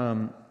 yes.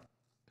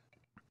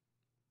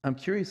 I'm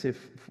curious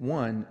if,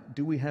 one,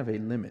 do we have a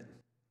limit?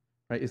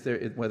 Right? Is there,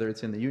 whether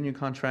it's in the union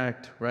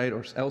contract, right,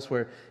 or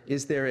elsewhere,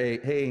 is there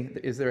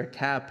a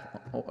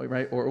cap,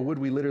 right? Or would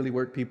we literally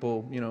work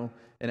people,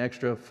 an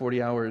extra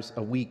 40 hours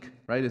a week,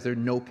 right? Is there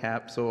no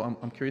cap? So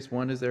I'm curious,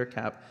 one, is there a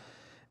cap?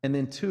 And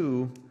then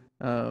two,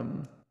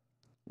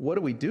 what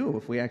do we do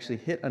if we actually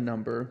hit a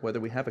number, whether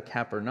we have a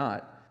cap or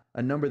not,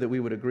 a number that we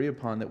would agree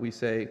upon, that we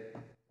say,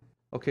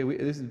 okay,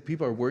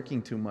 people are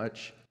working too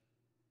much,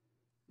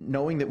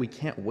 knowing that we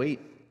can't wait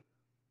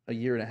a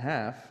year and a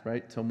half,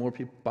 right, till more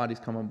bodies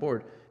come on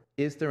board.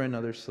 Is there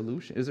another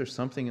solution? Is there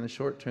something in the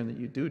short term that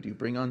you do? Do you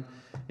bring on,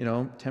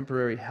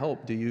 temporary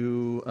help? Do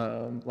you,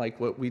 like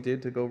what we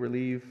did to go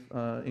relieve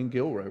in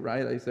Gilroy,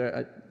 right?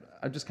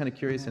 I'm just kind of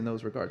curious in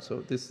those regards.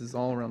 So this is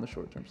all around the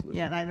short-term solution.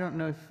 Yeah, and I don't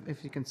know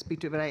if you can speak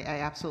to it, but I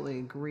absolutely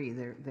agree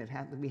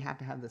that we have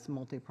to have this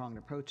multi-pronged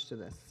approach to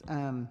this.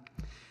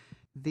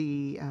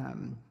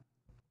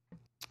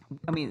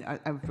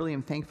 I really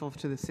am thankful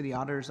to the city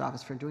auditor's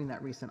office for doing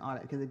that recent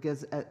audit, because it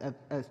gives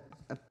a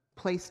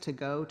place to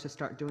go to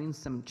start doing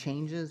some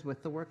changes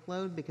with the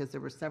workload, because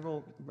there were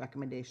several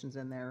recommendations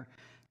in there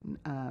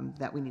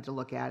that we need to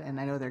look at,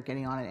 and I know they're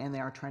getting on it, and they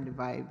are trying to,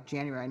 by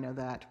January, I know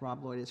that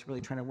Rob Lloyd is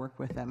really trying to work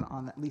with them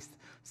on at least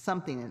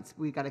something.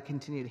 We've got to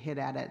continue to hit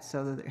at it,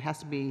 so that it has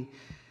to be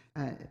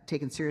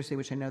taken seriously,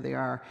 which I know they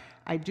are.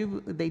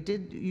 You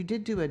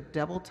did do a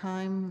double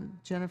time,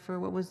 Jennifer.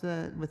 What was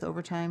with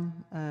overtime?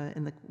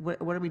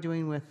 What are we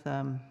doing with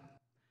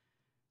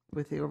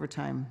the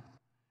overtime?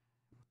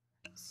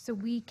 So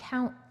we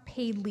count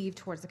paid leave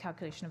towards the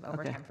calculation of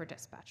overtime for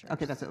dispatchers.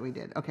 Okay, that's what we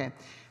did. Okay.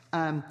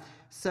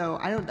 So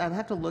I'd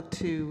have to look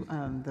to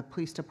the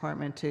police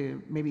department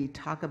to maybe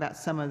talk about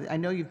some of I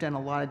know you've done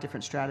a lot of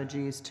different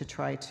strategies to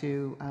try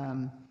to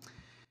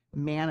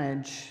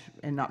manage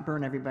and not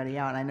burn everybody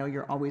out. I know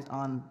you're always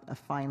on a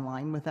fine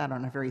line with that,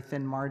 on a very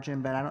thin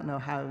margin, but I don't know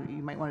how,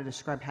 you might want to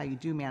describe how you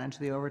do manage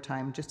the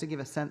overtime, just to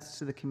give a sense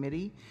to the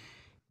committee.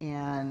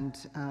 And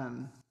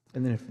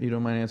then if you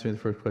don't mind answering the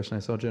first question, I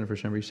saw Jennifer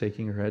Shembri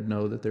shaking her head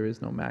no, that there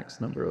is no max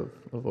number of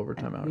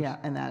overtime hours. Yeah,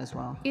 and that as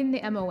well. In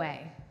the MOA.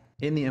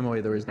 In the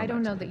MOA, there is no I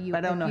don't max know that you.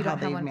 I don't know you how don't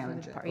have they one for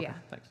manage the it. part, Okay, yeah.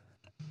 thanks.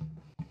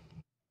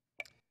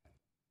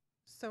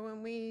 So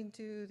when we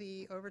do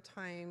the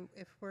overtime,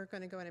 if we're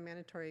going to go in a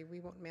mandatory, we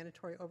want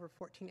mandatory over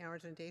 14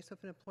 hours in a day. So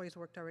if an employee's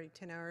worked already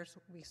 10 hours,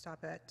 we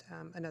stop at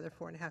another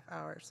 4.5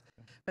 hours.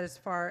 But as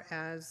far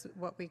as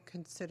what we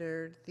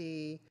consider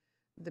the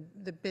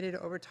bidded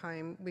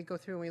overtime, we go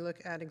through and we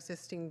look at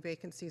existing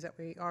vacancies that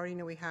we already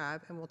know we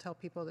have, and we'll tell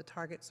people the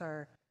targets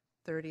are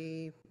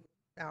 30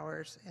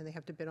 hours and they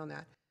have to bid on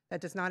that. That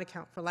does not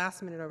account for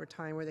last minute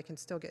overtime, where they can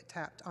still get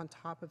tapped on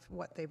top of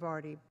what they've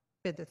already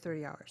bid the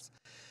 30 hours.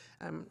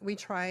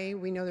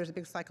 We know there's a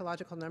big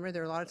psychological number.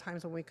 There are a lot of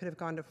times when we could have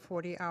gone to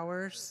 40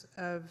 hours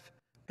of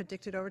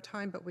predicted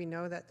overtime, but we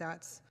know that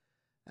that's,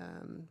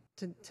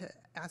 to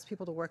ask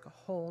people to work a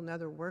whole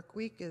nother work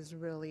week is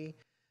really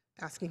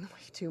asking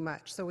way too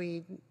much. So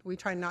we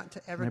try not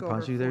to ever go over 40. Can I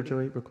pause you there,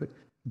 Joey, real quick?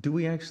 Do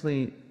we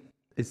actually,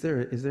 is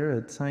there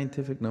a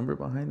scientific number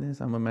behind this?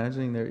 I'm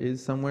imagining there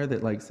is somewhere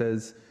that like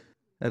says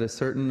at a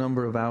certain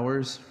number of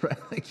hours, right?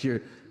 Like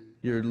you're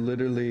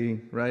literally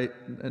right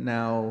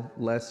now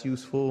less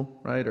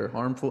useful, right, or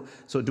harmful.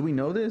 So do we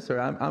know this, or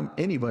I'm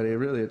anybody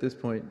really at this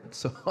point?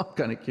 So I'm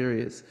kind of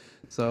curious.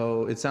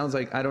 So it sounds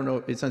like, I don't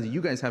know. It sounds like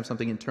you guys have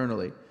something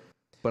internally,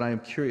 but I am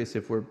curious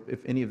if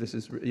any of this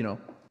is,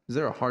 is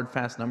there a hard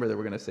fast number that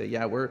we're going to say,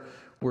 yeah,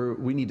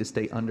 we need to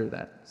stay under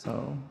that?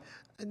 So.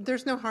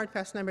 There's no hard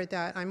fast number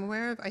that I'm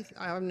aware of. I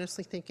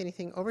honestly think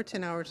anything over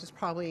 10 hours is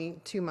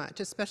probably too much,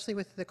 especially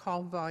with the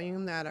call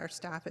volume that our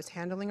staff is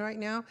handling right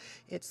now.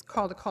 It's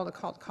call to call to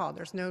call to call.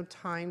 There's no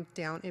time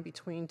down in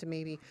between to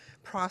maybe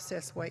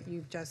process what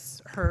you've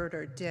just heard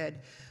or did.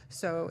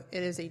 So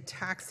it is a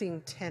taxing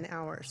 10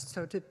 hours.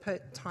 So to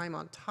put time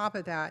on top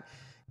of that,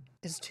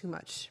 is too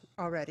much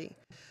already.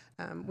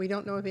 We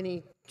don't know of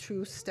any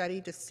true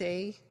study to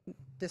say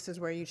this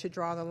is where you should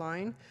draw the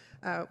line.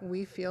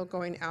 We feel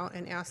going out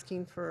and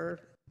asking for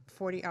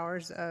 40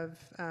 hours of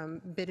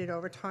bidded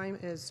overtime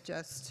is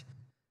just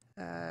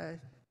a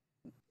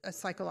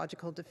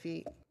psychological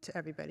defeat to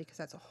everybody, because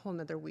that's a whole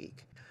nother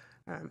week.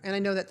 And I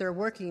know that they're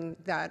working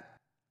that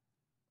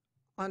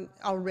on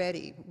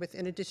already, with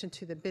in addition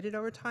to the bidded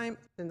overtime,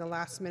 in the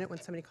last minute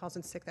when somebody calls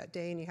in sick that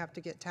day and you have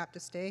to get tapped to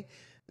stay,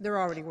 they're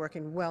already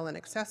working well in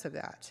excess of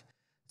that.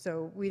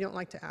 So we don't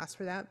like to ask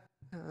for that.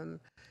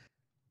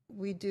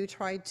 We do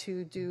try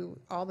to do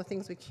all the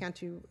things we can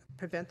to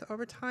prevent the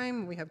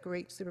overtime. We have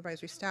great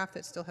supervisory staff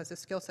that still has the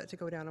skill set to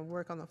go down and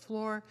work on the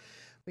floor.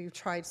 We've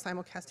tried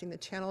simulcasting the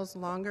channels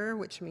longer,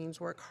 which means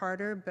work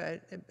harder,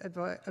 but it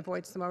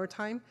avoids some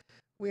overtime.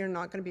 We are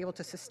not going to be able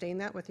to sustain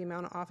that with the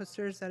amount of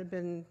officers that have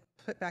been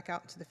put back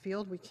out into the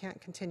field. We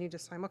can't continue to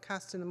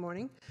simulcast in the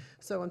morning.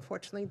 So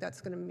unfortunately, that's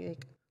going to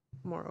make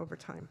more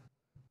overtime.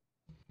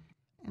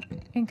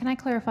 And can I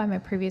clarify my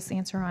previous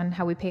answer on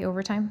how we pay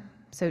overtime?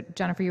 So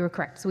Jennifer, you were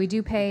correct. So we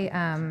do pay,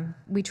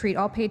 we treat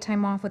all paid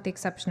time off with the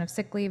exception of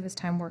sick leave as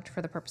time worked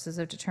for the purposes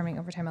of determining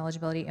overtime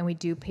eligibility, and we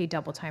do pay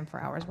double time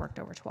for hours worked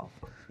over 12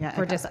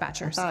 for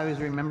dispatchers. I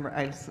thought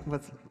I was I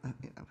was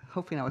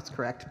hoping I was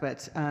correct,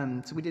 but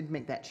so we did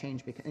make that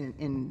change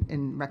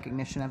in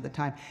recognition of the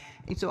time.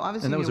 And so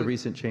obviously, And that was a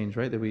recent change,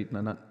 right? That we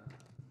not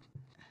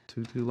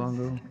too long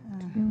ago.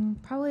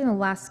 Probably in the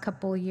last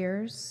couple of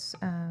years.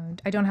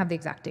 I don't have the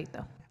exact date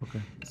though. Okay.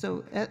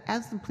 So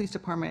as the police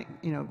department,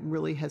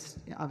 really has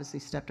obviously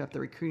stepped up the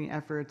recruiting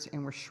efforts,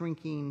 and we're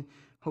shrinking,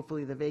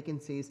 hopefully, the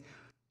vacancies.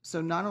 So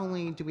not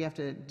only do we have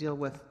to deal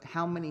with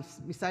how many,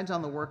 besides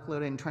on the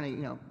workload and trying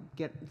to,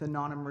 get the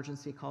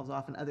non-emergency calls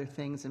off and other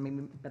things, and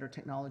maybe better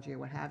technology or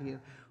what have you,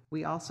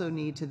 we also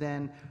need to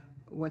then,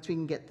 once we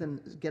can get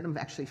them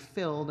actually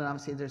filled, and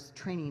obviously there's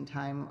training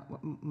time.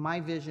 My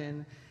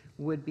vision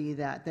would be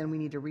that then we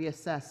need to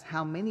reassess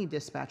how many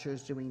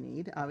dispatchers do we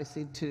need,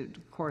 obviously to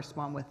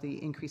correspond with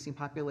the increasing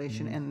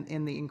population and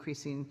in the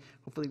increasing,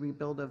 hopefully,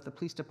 rebuild of the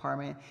police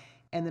department.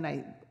 And then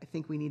I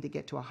think we need to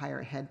get to a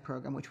higher head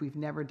program, which we've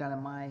never done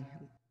in my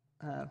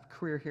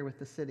career here with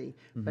the city.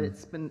 But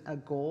it's been a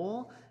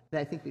goal that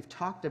I think we've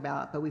talked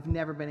about, but we've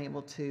never been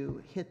able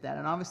to hit that.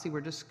 And obviously,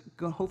 we're just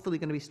hopefully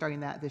going to be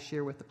starting that this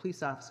year with the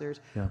police officers.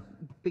 Yeah.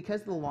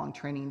 Because of the long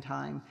training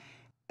time.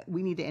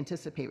 We need to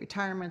anticipate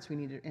retirements, we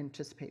need to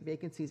anticipate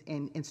vacancies,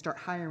 and start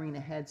hiring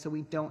ahead so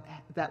we don't,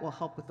 that will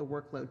help with the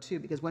workload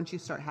too, because once you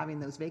start having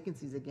those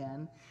vacancies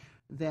again,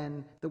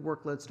 then the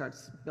workload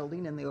starts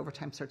building and the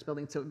overtime starts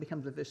building, so it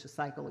becomes a vicious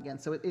cycle again.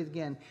 So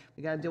again,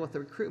 we got to deal with the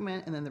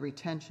recruitment and then the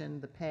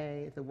retention, the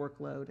pay, the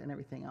workload, and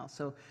everything else.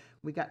 So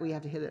we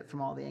have to hit it from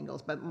all the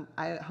angles. But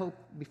I hope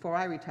before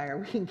I retire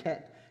we can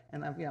get,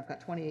 and I've got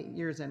 28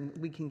 years, and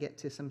we can get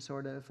to some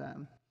sort of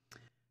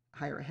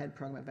higher ahead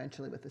program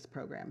eventually with this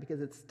program, because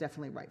it's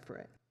definitely right for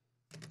it.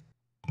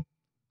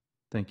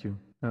 Thank you.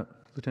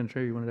 Lieutenant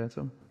Trayer, you wanted to add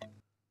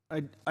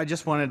something? I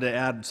just wanted to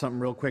add something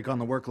real quick on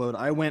the workload.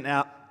 I went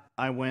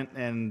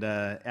and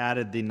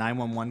added the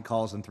 911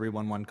 calls and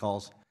 311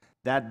 calls.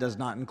 That does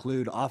not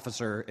include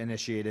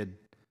officer-initiated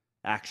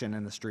action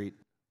in the street,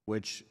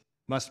 which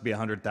must be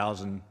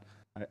 100,000.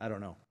 I don't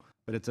know,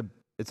 but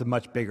it's a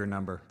much bigger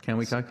number. Can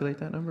we calculate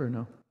that number or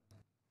no?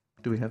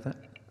 Do we have that?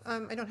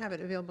 I don't have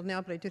it available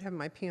now, but I do have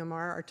my PMR.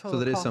 Our total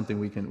So that is something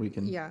we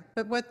can. Yeah,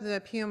 but what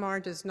the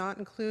PMR does not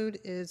include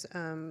is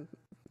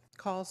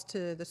calls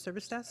to the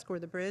service desk or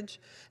the bridge,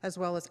 as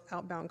well as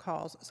outbound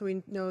calls. So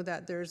we know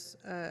that there's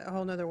a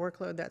whole nother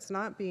workload that's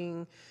not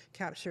being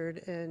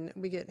captured, and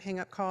we get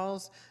hang-up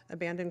calls,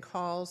 abandoned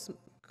calls,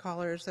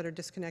 callers that are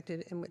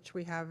disconnected, in which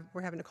we're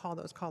having to call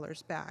those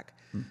callers back.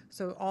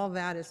 So all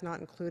that is not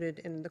included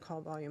in the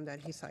call volume that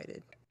he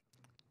cited.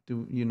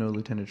 Do you know,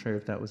 Lieutenant Trayer,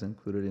 if that was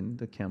included in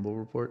the Campbell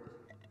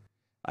report?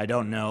 I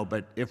don't know,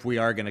 but if we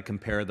are going to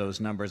compare those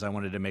numbers, I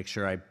wanted to make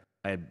sure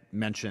I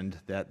mentioned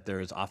that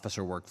there is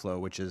officer workflow,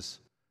 which is,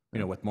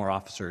 with more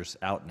officers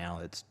out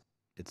now, it's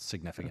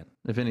significant.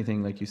 If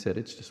anything, like you said,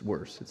 it's just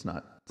worse. It's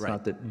not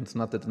that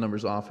the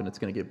number's off and it's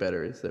going to get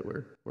better. It's that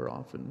we're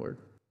off and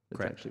it's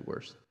Correct. Actually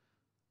worse.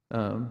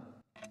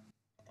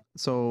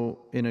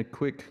 So in a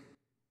quick,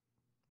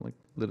 like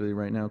literally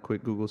right now,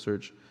 quick Google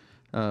search.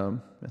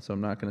 So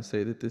I'm not going to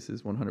say that this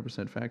is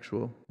 100%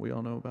 factual. We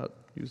all know about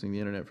using the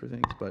internet for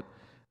things, but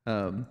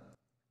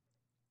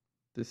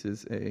this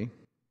is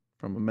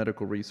from a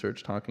medical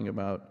research talking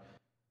about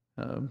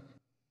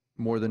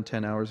more than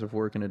 10 hours of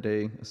work in a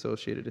day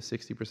associated a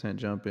 60%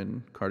 jump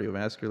in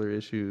cardiovascular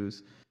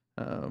issues,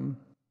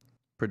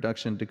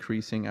 production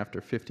decreasing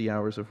after 50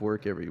 hours of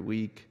work every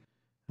week,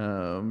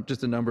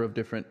 just a number of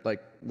different,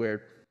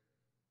 where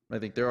I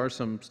think there are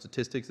some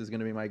statistics, is going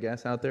to be my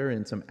guess out there,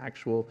 and some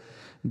actual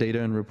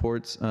data and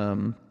reports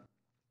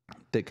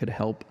that could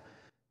help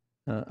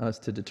us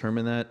to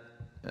determine that.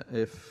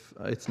 If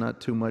it's not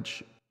too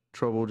much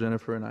trouble,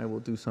 Jennifer and I will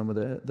do some of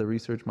the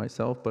research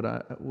myself, but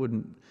I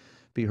wouldn't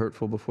be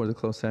hurtful before the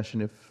closed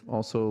session if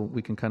also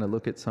we can kind of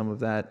look at some of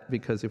that,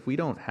 because if we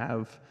don't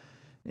have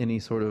any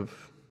sort of,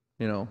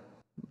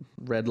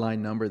 red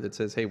line number that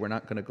says, hey, we're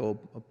not going to go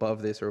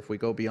above this, or if we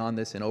go beyond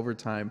this in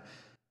overtime,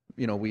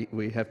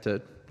 we have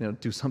to,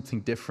 do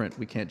something different.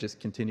 We can't just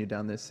continue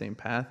down this same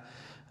path.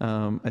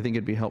 I think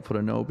it'd be helpful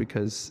to know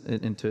because,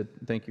 and to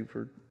thank you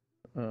for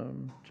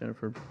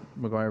Jennifer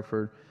McGuire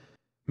for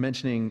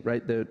mentioning,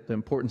 right, the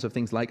importance of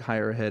things like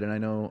hire ahead. And I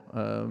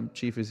know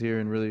Chief is here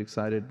and really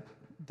excited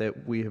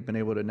that we have been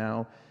able to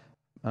now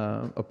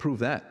approve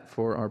that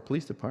for our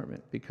police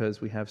department,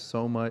 because we have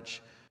so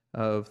much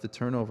of the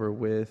turnover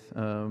with,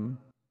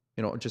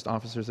 just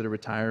officers that are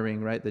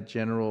retiring, right, the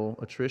general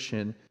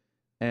attrition.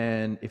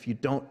 And if you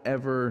don't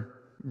ever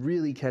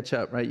really catch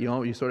up, right,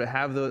 you sort of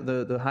have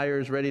the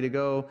hires ready to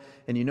go,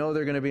 and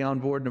they're going to be on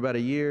board in about a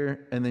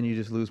year, and then you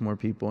just lose more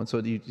people. And so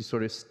you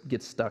sort of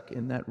get stuck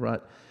in that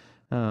rut.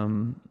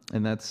 And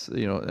that's,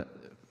 and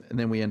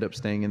then we end up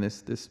staying in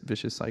this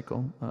vicious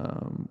cycle,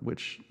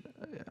 which,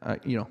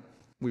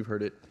 we've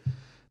heard it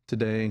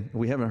today.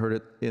 We haven't heard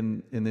it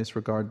in this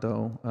regard,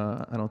 though.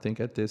 I don't think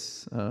at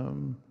this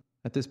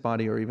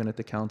body or even at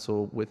the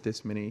council with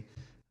this many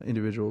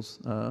individuals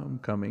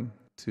coming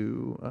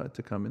to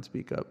come and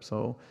speak up.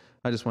 So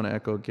I just want to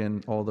echo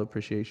again all the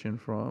appreciation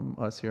from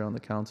us here on the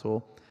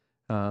council.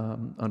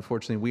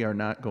 Unfortunately, we are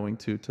not going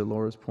to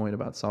Laura's point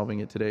about solving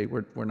it today.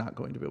 We're not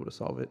going to be able to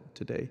solve it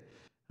today.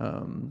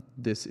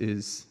 This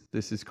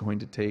is going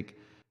to take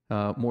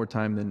more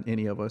time than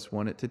any of us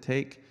want it to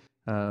take.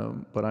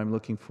 But I'm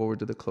looking forward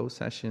to the closed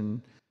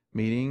session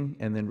meeting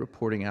and then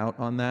reporting out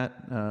on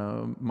that.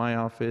 My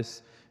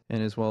office,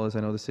 and as well as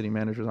I know the city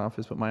manager's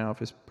office, but my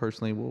office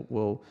personally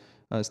will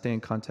stay in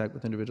contact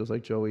with individuals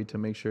like Joey to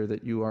make sure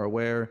that you are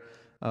aware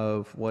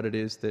of what it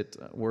is that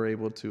we're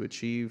able to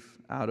achieve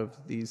out of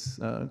these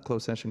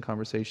closed session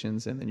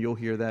conversations. And then you'll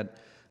hear that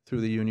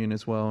through the union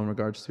as well in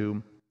regards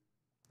to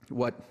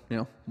what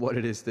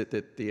it is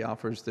that the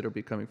offers that will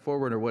be coming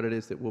forward, or what it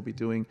is that we'll be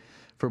doing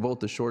for both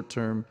the short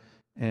term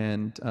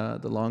and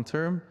the long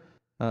term.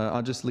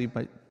 I'll just leave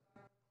my...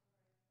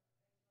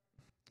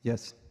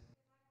 Yes.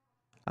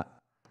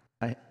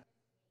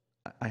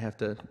 I have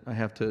to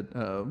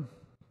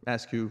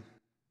ask you,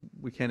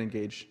 we can't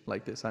engage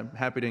like this. I'm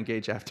happy to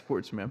engage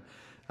afterwards, ma'am.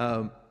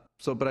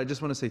 But I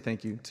just want to say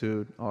thank you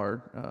to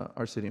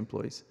our city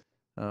employees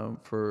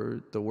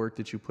for the work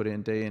that you put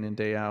in and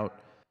day out.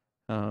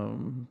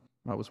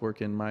 I was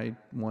working my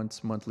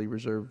once monthly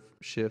reserve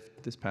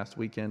shift this past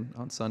weekend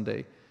on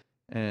Sunday,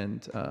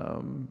 and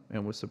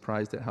was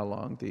surprised at how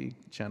long the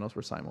channels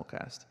were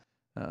simulcast.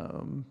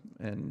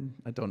 And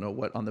I don't know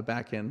what on the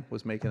back end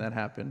was making that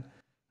happen.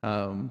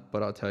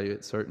 But I'll tell you,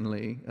 it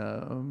certainly,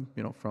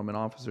 from an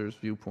officer's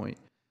viewpoint,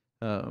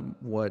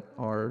 what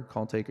our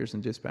call takers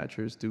and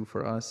dispatchers do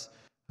for us,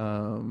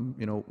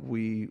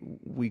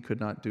 we could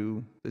not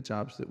do the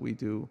jobs that we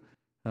do.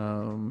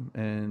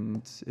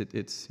 And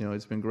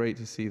it's been great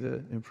to see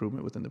the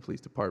improvement within the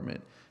police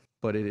department,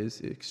 but it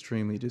is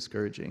extremely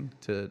discouraging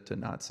to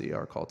not see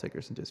our call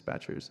takers and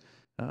dispatchers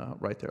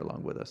right there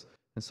along with us.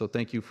 And so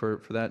thank you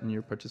for that and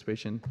your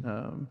participation.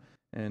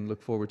 And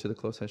look forward to the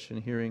closed session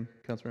hearing.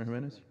 Councilmember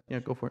Jimenez? Yeah,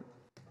 go for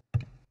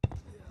it.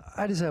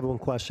 I just have one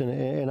question,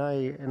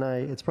 and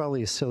it's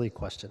probably a silly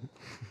question,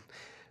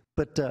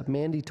 but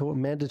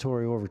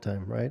mandatory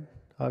overtime, right?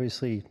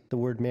 Obviously, the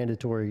word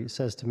mandatory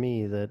says to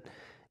me that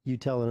you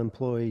tell an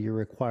employee you're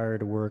required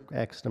to work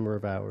X number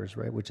of hours,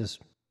 right? Which is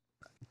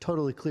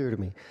totally clear to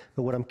me.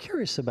 But what I'm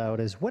curious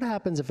about is what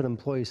happens if an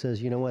employee says,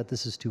 you know what,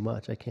 this is too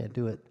much, I can't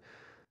do it.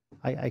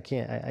 I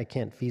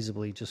can't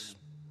feasibly just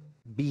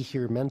be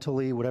here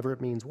mentally, whatever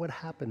it means. What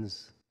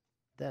happens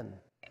then?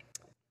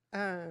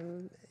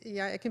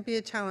 Yeah, it can be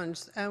a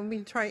challenge.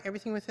 We try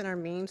everything within our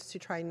means to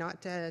try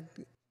not to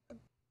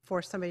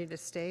force somebody to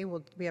stay.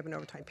 We have an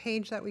overtime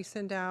page that we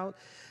send out.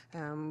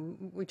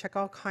 We check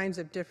all kinds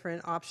of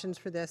different options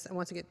for this, and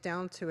once we get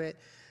down to it,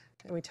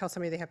 and we tell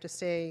somebody they have to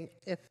stay,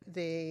 if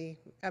they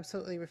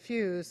absolutely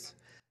refuse,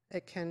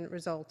 it can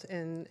result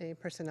in a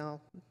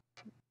personnel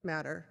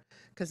matter,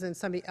 because then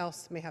somebody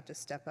else may have to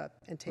step up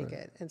and take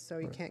it. And so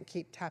you can't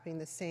keep tapping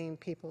the same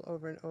people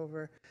over and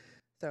over.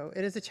 So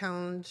it is a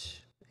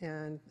challenge,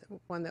 and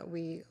one that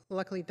we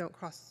luckily don't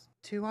cross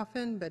too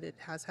often, but it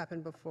has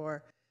happened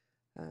before,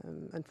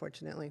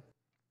 unfortunately.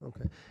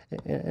 Okay.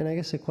 And I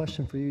guess a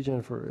question for you,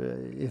 Jennifer,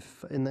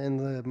 if in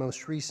the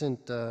most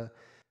recent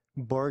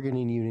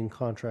bargaining union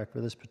contract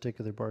for this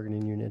particular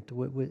bargaining unit,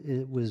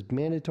 it was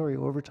mandatory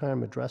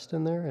overtime addressed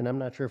in there? And I'm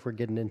not sure if we're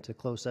getting into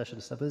closed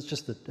session stuff. It's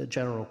just a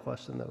general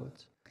question, though.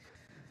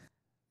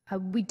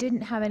 We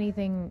didn't have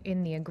anything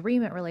in the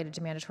agreement related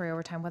to mandatory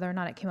overtime. Whether or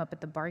not it came up at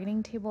the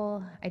bargaining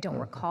table, I don't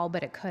recall,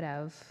 but it could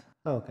have.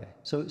 Okay.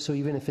 So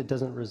even if it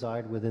doesn't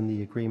reside within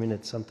the agreement,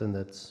 it's something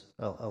that's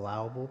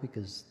allowable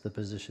because the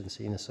position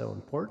seen as so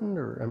important?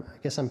 Or I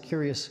guess I'm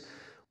curious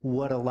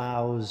what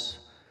allows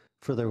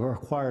for the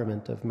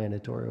requirement of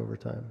mandatory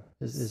overtime.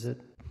 Is it?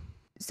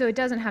 So it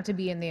doesn't have to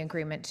be in the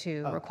agreement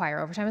to require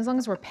overtime. As long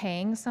as we're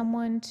paying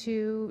someone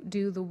to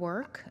do the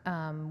work,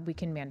 we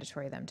can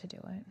mandatory them to do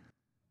it.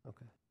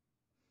 Okay.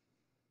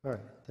 All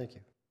right. Thank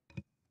you.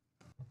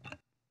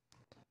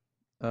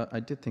 I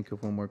did think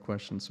of one more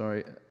question,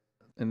 sorry.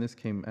 And this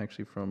came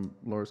actually from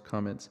Laura's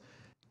comments.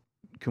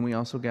 Can we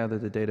also gather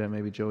the data,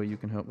 maybe Joey, you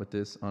can help with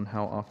this, on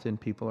how often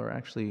people are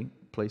actually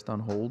placed on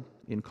hold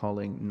in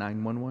calling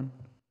 911?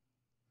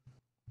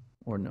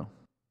 Or no?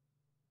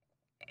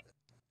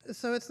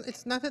 So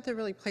it's not that they're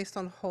really placed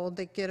on hold.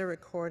 They get a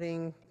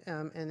recording,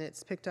 and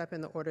it's picked up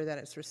in the order that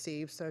it's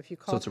received. So if you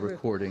call, So it's a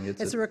recording.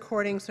 It's a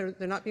recording. So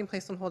they're not being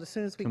placed on hold. As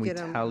soon as we Can we get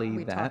them, tally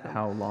we talk that, them.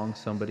 how long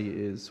somebody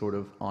is sort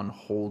of on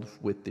hold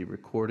with the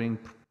recording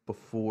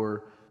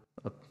before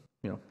a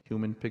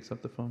human picks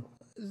up the phone?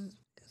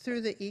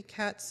 Through the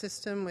ECAT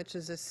system, which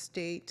is a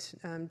state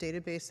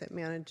database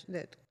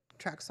that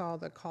tracks all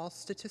the call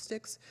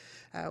statistics,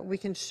 we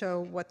can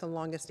show what the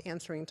longest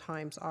answering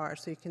times are.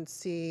 So you can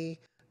see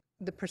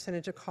the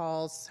percentage of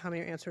calls, how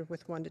many are answered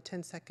with 1 to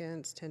 10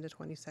 seconds, 10 to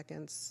 20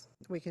 seconds.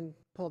 We can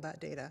pull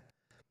that data.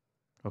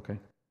 Okay.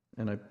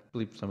 And I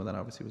believe some of that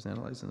obviously was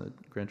analyzed in the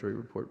grand jury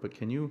report, but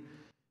can you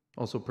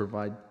also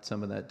provide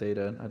some of that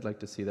data? I'd like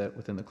to see that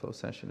within the closed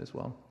session as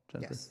well,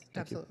 Jennifer. Yes, Thank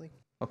you. absolutely.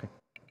 Okay.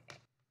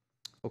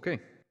 Okay.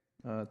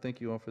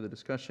 Thank you all for the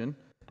discussion.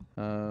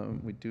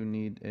 We do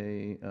need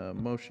a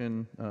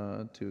motion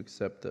to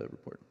accept the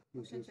report.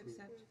 Motion to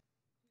accept.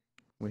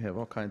 We have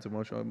all kinds of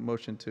motion. A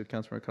motion to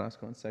Councilmember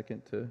Carrasco and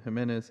second to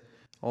Jimenez.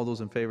 All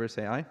those in favor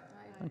say aye.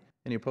 Aye.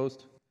 Any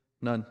opposed?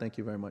 None. Thank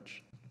you very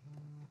much.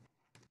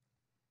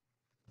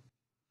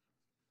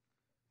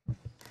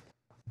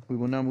 We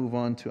will now move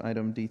on to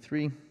item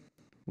D3,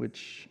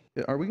 which,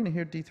 are we going to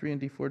hear D3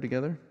 and D4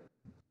 together?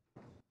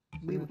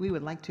 We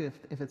would like to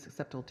if it's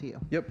acceptable to you.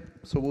 Yep.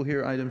 So we'll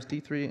hear items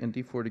D3 and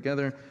D4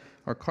 together.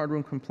 Our card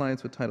room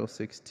compliance with Title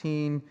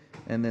 16,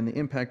 and then the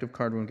impact of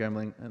card room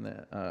gambling and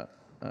the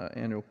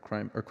annual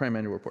crime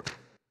annual report.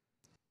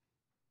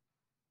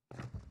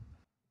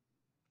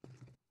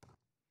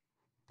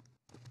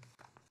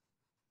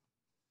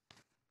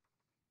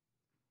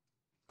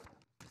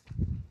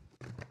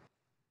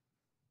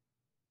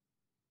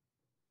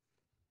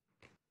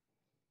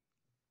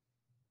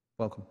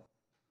 Welcome.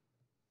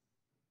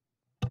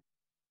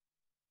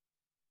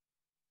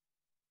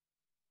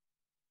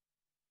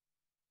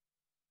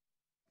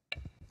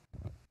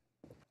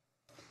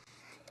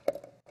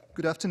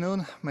 Good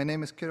afternoon. My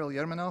name is Kirill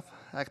Yermanov,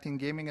 Acting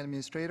Gaming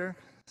Administrator.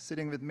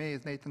 Sitting with me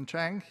is Nathan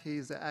Chang. He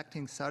is the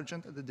Acting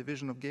Sergeant at the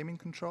Division of Gaming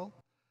Control.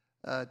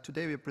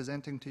 Today we are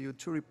presenting to you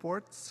two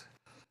reports: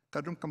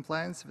 card room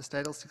compliance with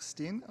Title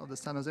 16 of the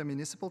San Jose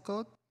Municipal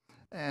Code,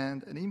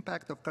 and an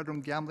impact of card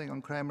room gambling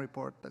on crime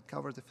report that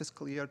covers the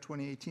fiscal year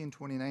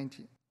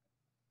 2018-2019.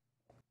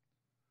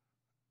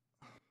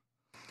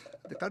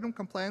 The card room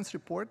compliance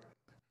report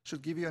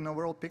should give you an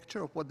overall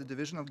picture of what the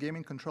Division of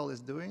Gaming Control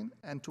is doing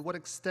and to what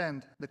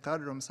extent the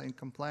card rooms are in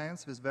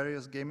compliance with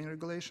various gaming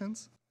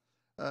regulations.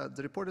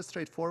 The report is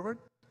straightforward.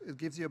 It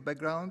gives you a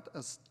background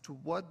as to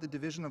what the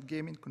Division of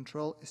Gaming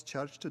Control is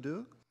charged to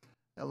do,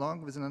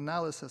 along with an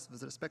analysis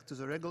with respect to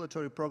the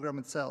regulatory program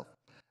itself.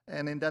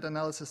 And in that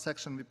analysis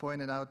section, we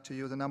pointed out to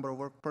you the number of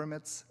work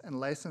permits and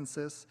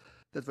licenses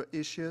that were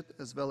issued,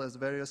 as well as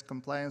various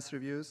compliance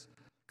reviews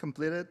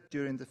completed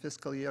during the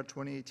fiscal year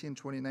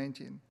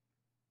 2018-2019.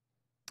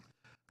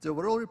 The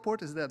overall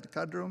report is that the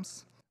card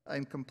rooms are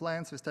in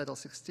compliance with Title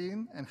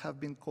 16 and have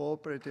been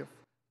cooperative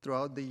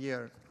throughout the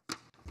year.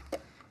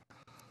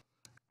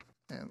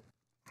 And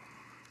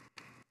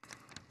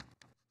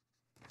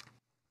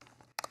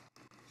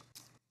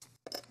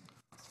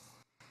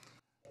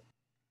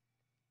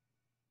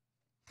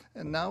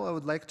now I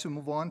would like to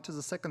move on to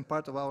the second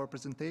part of our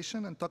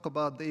presentation and talk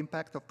about the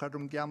impact of card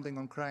room gambling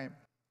on crime.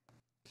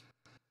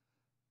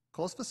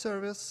 Calls for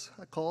service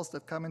are calls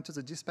that come into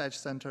the dispatch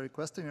center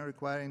requesting or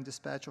requiring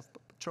dispatch of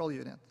a patrol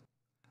unit.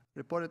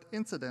 Reported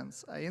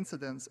incidents are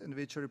incidents in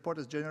which a report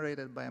is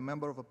generated by a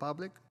member of a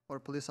public or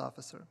police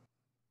officer.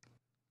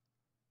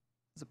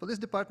 The police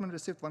department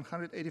received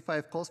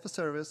 185 calls for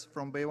service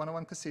from Bay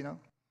 101 Casino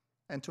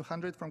and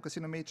 200 from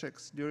Casino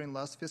Matrix during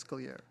last fiscal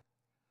year.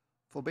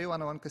 For Bay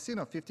 101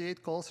 Casino,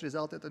 58 calls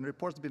resulted in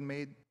reports being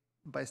made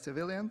by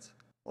civilians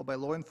or by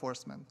law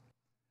enforcement.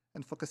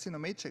 And for Casino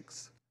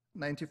Matrix,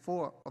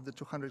 94 of the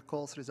 200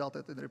 calls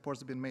resulted in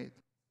reports being made.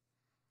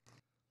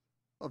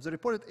 Of the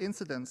reported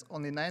incidents,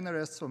 only 9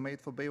 arrests were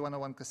made for Bay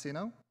 101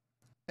 Casino,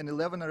 and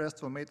 11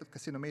 arrests were made at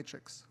Casino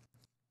Matrix.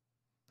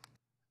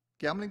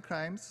 Gambling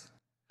crimes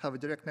have a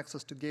direct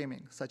nexus to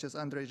gaming, such as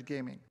underage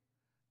gaming.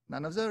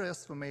 None of the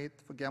arrests were made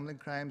for gambling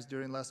crimes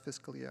during last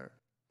fiscal year.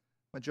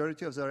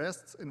 Majority of the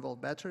arrests involve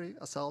battery,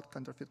 assault,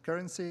 counterfeit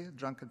currency,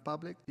 drunk in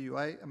public,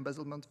 DUI,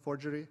 embezzlement,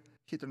 forgery,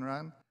 hit and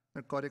run,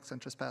 narcotics, and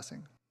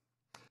trespassing.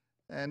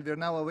 And we are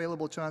now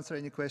available to answer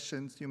any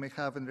questions you may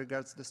have in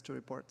regards to these two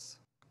reports.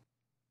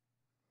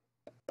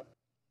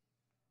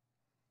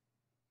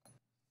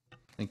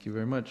 Thank you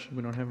very much.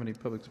 We don't have any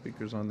public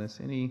speakers on this.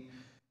 Any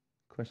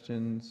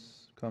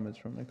questions, comments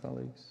from my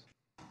colleagues?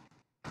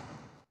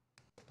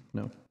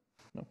 No.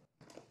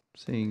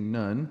 Seeing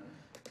none.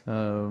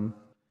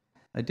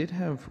 I did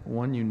have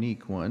one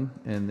unique one,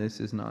 and this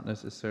is not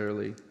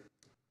necessarily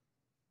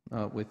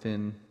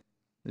within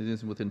It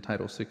is within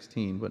Title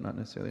 16, but not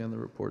necessarily on the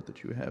report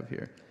that you have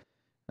here.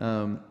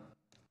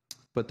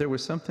 But there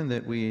was something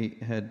that we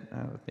had,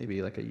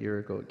 maybe like a year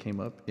ago, it came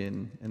up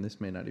in, and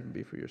this may not even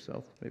be for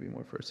yourself, maybe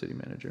more for a city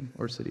manager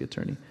or city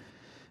attorney.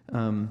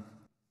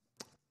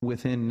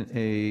 Within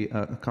a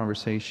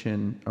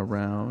conversation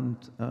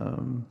around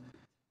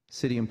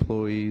city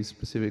employees,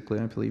 specifically,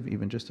 I believe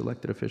even just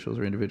elected officials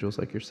or individuals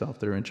like yourself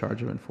that are in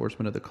charge of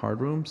enforcement of the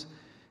card rooms,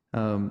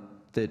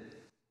 that,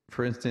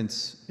 for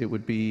instance, it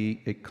would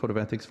be a code of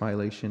ethics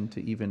violation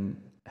to even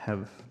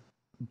have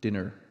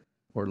dinner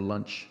or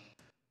lunch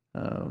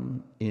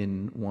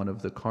in one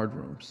of the card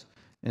rooms.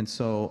 And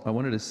so I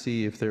wanted to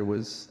see if there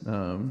was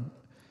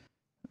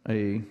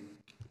a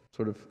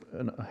sort of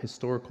a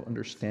historical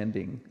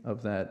understanding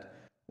of that,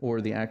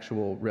 or the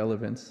actual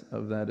relevance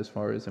of that, as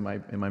far as am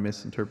I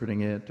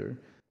misinterpreting it, or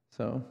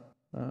so.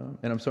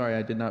 And I'm sorry,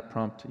 I did not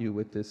prompt you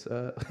with this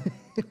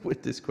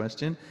with this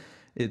question.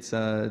 It's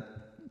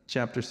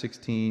Chapter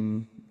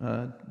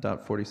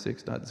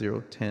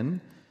 16.46.010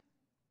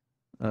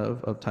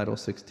 of Title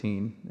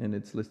 16, and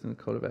it's listed in the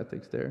Code of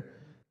Ethics there.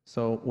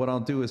 So what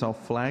I'll do is I'll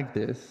flag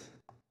this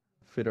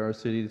fit our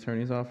city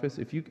attorney's office.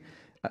 If you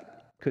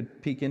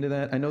could peek into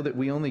that. I know that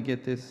we only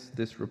get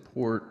this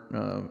report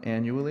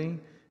annually,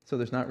 so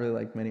there's not really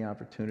like many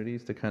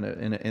opportunities to kind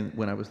of, and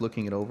when I was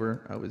looking it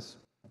over, I was,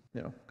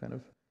 kind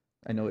of,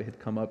 I know it had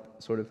come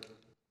up sort of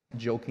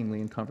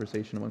jokingly in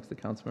conversation amongst the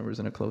council members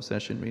in a closed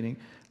session meeting,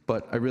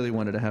 but I really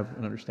wanted to have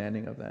an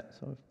understanding of that.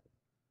 So,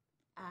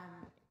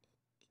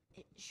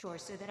 sure.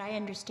 So that I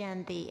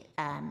understand the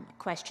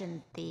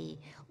question,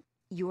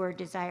 your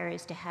desire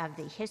is to have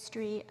the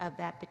history of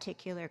that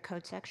particular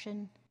code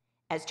section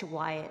as to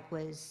why it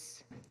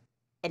was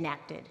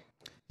enacted.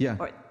 Yeah.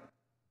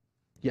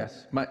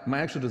 Yes. My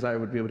actual desire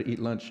would be able to eat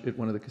lunch at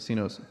one of the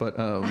casinos, but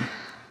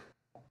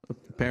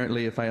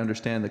apparently, if I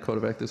understand the Code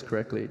of Ethics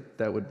correctly,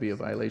 that would be a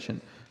violation.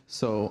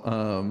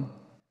 So,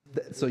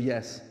 so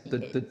yes,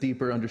 the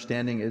deeper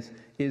understanding is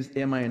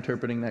am I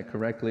interpreting that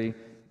correctly?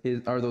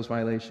 Are those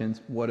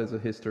violations? What is the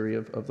history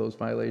of those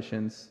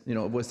violations?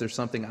 Was there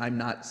something I'm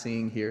not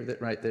seeing here that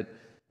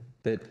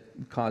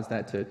caused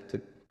that to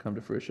come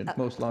to fruition?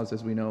 Most laws,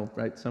 as we know,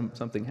 right?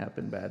 Something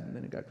happened bad and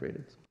then it got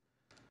created.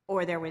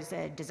 Or there was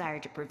a desire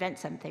to prevent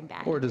something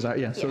bad. Or desire,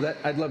 yeah. So that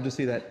I'd love to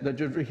see that,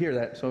 hear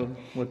that. So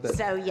what that.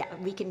 So yeah,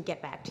 we can get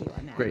back to you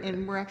on that. Great.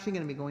 And we're actually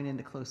going to be going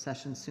into closed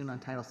session soon on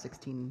Title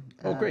 16.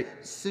 Oh, great.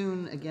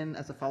 Soon, again,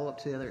 as a follow-up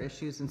to the other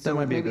issues. And That so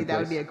might be a maybe good that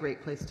would place. be a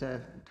great place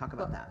to talk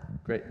about that.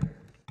 Great.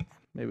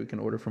 Maybe we can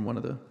order from one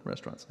of the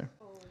restaurants there.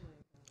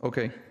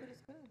 Okay.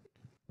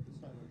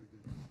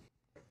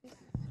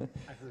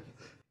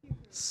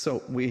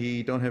 So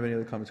we don't have any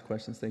other comments or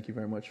questions. Thank you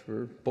very much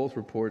for both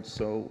reports.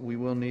 So we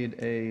will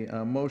need a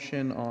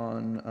motion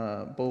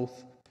on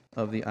both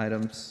of the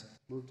items.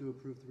 Move to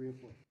approve 3 and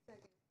 4.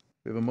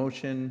 We have a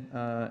motion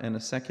and a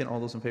second. All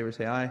those in favor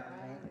say aye. Aye.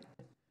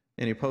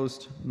 Any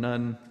opposed?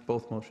 None.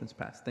 Both motions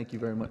passed. Thank you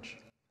very much.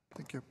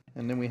 Thank you.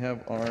 And then we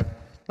have our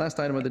last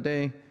item of the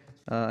day,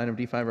 item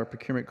D5, our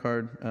procurement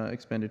card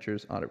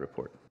expenditures audit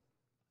report.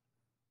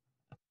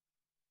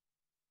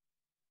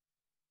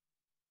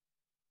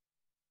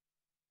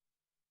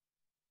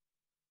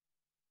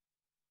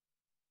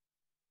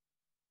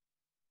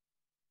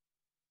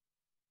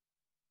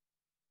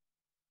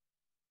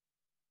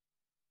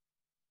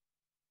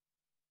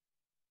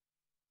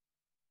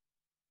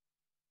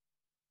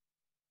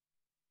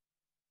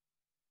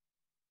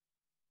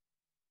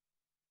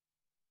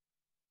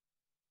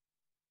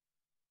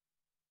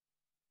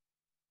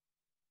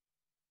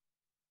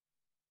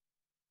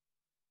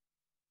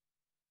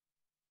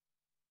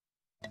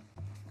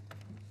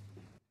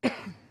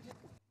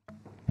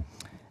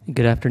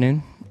 Good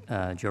afternoon,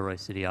 Joe Roy,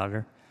 City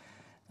Auditor.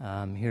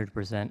 I'm here to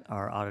present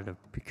our audit of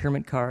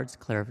procurement cards,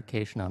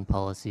 clarification on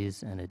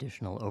policies, and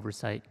additional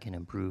oversight can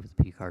improve the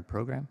P-card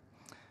program.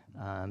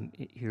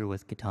 Here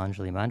with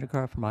Gitanjali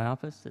Mandrakar from my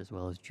office, as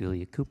well as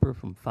Julia Cooper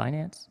from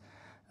Finance,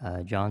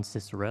 John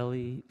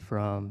Cicerelli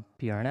from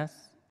PRNS,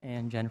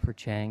 and Jennifer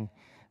Chang,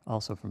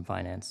 also from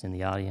Finance. In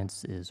the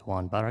audience is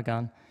Juan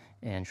Barragan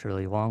and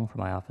Shirley Wong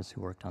from my office,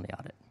 who worked on the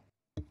audit.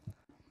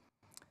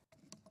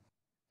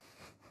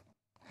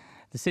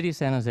 The City of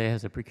San Jose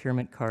has a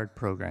procurement card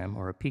program,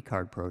 or a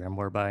P-card program,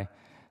 whereby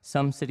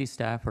some city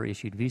staff are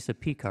issued Visa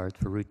P-cards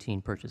for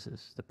routine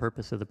purchases. The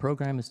purpose of the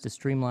program is to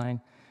streamline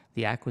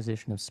the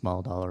acquisition of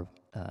small dollar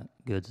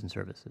goods and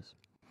services.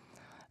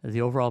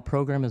 The overall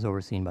program is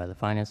overseen by the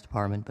Finance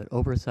Department, but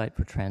oversight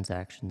for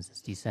transactions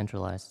is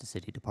decentralized to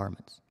city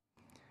departments.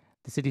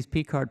 The city's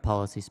P-card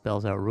policy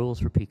spells out rules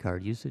for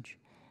P-card usage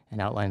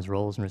and outlines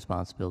roles and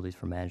responsibilities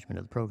for management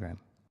of the program.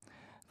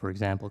 For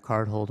example,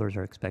 cardholders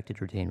are expected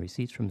to retain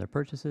receipts from their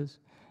purchases,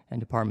 and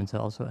departments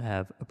also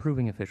have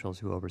approving officials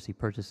who oversee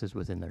purchases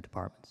within their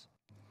departments.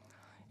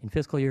 In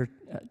fiscal year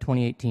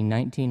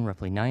 2018-19,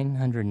 roughly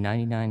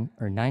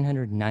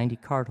 990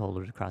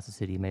 cardholders across the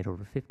city made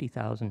over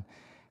 50,000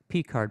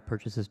 P-card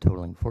purchases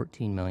totaling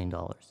 $14 million.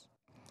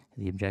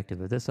 The objective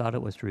of this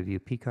audit was to review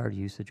P-card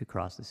usage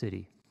across the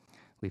city.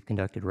 We've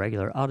conducted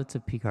regular audits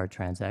of P-card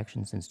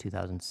transactions since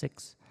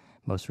 2006,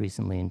 most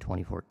recently in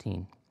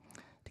 2014.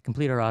 To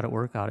complete our audit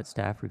work, audit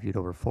staff reviewed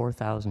over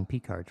 4,000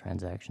 P-card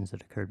transactions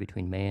that occurred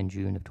between May and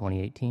June of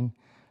 2018,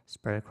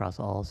 spread across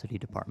all city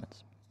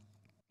departments.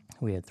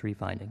 We had 3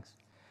 findings.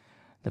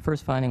 The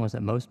first finding was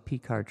that most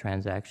P-card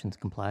transactions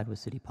complied with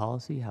city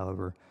policy.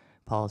 However,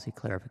 policy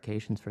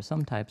clarifications for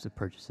some types of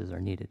purchases are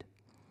needed.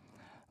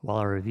 While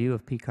our review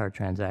of P-card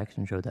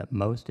transactions showed that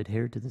most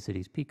adhered to the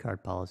city's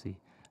P-card policy,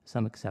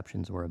 some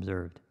exceptions were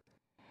observed.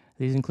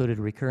 These included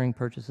recurring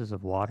purchases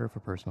of water for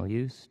personal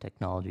use,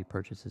 technology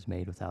purchases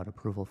made without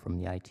approval from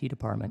the IT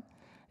department,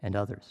 and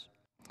others.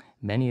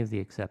 Many of the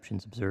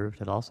exceptions observed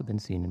had also been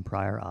seen in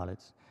prior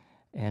audits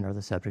and are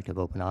the subject of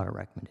open audit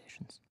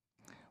recommendations.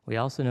 We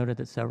also noted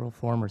that several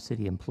former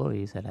city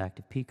employees had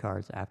active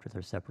P-cards after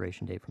their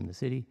separation date from the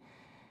city,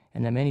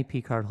 and that many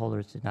P-card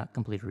holders did not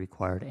complete a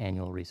required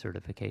annual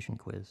recertification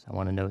quiz. I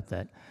want to note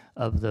that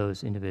of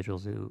those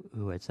individuals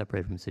who had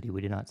separated from the city,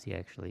 we did not see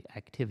actually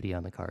activity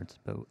on the cards,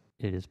 but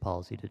it is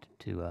policy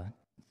to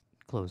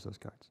close those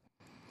cards.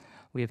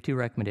 We have 2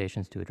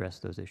 recommendations to address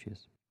those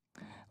issues.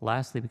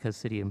 Lastly, because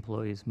city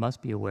employees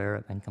must be aware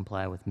of and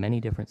comply with many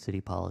different city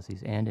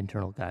policies and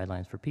internal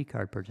guidelines for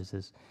P-card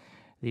purchases,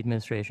 the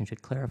administration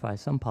should clarify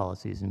some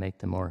policies and make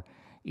them more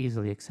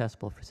easily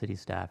accessible for city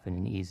staff in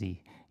an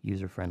easy,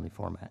 user-friendly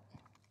format.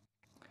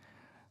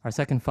 Our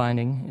second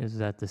finding is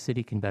that the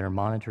city can better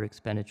monitor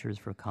expenditures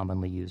for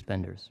commonly used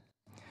vendors.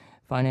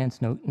 Finance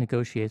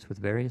negotiates with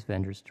various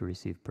vendors to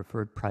receive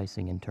preferred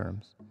pricing and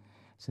terms.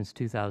 Since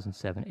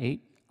 2007-8,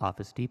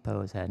 Office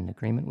Depot has had an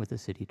agreement with the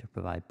city to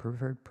provide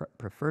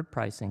preferred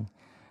pricing,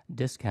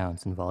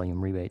 discounts, and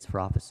volume rebates for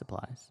office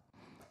supplies.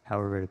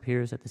 However, it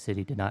appears that the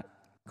city did not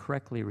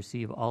correctly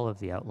receive all of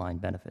the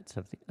outlined benefits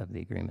of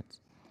the agreements.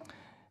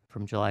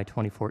 From July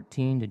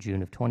 2014 to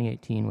June of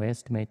 2018, we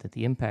estimate that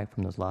the impact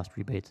from those lost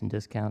rebates and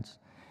discounts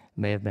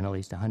may have been at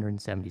least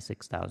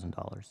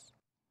 $176,000.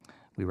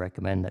 We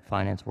recommend that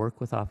Finance work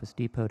with Office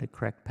Depot to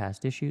correct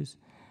past issues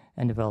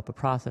and develop a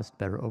process to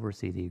better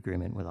oversee the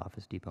agreement with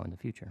Office Depot in the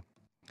future.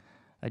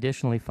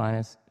 Additionally,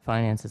 Finance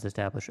has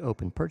established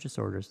open purchase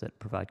orders that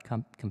provide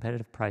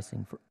competitive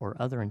pricing or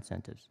other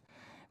incentives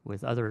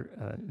with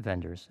other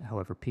vendors.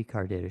 However,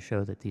 P-card data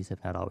show that these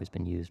have not always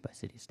been used by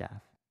city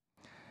staff.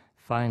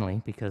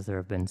 Finally, because there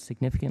have been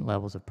significant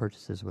levels of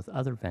purchases with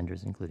other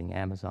vendors, including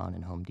Amazon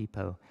and Home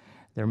Depot,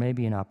 there may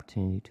be an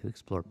opportunity to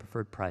explore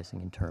preferred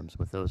pricing and terms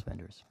with those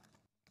vendors.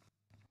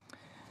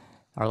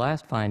 Our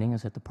last finding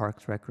is that the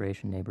Parks,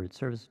 Recreation, Neighborhood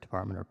Services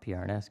Department, or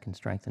PRNS, can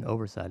strengthen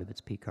oversight of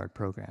its P-card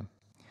program.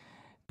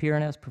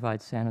 PRNS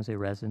provides San Jose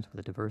residents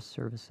with diverse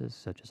services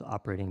such as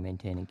operating and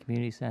maintaining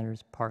community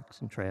centers,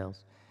 parks, and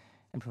trails,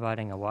 and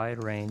providing a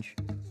wide range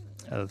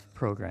of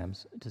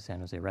programs to San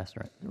Jose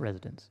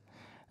residents.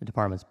 The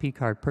department's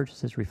P-card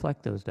purchases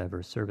reflect those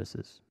diverse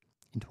services.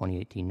 In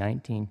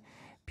 2018-19,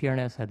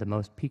 PRNS had the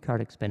most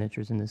P-card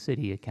expenditures in the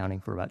city, accounting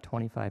for about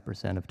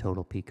 25% of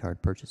total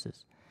P-card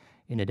purchases.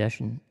 In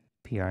addition,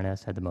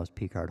 PRNS had the most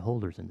P-card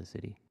holders in the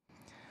city.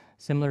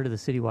 Similar to the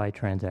citywide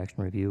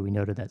transaction review, we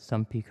noted that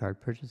some P-card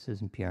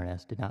purchases in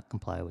PRNS did not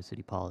comply with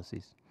city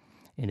policies.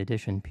 In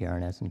addition,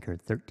 PRNS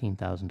incurred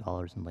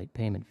 $13,000 in late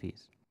payment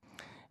fees.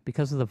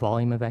 Because of the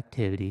volume of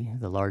activity,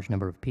 the large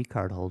number of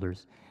P-card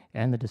holders,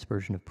 and the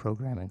dispersion of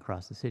programming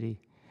across the city,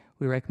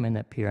 we recommend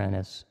that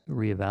PRNS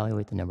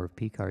reevaluate the number of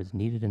P-cards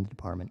needed in the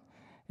department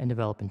and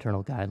develop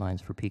internal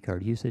guidelines for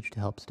P-card usage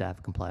to help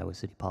staff comply with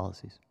city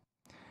policies.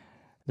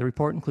 The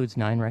report includes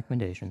 9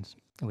 recommendations,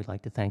 and we'd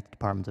like to thank the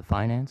Departments of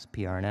Finance,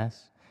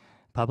 PRNS,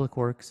 Public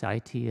Works,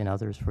 IT, and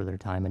others for their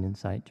time and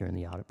insight during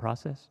the audit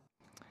process.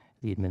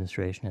 The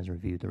administration has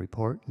reviewed the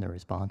report, and the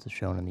response is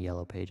shown in the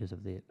yellow pages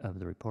of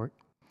the report,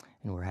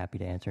 and we're happy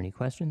to answer any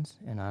questions.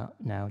 And I'll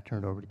now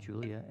turn it over to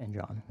Julia and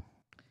John.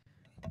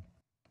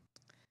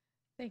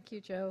 Thank you,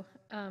 Joe.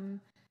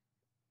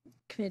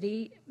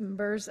 Committee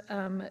members,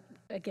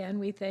 again,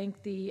 we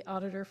thank the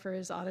auditor for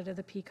his audit of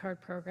the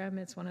P-card program.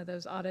 It's one of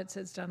those audits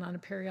that's done on a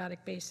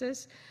periodic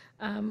basis.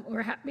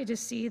 We're happy to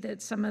see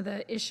that some of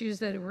the issues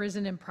that have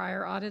arisen in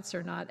prior audits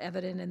are not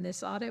evident in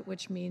this audit,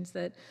 which means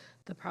that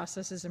the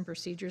processes and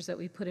procedures that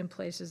we put in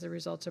place as a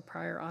result of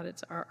prior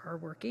audits are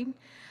working.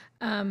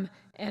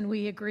 And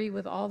we agree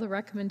with all the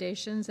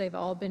recommendations. They've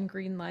all been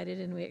green lighted,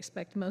 and we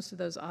expect most of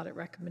those audit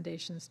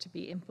recommendations to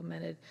be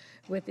implemented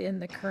within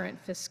the current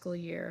fiscal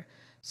year.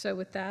 So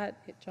with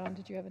that, John,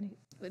 did you have any?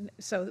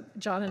 So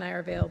John and I are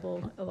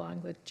available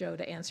along with Joe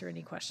to answer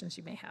any questions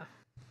you may have.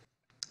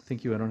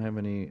 Thank you. I don't have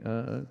any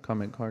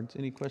comment cards.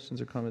 Any questions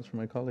or comments from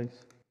my colleagues?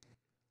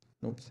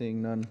 Nope,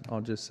 seeing none.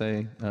 I'll just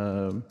say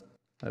I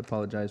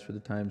apologize for the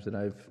times that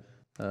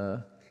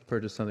I've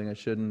purchased something I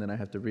shouldn't, and I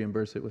have to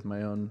reimburse it with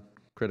my own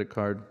credit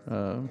card.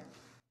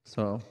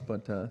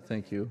 But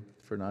thank you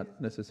for not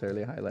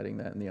necessarily highlighting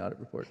that in the audit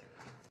report.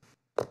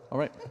 All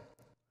right.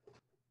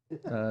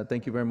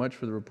 Thank you very much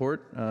for the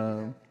report.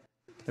 I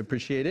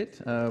appreciate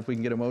it. If we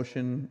can get a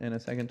motion and a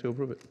second to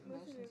approve it.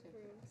 Motion to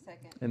approve.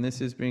 Second. And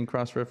this is being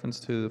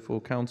cross-referenced to the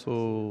full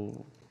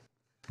council.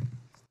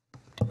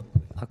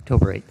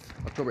 October 8th.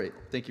 October 8th.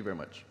 Thank you very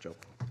much, Joe.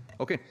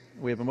 Okay,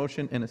 we have a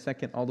motion and a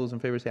second. All those in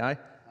favor say aye.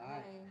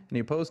 Aye.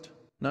 Any opposed?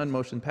 None.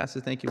 Motion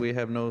passes. Thank you. We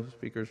have no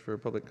speakers for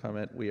public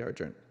comment. We are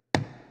adjourned.